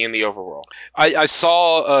ability in the overworld. I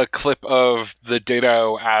saw a clip of the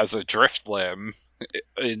Ditto as a Drifblim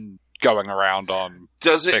in going around on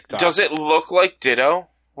TikTok. Does it look like Ditto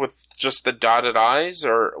with just the dotted eyes,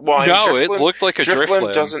 or no? It looked like a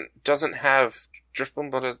Drifblim. Doesn't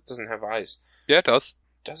have eyes. Yeah, it does.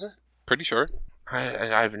 Does it? Pretty sure.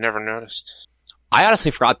 I've never noticed. I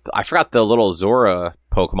honestly forgot. I forgot the little Zora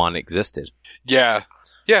Pokemon existed. Yeah.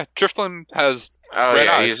 Drifblim has red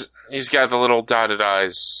eyes. He's got the little dotted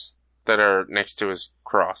eyes that are next to his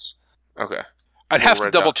cross. Okay. I'd have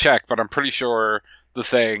to double check, but I'm pretty sure the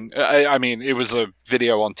thing. I mean, it was a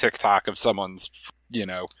video on TikTok of someone's,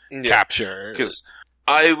 capture. Because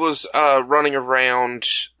I was running around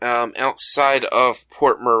outside of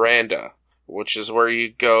Port Miranda, which is where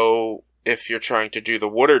you go if you're trying to do the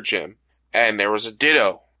water gym, and there was a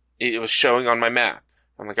Ditto. It was showing on my map.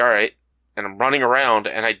 I'm like, all right, and I'm running around,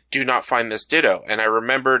 and I do not find this Ditto. And I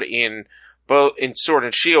remembered in Sword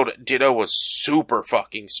and Shield, Ditto was super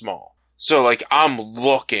fucking small. So, like, I'm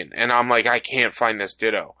looking, and I'm like, I can't find this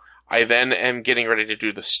Ditto. I then am getting ready to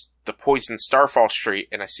do the Poison Starfall Street,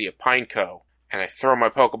 and I see a Pineco, and I throw my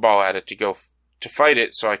Pokeball at it to go to fight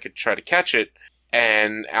it so I could try to catch it.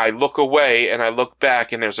 And I look away, and I look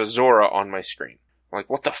back, and there's a Zora on my screen. I'm like,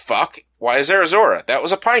 what the fuck? Why is there a Zora? That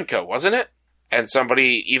was a Pineco, wasn't it? And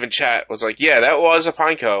somebody, even chat, was like, yeah, that was a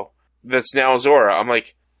Pineco. That's now Zora. I'm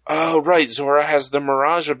like, oh, right, Zora has the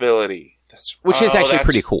Mirage ability. Which is actually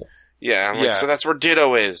pretty cool. Yeah, I'm like, so that's where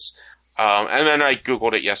Ditto is. And then I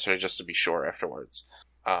Googled it yesterday just to be sure afterwards.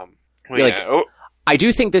 I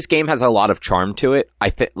do think this game has a lot of charm to it.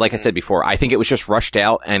 Like I said before, I think it was just rushed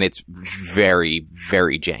out, and it's very,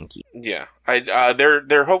 very janky. Yeah,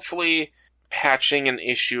 they're hopefully patching an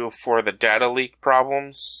issue for the data leak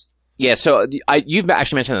problems. Yeah, so you've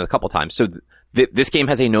actually mentioned it a couple times. So this game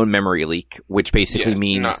has a known memory leak, which basically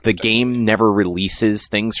means the game never releases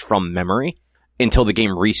things from memory until the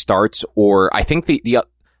game restarts. Or I think the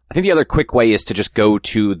other quick way is to just go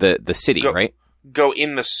to the city, right? Go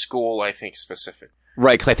in the school, I think, specific.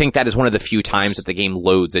 Right, because I think that is one of the few times that the game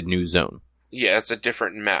loads a new zone. Yeah, it's a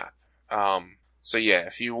different map. So yeah,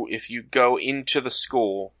 if you go into the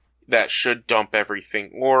school, that should dump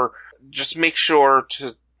everything. Or just make sure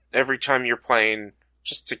to, every time you're playing,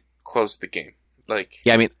 just to close the game.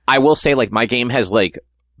 Yeah, I mean, I will say, my game has,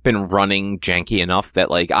 been running janky enough that,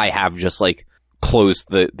 I have just, closed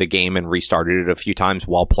the game and restarted it a few times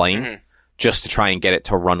while playing, just to try and get it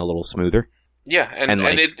to run a little smoother. Yeah, and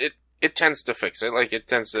it tends to fix it.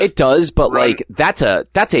 It does, but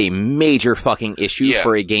that's a major fucking issue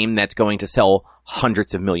for a game that's going to sell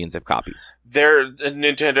hundreds of millions of copies.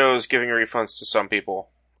 Nintendo is giving refunds to some people.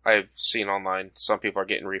 I've seen online. Some people are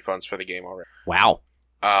getting refunds for the game already. Wow.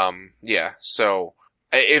 Yeah. So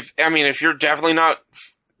if you're definitely not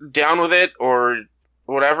down with it or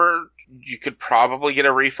whatever, you could probably get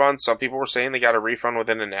a refund. Some people were saying they got a refund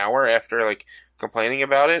within an hour after complaining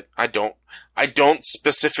about it. I don't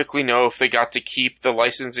specifically know if they got to keep the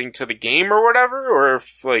licensing to the game or whatever, or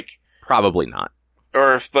if probably not,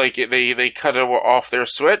 or if they cut it off their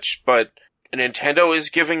Switch. But Nintendo is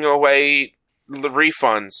giving away the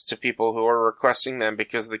refunds to people who are requesting them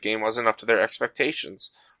because the game wasn't up to their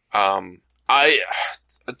expectations. I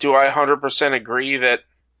 100% agree that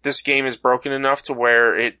this game is broken enough to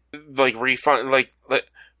where it refund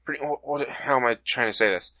how am I trying to say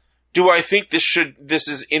this? Do I think this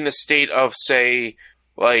is in the state of, say,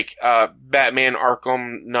 Batman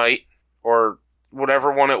Arkham Knight or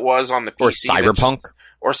whatever one it was on the PC? Or Cyberpunk?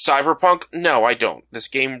 Or Cyberpunk? No, I don't. This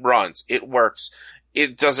game runs. It works.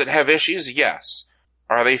 Does it have issues? Yes.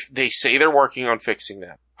 Are they say they're working on fixing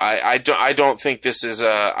that. I don't think this is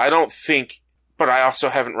but I also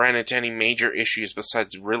haven't ran into any major issues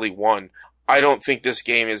besides really one. I don't think this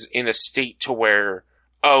game is in a state to where,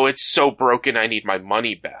 it's so broken I need my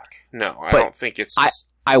money back. No, I don't think it's...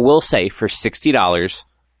 I will say, for $60,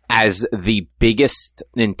 as the biggest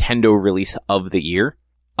Nintendo release of the year,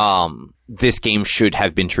 this game should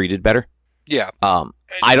have been treated better. Yeah.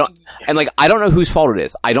 I don't know whose fault it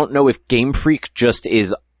is. I don't know if Game Freak just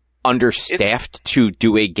is understaffed to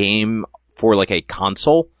do a game for a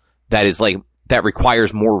console that is that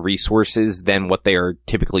requires more resources than what they are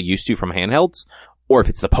typically used to from handhelds, or if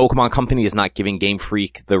it's the Pokemon Company is not giving Game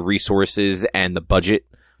Freak the resources and the budget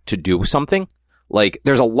to do something. Like,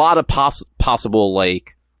 there's a lot of possible,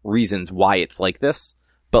 like, reasons why it's like this.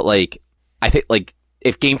 But, like, I think, like,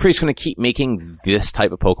 if Game Freak's going to keep making this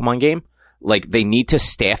type of Pokemon game, like, they need to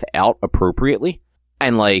staff out appropriately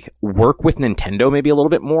and, like, work with Nintendo maybe a little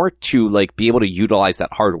bit more to, like, be able to utilize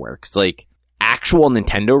that hardware. Because, like, actual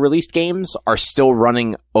Nintendo-released games are still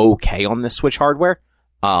running okay on this Switch hardware.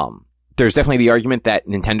 There's definitely the argument that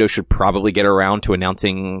Nintendo should probably get around to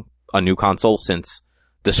announcing a new console since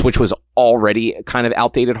the Switch was already kind of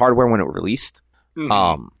outdated hardware when it released.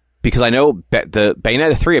 Mm-hmm. Because I know the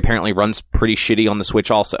Bayonetta 3 apparently runs pretty shitty on the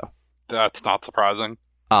Switch also. That's not surprising.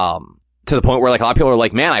 To the point where, like, a lot of people are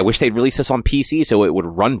like, man, I wish they'd release this on PC so it would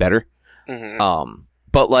run better. Mm-hmm.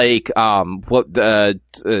 But, like, what the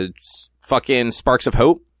fucking Sparks of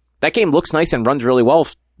Hope, that game looks nice and runs really well,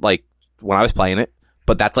 like, when I was playing it.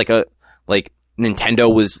 But that's like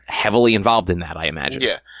Nintendo was heavily involved in that, I imagine.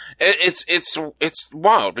 Yeah. It's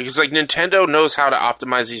wild because, like, Nintendo knows how to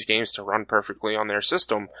optimize these games to run perfectly on their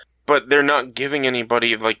system, but they're not giving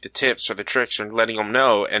anybody, like, the tips or the tricks or letting them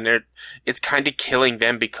know, and it's kind of killing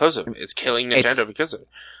them because of it. It's killing Nintendo because of it.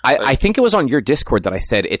 I think it was on your Discord that I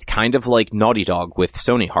said it's kind of like Naughty Dog with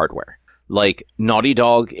Sony hardware. Like, Naughty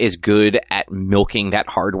Dog is good at milking that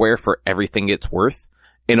hardware for everything it's worth,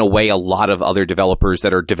 in a way a lot of other developers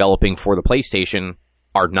that are developing for the PlayStation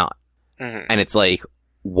are not. Mm-hmm. And it's like,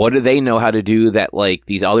 what do they know how to do that, like,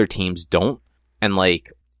 these other teams don't? And,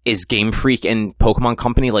 like, is Game Freak and Pokemon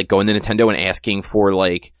Company, like, going to Nintendo and asking for,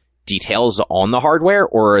 like, details on the hardware?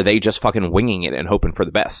 Or are they just fucking winging it and hoping for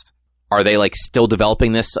the best? Are they, like, still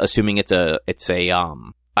developing this, assuming it's a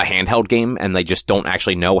handheld game, and they just don't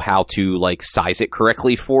actually know how to, like, size it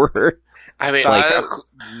correctly for her? I mean,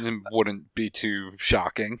 it wouldn't be too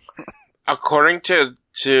shocking. According to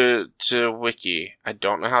Wiki, I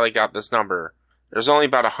don't know how they got this number. There's only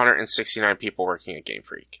about 169 people working at Game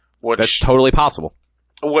Freak. That's totally possible.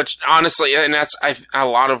 Which, honestly, and that's a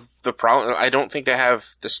lot of the problem. I don't think they have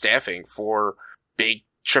the staffing for big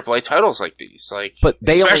AAA titles like these. Like, but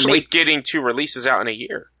they especially getting 2 releases out in a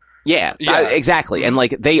year. Yeah, exactly. And,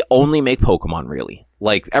 like, they only make Pokemon, really.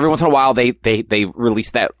 Like, every once in a while, they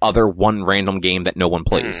release that other one random game that no one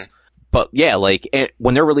plays. But, yeah, like,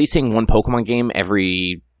 when they're releasing one Pokemon game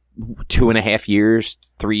every 2.5 years,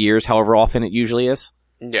 3 years, however often it usually is,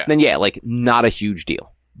 then, yeah, like, not a huge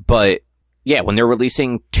deal. But, yeah, when they're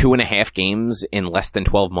releasing 2.5 games in less than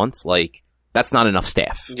 12 months, like, that's not enough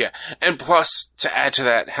staff. Yeah. And plus, to add to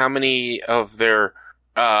that, how many of their,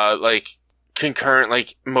 like, concurrent,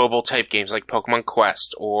 like, mobile type games like Pokemon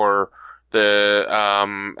Quest or the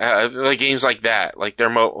like games like that, like their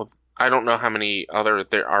I don't know how many other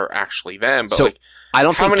there are actually them, but, so, like, I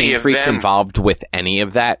don't think Game Freak's involved with any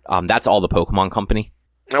of that. That's all the Pokemon Company.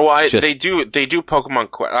 Well, they do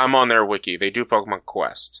Pokemon Quest. I'm on their wiki. They do Pokemon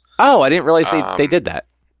Quest. Oh, I didn't realize they did that.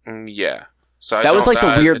 Yeah. So that was like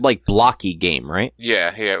the weird, like, blocky game, right?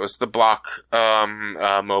 Yeah. It was the block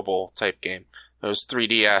mobile type game. It was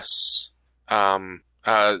 3DS.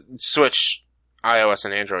 Switch, iOS,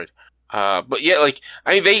 and Android. But yeah, like,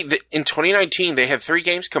 I mean, they in 2019, they had 3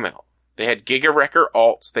 games come out. They had Giga Wrecker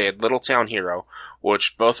Alt, they had Little Town Hero,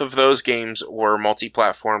 which both of those games were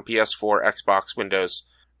multi-platform, PS4, Xbox, Windows,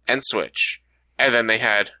 and Switch. And then they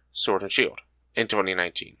had Sword and Shield in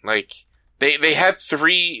 2019. Like, they had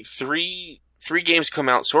three games come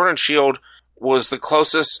out. Sword and Shield was the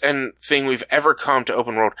closest thing we've ever come to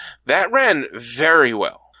open world. That ran very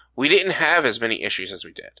well. We didn't have as many issues as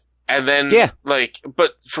we did. And then,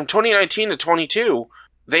 but from 2019 to 22,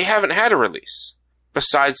 they haven't had a release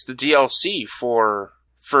besides the DLC for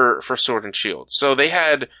Sword and Shield. So they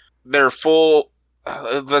had their full,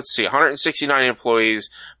 169 employees,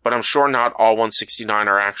 but I'm sure not all 169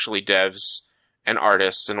 are actually devs and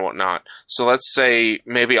artists and whatnot. So let's say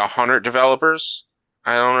maybe 100 developers.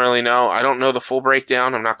 I don't really know. I don't know the full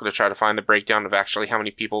breakdown. I'm not going to try to find the breakdown of actually how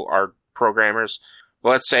many people are programmers.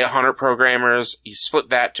 Let's say 100 programmers, you split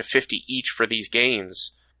that to 50 each for these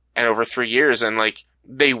games, and over 3 years, and, like,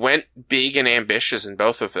 they went big and ambitious in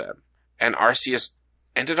both of them. And Arceus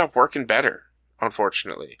ended up working better,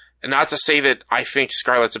 unfortunately. And not to say that I think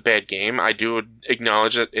Scarlet's a bad game. I do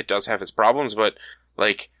acknowledge that it does have its problems, but,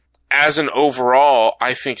 like, as an overall,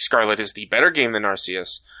 I think Scarlet is the better game than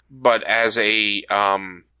Arceus. But as a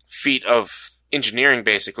feat of engineering,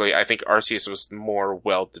 basically, I think Arceus was more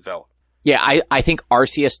well-developed. Yeah, I think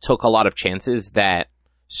Arceus took a lot of chances that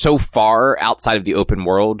so far outside of the open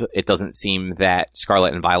world, it doesn't seem that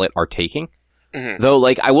Scarlet and Violet are taking. Mm-hmm. Though,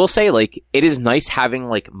 like, I will say, like, it is nice having,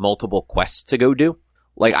 like, multiple quests to go do.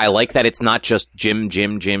 Like, I like that it's not just gym.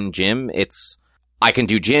 It's, I can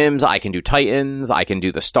do gyms, I can do Titans, I can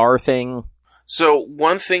do the star thing. So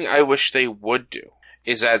one thing I wish they would do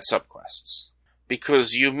is add subquests.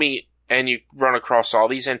 Because you meet and you run across all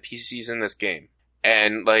these NPCs in this game.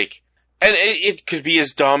 And it could be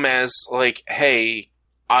as dumb as like, hey,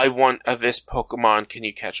 I want this Pokemon, can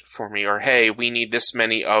you catch it for me? Or hey, we need this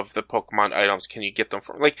many of the Pokemon items, can you get them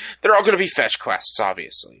for me? Like, they're all gonna be fetch quests,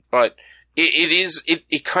 obviously. But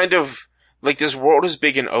it kind of, like, this world is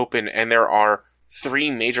big and open and there are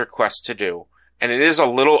 3 major quests to do. And it is a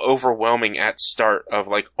little overwhelming at start of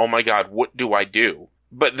like, oh my god, what do I do?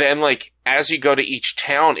 But then, like, as you go to each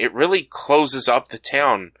town, it really closes up the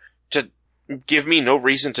town to give me no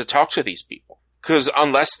reason to talk to these people. Cause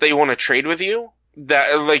unless they want to trade with you,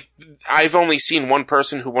 that, like, I've only seen one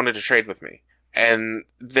person who wanted to trade with me. And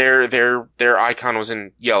their icon was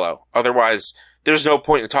in yellow. Otherwise, there's no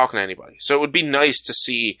point in talking to anybody. So it would be nice to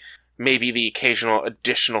see maybe the occasional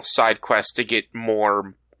additional side quest to get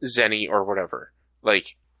more Zenny or whatever.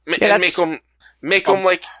 Like, and make them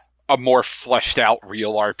like a more fleshed out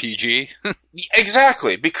real RPG.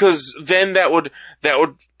 Exactly, because then that would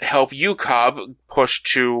help you, Cobb, push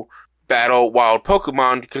to battle wild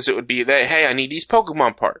Pokemon, because it would be that, hey, I need these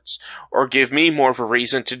Pokemon parts, or give me more of a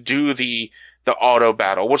reason to do the auto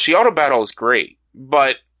battle. Which the auto battle is great,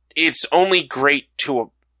 but it's only great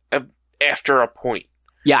to after a point.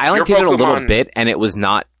 Yeah, I only did it a little bit, and it was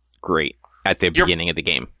not great at the beginning of the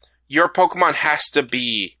game. Your Pokemon has to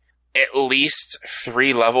be at least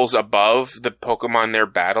 3 levels above the Pokemon they're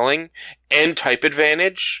battling, and type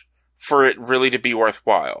advantage, for it really to be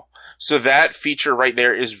worthwhile. So that feature right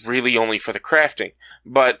there is really only for the crafting.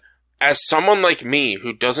 But as someone like me,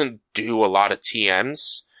 who doesn't do a lot of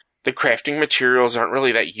TMs, the crafting materials aren't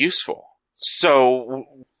really that useful. So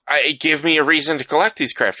give me a reason to collect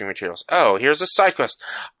these crafting materials. Oh, here's a side quest.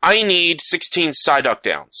 I need 16 Psyduck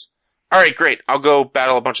downs. Alright, great. I'll go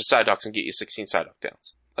battle a bunch of Psyducks and get you 16 Psyduck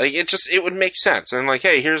downs. Like, it would make sense. And like,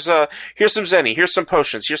 hey, here's some Zenny, here's some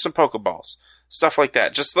potions, here's some Pokeballs. Stuff like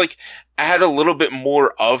that. Just like, add a little bit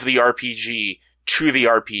more of the RPG to the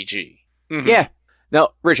RPG. Mm-hmm. Yeah. Now,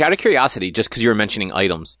 Rich, out of curiosity, just because you were mentioning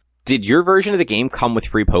items, did your version of the game come with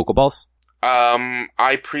free Pokeballs?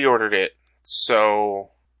 I pre-ordered it,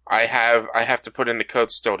 so I have to put in the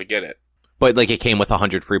code still to get it. But like, it came with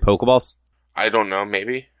 100 free Pokeballs? I don't know,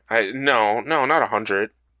 maybe. No, not 100.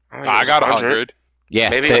 I got 100. Yeah.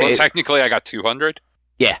 Maybe technically I got 200.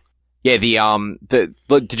 Yeah. Yeah,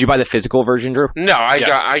 did you buy the physical version, Drew? No,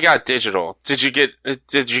 I got digital. Did you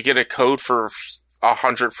get a code for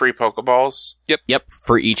 100 free Pokeballs? Yep,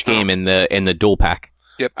 for each game in the dual pack.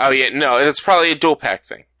 Yep. Oh yeah, no, it's probably a dual pack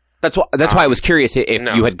thing. That's why I was curious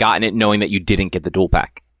if you had gotten it knowing that you didn't get the dual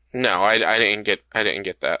pack. No, I didn't get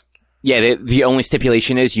that. Yeah, the only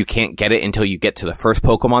stipulation is you can't get it until you get to the first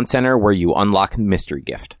Pokemon Center where you unlock the mystery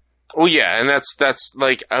gift. Well, yeah, and that's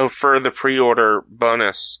like for the pre-order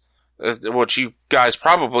bonus, which you guys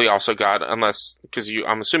probably also got, because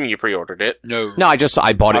I'm assuming you pre-ordered it. No,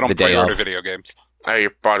 I bought it the day of. I don't pre-order video games. Oh,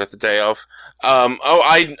 you bought it the day of. I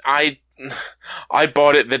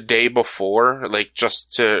bought it the day before, like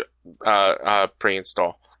just to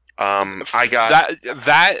pre-install. I got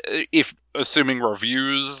that if assuming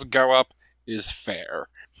reviews go up is fair.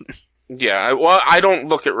 Yeah, well, I don't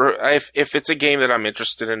look at if it's a game that I'm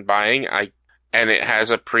interested in buying, and it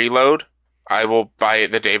has a preload, I will buy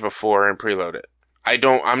it the day before and preload it.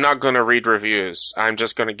 I'm not going to read reviews. I'm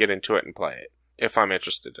just going to get into it and play it if I'm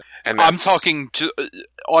interested. And I'm talking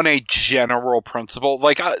on a general principle.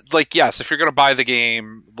 Like yes, if you're going to buy the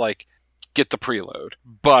game, like, get the preload.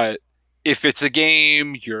 But if it's a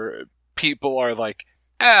game your people are like,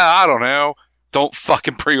 I don't know, don't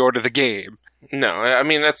fucking pre-order the game. No, I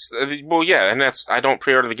mean, I don't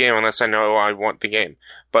pre-order the game unless I know I want the game.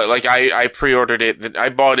 But like, I pre-ordered it, I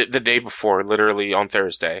bought it the day before, literally on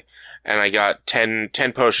Thursday, and I got 10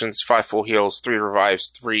 potions, 5 full heals, 3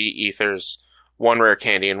 revives, 3 ethers, 1 rare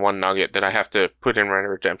candy, and 1 nugget that I have to put in Red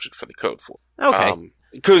Redemption for the code for. Okay.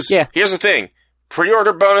 Because here's the thing,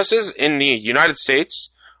 pre-order bonuses in the United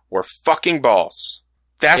States were fucking balls.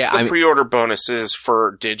 That's pre-order bonuses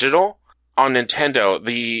for digital. On Nintendo,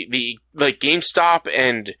 the GameStop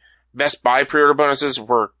and Best Buy pre-order bonuses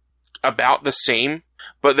were about the same,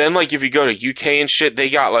 but then like if you go to UK and shit, they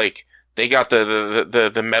got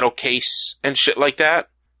the metal case and shit like that.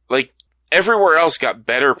 Like everywhere else got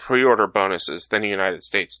better pre-order bonuses than the United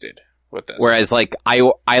States did with this. Whereas like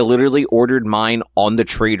I literally ordered mine on the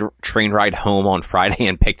train ride home on Friday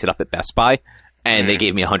and picked it up at Best Buy, and they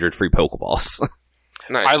gave me 100 free Pokeballs.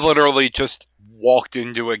 Nice. I literally just walked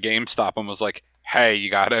into a GameStop and was like, hey, you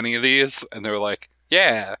got any of these? And they were like,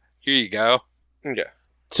 yeah, here you go. Yeah.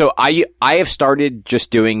 So I have started just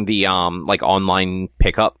doing the like online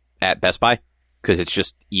pickup at Best Buy because it's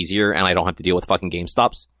just easier and I don't have to deal with fucking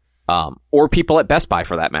GameStops or people at Best Buy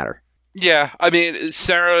for that matter. Yeah, I mean,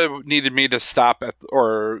 Sarah needed me to stop at,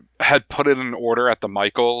 or had put in an order at the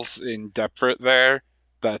Michaels in Deptford there.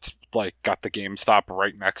 That's like got the GameStop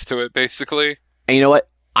right next to it, basically. And you know what?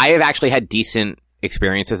 I have actually had decent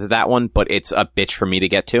experiences at that one, but it's a bitch for me to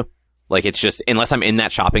get to. Like, it's just, unless I'm in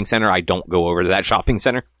that shopping center, I don't go over to that shopping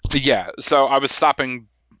center. Yeah, so I was stopping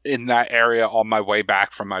in that area on my way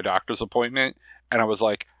back from my doctor's appointment, and I was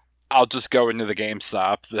like, I'll just go into the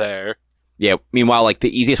GameStop there. Yeah, meanwhile, like, the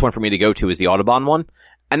easiest one for me to go to is the Audubon one,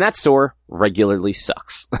 and that store regularly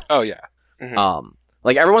sucks. Oh, yeah. Mm-hmm.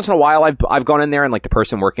 Like, every once in a while, I've gone in there, and, like, the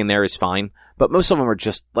person working there is fine, but most of them are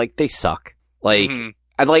just, like, they suck. Like, and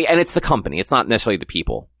it's the company, it's not necessarily the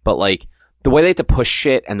people, but, like, the way they have to push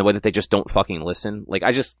shit and the way that they just don't fucking listen, like,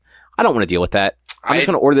 I don't want to deal with that. I'm just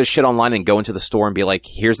going to order this shit online and go into the store and be like,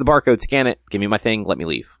 here's the barcode, scan it, give me my thing, let me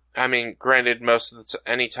leave. I mean, granted, most of the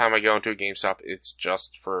any time I go into a GameStop, it's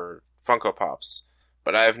just for Funko Pops.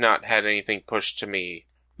 But I have not had anything pushed to me.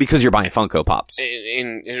 Because you're buying Funko Pops.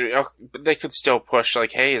 But they could still push,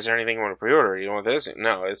 like, hey, is there anything you want to pre-order? You want this?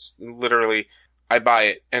 No, it's literally, I buy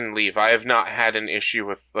it and leave. I have not had an issue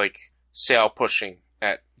with, like, sale pushing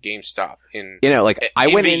at GameStop in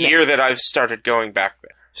the year that I've started going back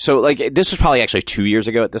there. So, like, this was probably actually 2 years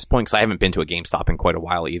ago at this point, because I haven't been to a GameStop in quite a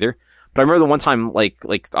while either. But I remember the one time, like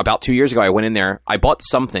about 2 years ago, I went in there, I bought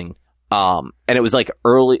something, and it was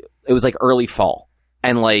early fall.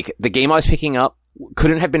 And, like, the game I was picking up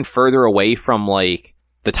couldn't have been further away from, like,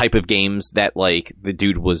 the type of games that, like, the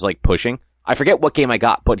dude was, like, pushing. I forget what game I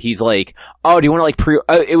got, but he's like, oh, do you want to,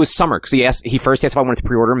 like, it was summer, because he first asked if I wanted to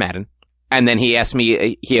pre-order Madden. And then he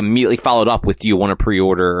immediately followed up with, do you want to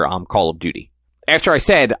pre-order Call of Duty? After I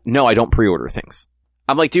said, no, I don't pre-order things.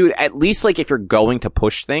 I'm like, dude, at least, like, if you're going to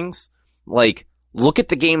push things, like, look at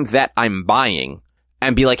the game that I'm buying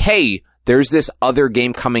and be like, hey, there's this other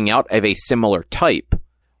game coming out of a similar type.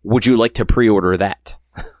 Would you like to pre-order that?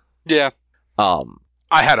 Yeah.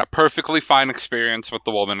 I had a perfectly fine experience with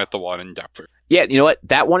the woman at the one in Deptford. Yeah, you know what?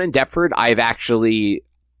 That one in Deptford, I've actually,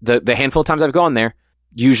 the handful of times I've gone there,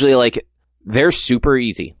 usually, like, they're super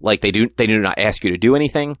easy. Like, they do not ask you to do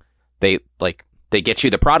anything. They get you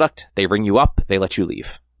the product, they ring you up, they let you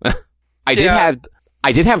leave. I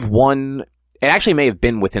did have one, it actually may have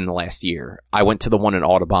been within the last year. I went to the one in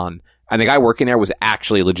Audubon, and the guy working there was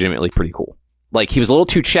actually legitimately pretty cool. Like, he was a little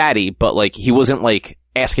too chatty, but, like, he wasn't, like,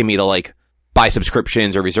 asking me to, like, buy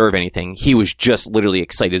subscriptions or reserve anything. He was just literally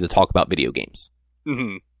excited to talk about video games.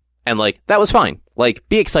 Mm-hmm. And, like, that was fine. Like,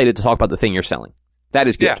 be excited to talk about the thing you're selling. That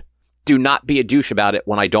is good. Yeah. Do not be a douche about it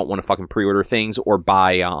when I don't want to fucking pre-order things or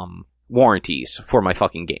buy, warranties for my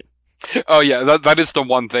fucking game. Oh yeah, that is the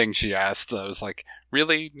one thing she asked. I was like,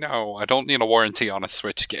 really? No, I don't need a warranty on a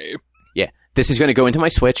Switch game. Yeah, this is going to go into my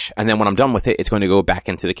Switch, and then when I'm done with it, it's going to go back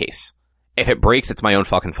into the case. If it breaks, it's my own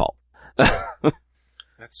fucking fault.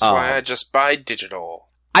 That's why I just buy digital.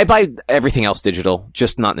 I buy everything else digital,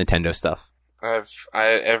 just not Nintendo stuff. I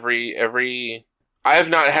have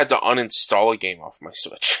not had to uninstall a game off my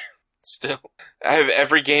Switch. Still,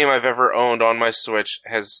 every game I've ever owned on my Switch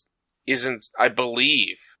I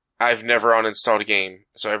believe I've never uninstalled a game.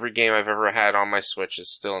 So every game I've ever had on my Switch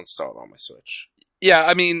is still installed on my Switch. Yeah,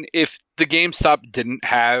 I mean, if the GameStop didn't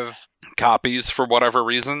have copies for whatever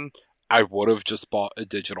reason, I would have just bought a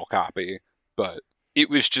digital copy, but it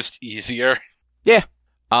was just easier. Yeah.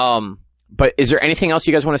 But is there anything else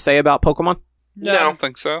you guys want to say about Pokemon? No, I don't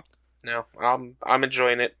think so. No, I'm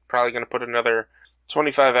enjoying it. Probably going to put another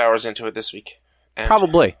 25 hours into it this week. And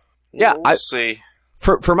probably. Yeah, we'll see.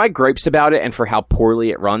 For my gripes about it and for how poorly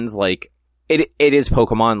it runs, like, it is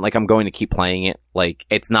Pokemon. Like, I'm going to keep playing it. Like,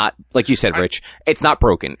 it's not, like you said, Rich, it's not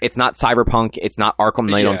broken. It's not Cyberpunk. It's not Arkham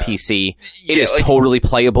Knight on PC. It is totally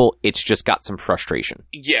playable. It's just got some frustration.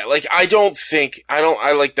 Yeah, like, I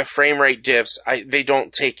like the frame rate dips. They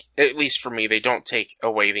don't take, at least for me, they don't take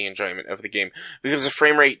away the enjoyment of the game. Because the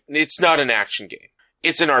frame rate, it's not an action game.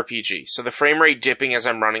 It's an RPG. So the frame rate dipping as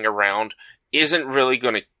I'm running around isn't really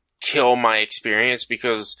going to kill my experience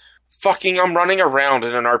because fucking I'm running around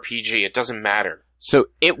in an RPG. It doesn't matter. So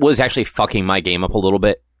it was actually fucking my game up a little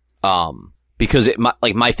bit. Because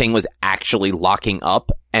my thing was actually locking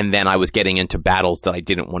up and then I was getting into battles that I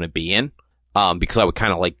didn't want to be in. Because I would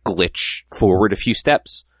kind of like glitch forward a few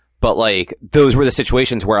steps. But like those were the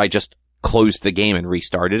situations where I just closed the game and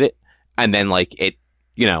restarted it. And then like it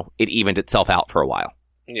evened itself out for a while.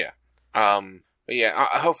 Yeah. But yeah,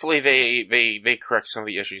 hopefully they correct some of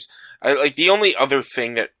the issues. Like the only other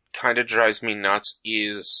thing that kind of drives me nuts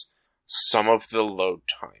is some of the load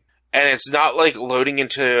time. And it's not like loading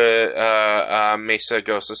into Mesa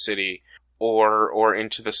Gosa City or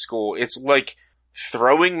into the school. It's like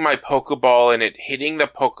throwing my Pokeball and it hitting the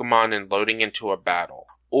Pokemon and loading into a battle.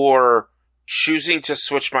 Or choosing to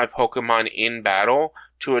switch my Pokemon in battle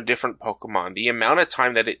to a different Pokemon. The amount of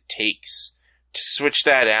time that it takes to switch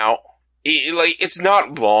that out, it's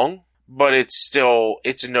not long, but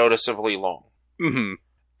it's noticeably long. Mm-hmm.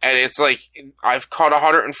 And it's like, I've caught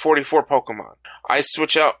 144 Pokemon. I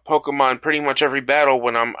switch out Pokemon pretty much every battle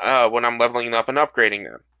when I'm leveling up and upgrading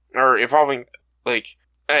them. Or evolving,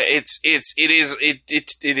 it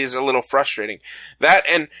is a little frustrating. That,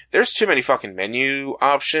 and there's too many fucking menu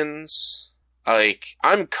options.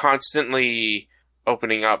 I'm constantly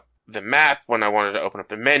opening up the map when I wanted to open up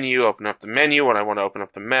the menu, open up the menu when I want to open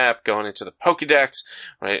up the map, going into the Pokedex,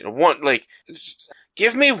 right?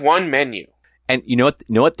 Give me one menu. And you know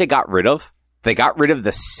what they got rid of? They got rid of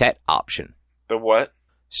the set option. The what?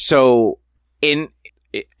 So, in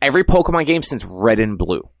every Pokemon game since Red and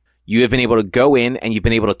Blue, you have been able to go in and you've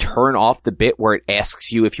been able to turn off the bit where it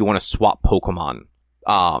asks you if you want to swap Pokemon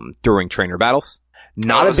during trainer battles.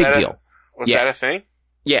 Not a big deal. Was that a thing?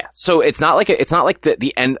 Yeah. So it's not like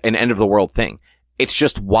the end of the world thing. It's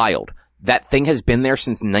just wild. That thing has been there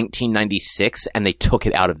since 1996 and they took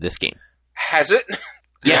it out of this game. Has it?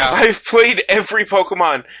 Yes. I've played every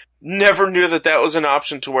Pokemon. Never knew that was an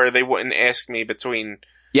option to where they wouldn't ask me between.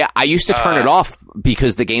 Yeah, I used to turn it off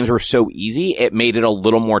because the games were so easy. It made it a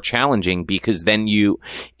little more challenging because then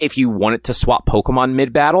if you wanted to swap Pokemon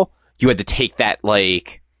mid-battle, you had to take that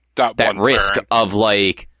risk of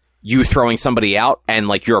you throwing somebody out and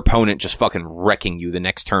your opponent just fucking wrecking you the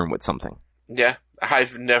next turn with something. Yeah,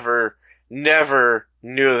 I've never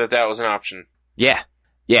knew that was an option. Yeah.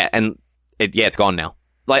 Yeah, and it's gone now.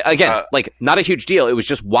 Not a huge deal. It was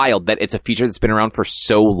just wild that it's a feature that's been around for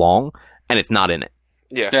so long and it's not in it.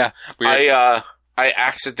 Yeah. I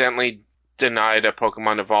accidentally denied a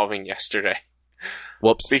Pokemon evolving yesterday.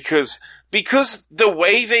 Whoops. Because the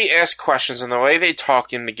way they ask questions and the way they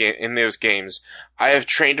talk in those games, I have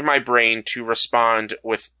trained my brain to respond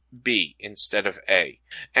with B instead of A,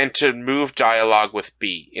 and to move dialogue with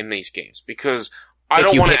B in these games because I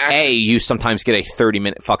don't want to. If you hit A, you sometimes get a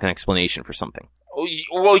 30-minute fucking explanation for something.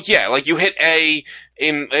 Well, yeah, you hit A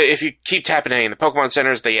if you keep tapping A in the Pokemon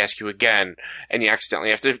centers, they ask you again, and you accidentally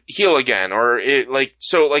have to heal again, or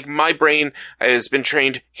my brain has been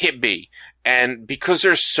trained hit B, and because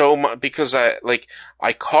there's so much, because I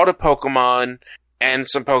caught a Pokemon, and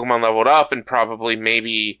some Pokemon leveled up, and probably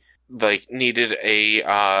maybe, needed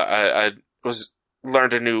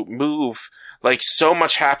learned a new move, so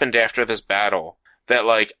much happened after this battle. That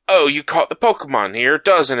you caught the Pokemon, here it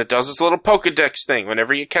does this little Pokedex thing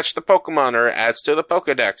whenever you catch the Pokemon or it adds to the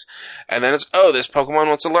Pokedex. And then it's, this Pokemon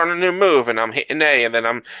wants to learn a new move and I'm hitting A and then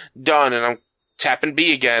I'm done and I'm tapping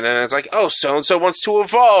B again and it's so-and-so wants to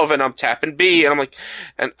evolve and I'm tapping B and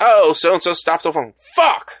I'm so-and-so stopped evolving.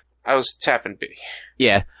 Fuck! I was tapping B.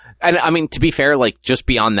 Yeah. And I mean, to be fair, just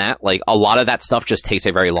beyond that, a lot of that stuff just takes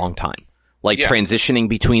a very long time. Transitioning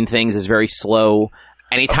between things is very slow.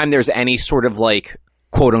 Anytime there's any sort of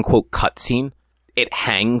quote-unquote cutscene, it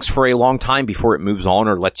hangs for a long time before it moves on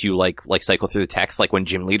or lets you cycle through the text. When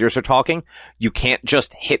gym leaders are talking, you can't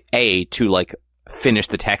just hit A to finish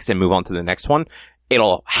the text and move on to the next one.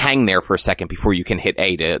 It'll hang there for a second before you can hit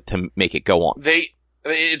A to make it go on.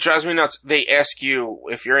 It drives me nuts. They ask you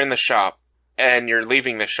if you're in the shop and you're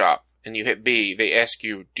leaving the shop and you hit B, they ask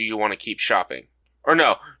you, do you want to keep shopping? Or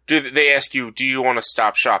no, they ask you, do you want to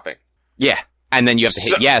stop shopping? Yeah. And then you have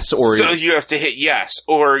to hit yes, or... So you have to hit yes,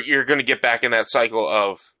 or you're going to get back in that cycle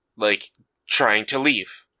of, trying to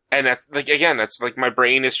leave. And that's, again, that's, my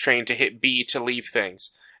brain is trained to hit B to leave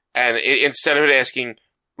things. And instead of it asking,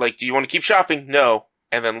 do you want to keep shopping? No.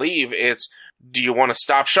 And then leave, it's, do you want to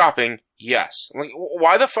stop shopping? Yes.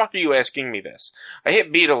 Why the fuck are you asking me this? I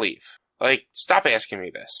hit B to leave. Stop asking me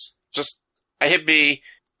this. I hit B.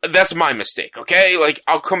 That's my mistake, okay?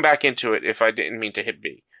 I'll come back into it if I didn't mean to hit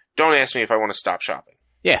B. Don't ask me if I want to stop shopping.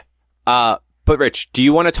 Yeah. But Rich, do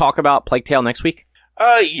you want to talk about Plague Tale next week?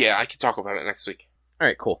 Yeah, I can talk about it next week. All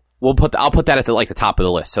right, cool. I'll put that at the top of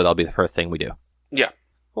the list, so that'll be the first thing we do. Yeah.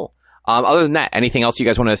 Cool. Other than that, anything else you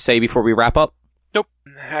guys want to say before we wrap up? Nope.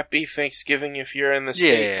 Happy Thanksgiving if you're in the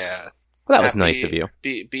States. Yeah. Well, that was nice of you.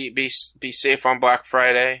 Be safe on Black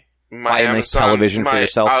Friday. Buy a nice television for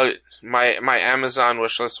yourself. My Amazon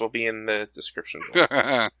wish list will be in the description.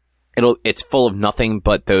 It's full of nothing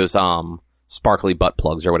but those sparkly butt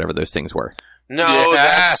plugs or whatever those things were. No,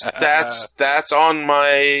 that's on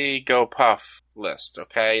my GoPuff list,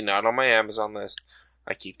 okay? Not on my Amazon list.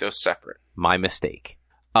 I keep those separate. My mistake.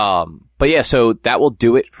 But yeah, so that will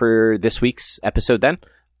do it for this week's episode then.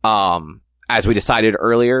 As we decided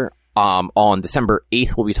earlier, on December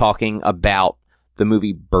 8th, we'll be talking about the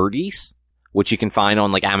movie Birdies, which you can find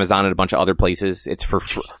on like Amazon and a bunch of other places. It's for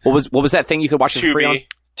what was that thing you could watch it for free on?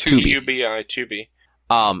 Tubi. Tubi.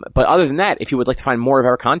 But other than that, if you would like to find more of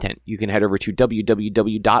our content, you can head over to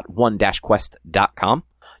www.one-quest.com.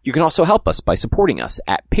 You can also help us by supporting us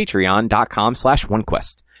at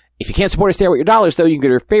patreon.com/onequest. If you can't support us there with your dollars, though, you can go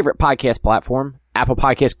to your favorite podcast platform, Apple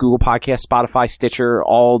Podcasts, Google Podcasts, Spotify, Stitcher,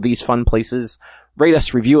 all these fun places. Rate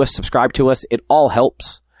us, review us, subscribe to us. It all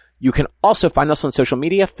helps. You can also find us on social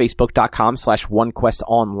media,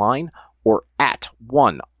 facebook.com/onequestonline or at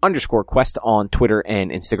 @1_quest on Twitter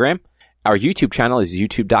and Instagram. Our YouTube channel is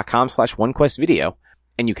youtube.com/onequestvideo.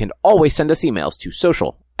 And you can always send us emails to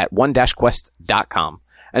social@one-quest.com.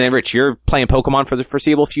 And then, Rich, you're playing Pokemon for the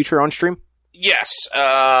foreseeable future on stream? Yes,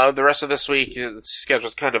 the rest of this week, the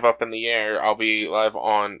schedule's kind of up in the air. I'll be live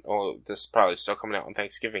on, this is probably still coming out on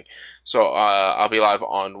Thanksgiving. So, I'll be live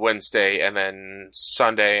on Wednesday and then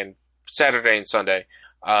Sunday and Saturday and Sunday.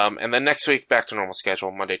 And then next week, back to normal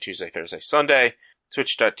schedule, Monday, Tuesday, Thursday, Sunday,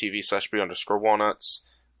 twitch.tv/beyondersquare_walnuts.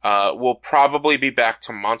 We'll probably be back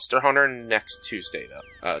to Monster Hunter next Tuesday,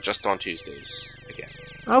 though. Just on Tuesdays again.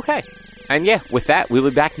 Okay. And yeah, with that, we'll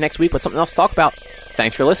be back next week with something else to talk about.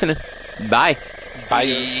 Thanks for listening. Bye.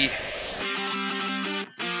 Bye.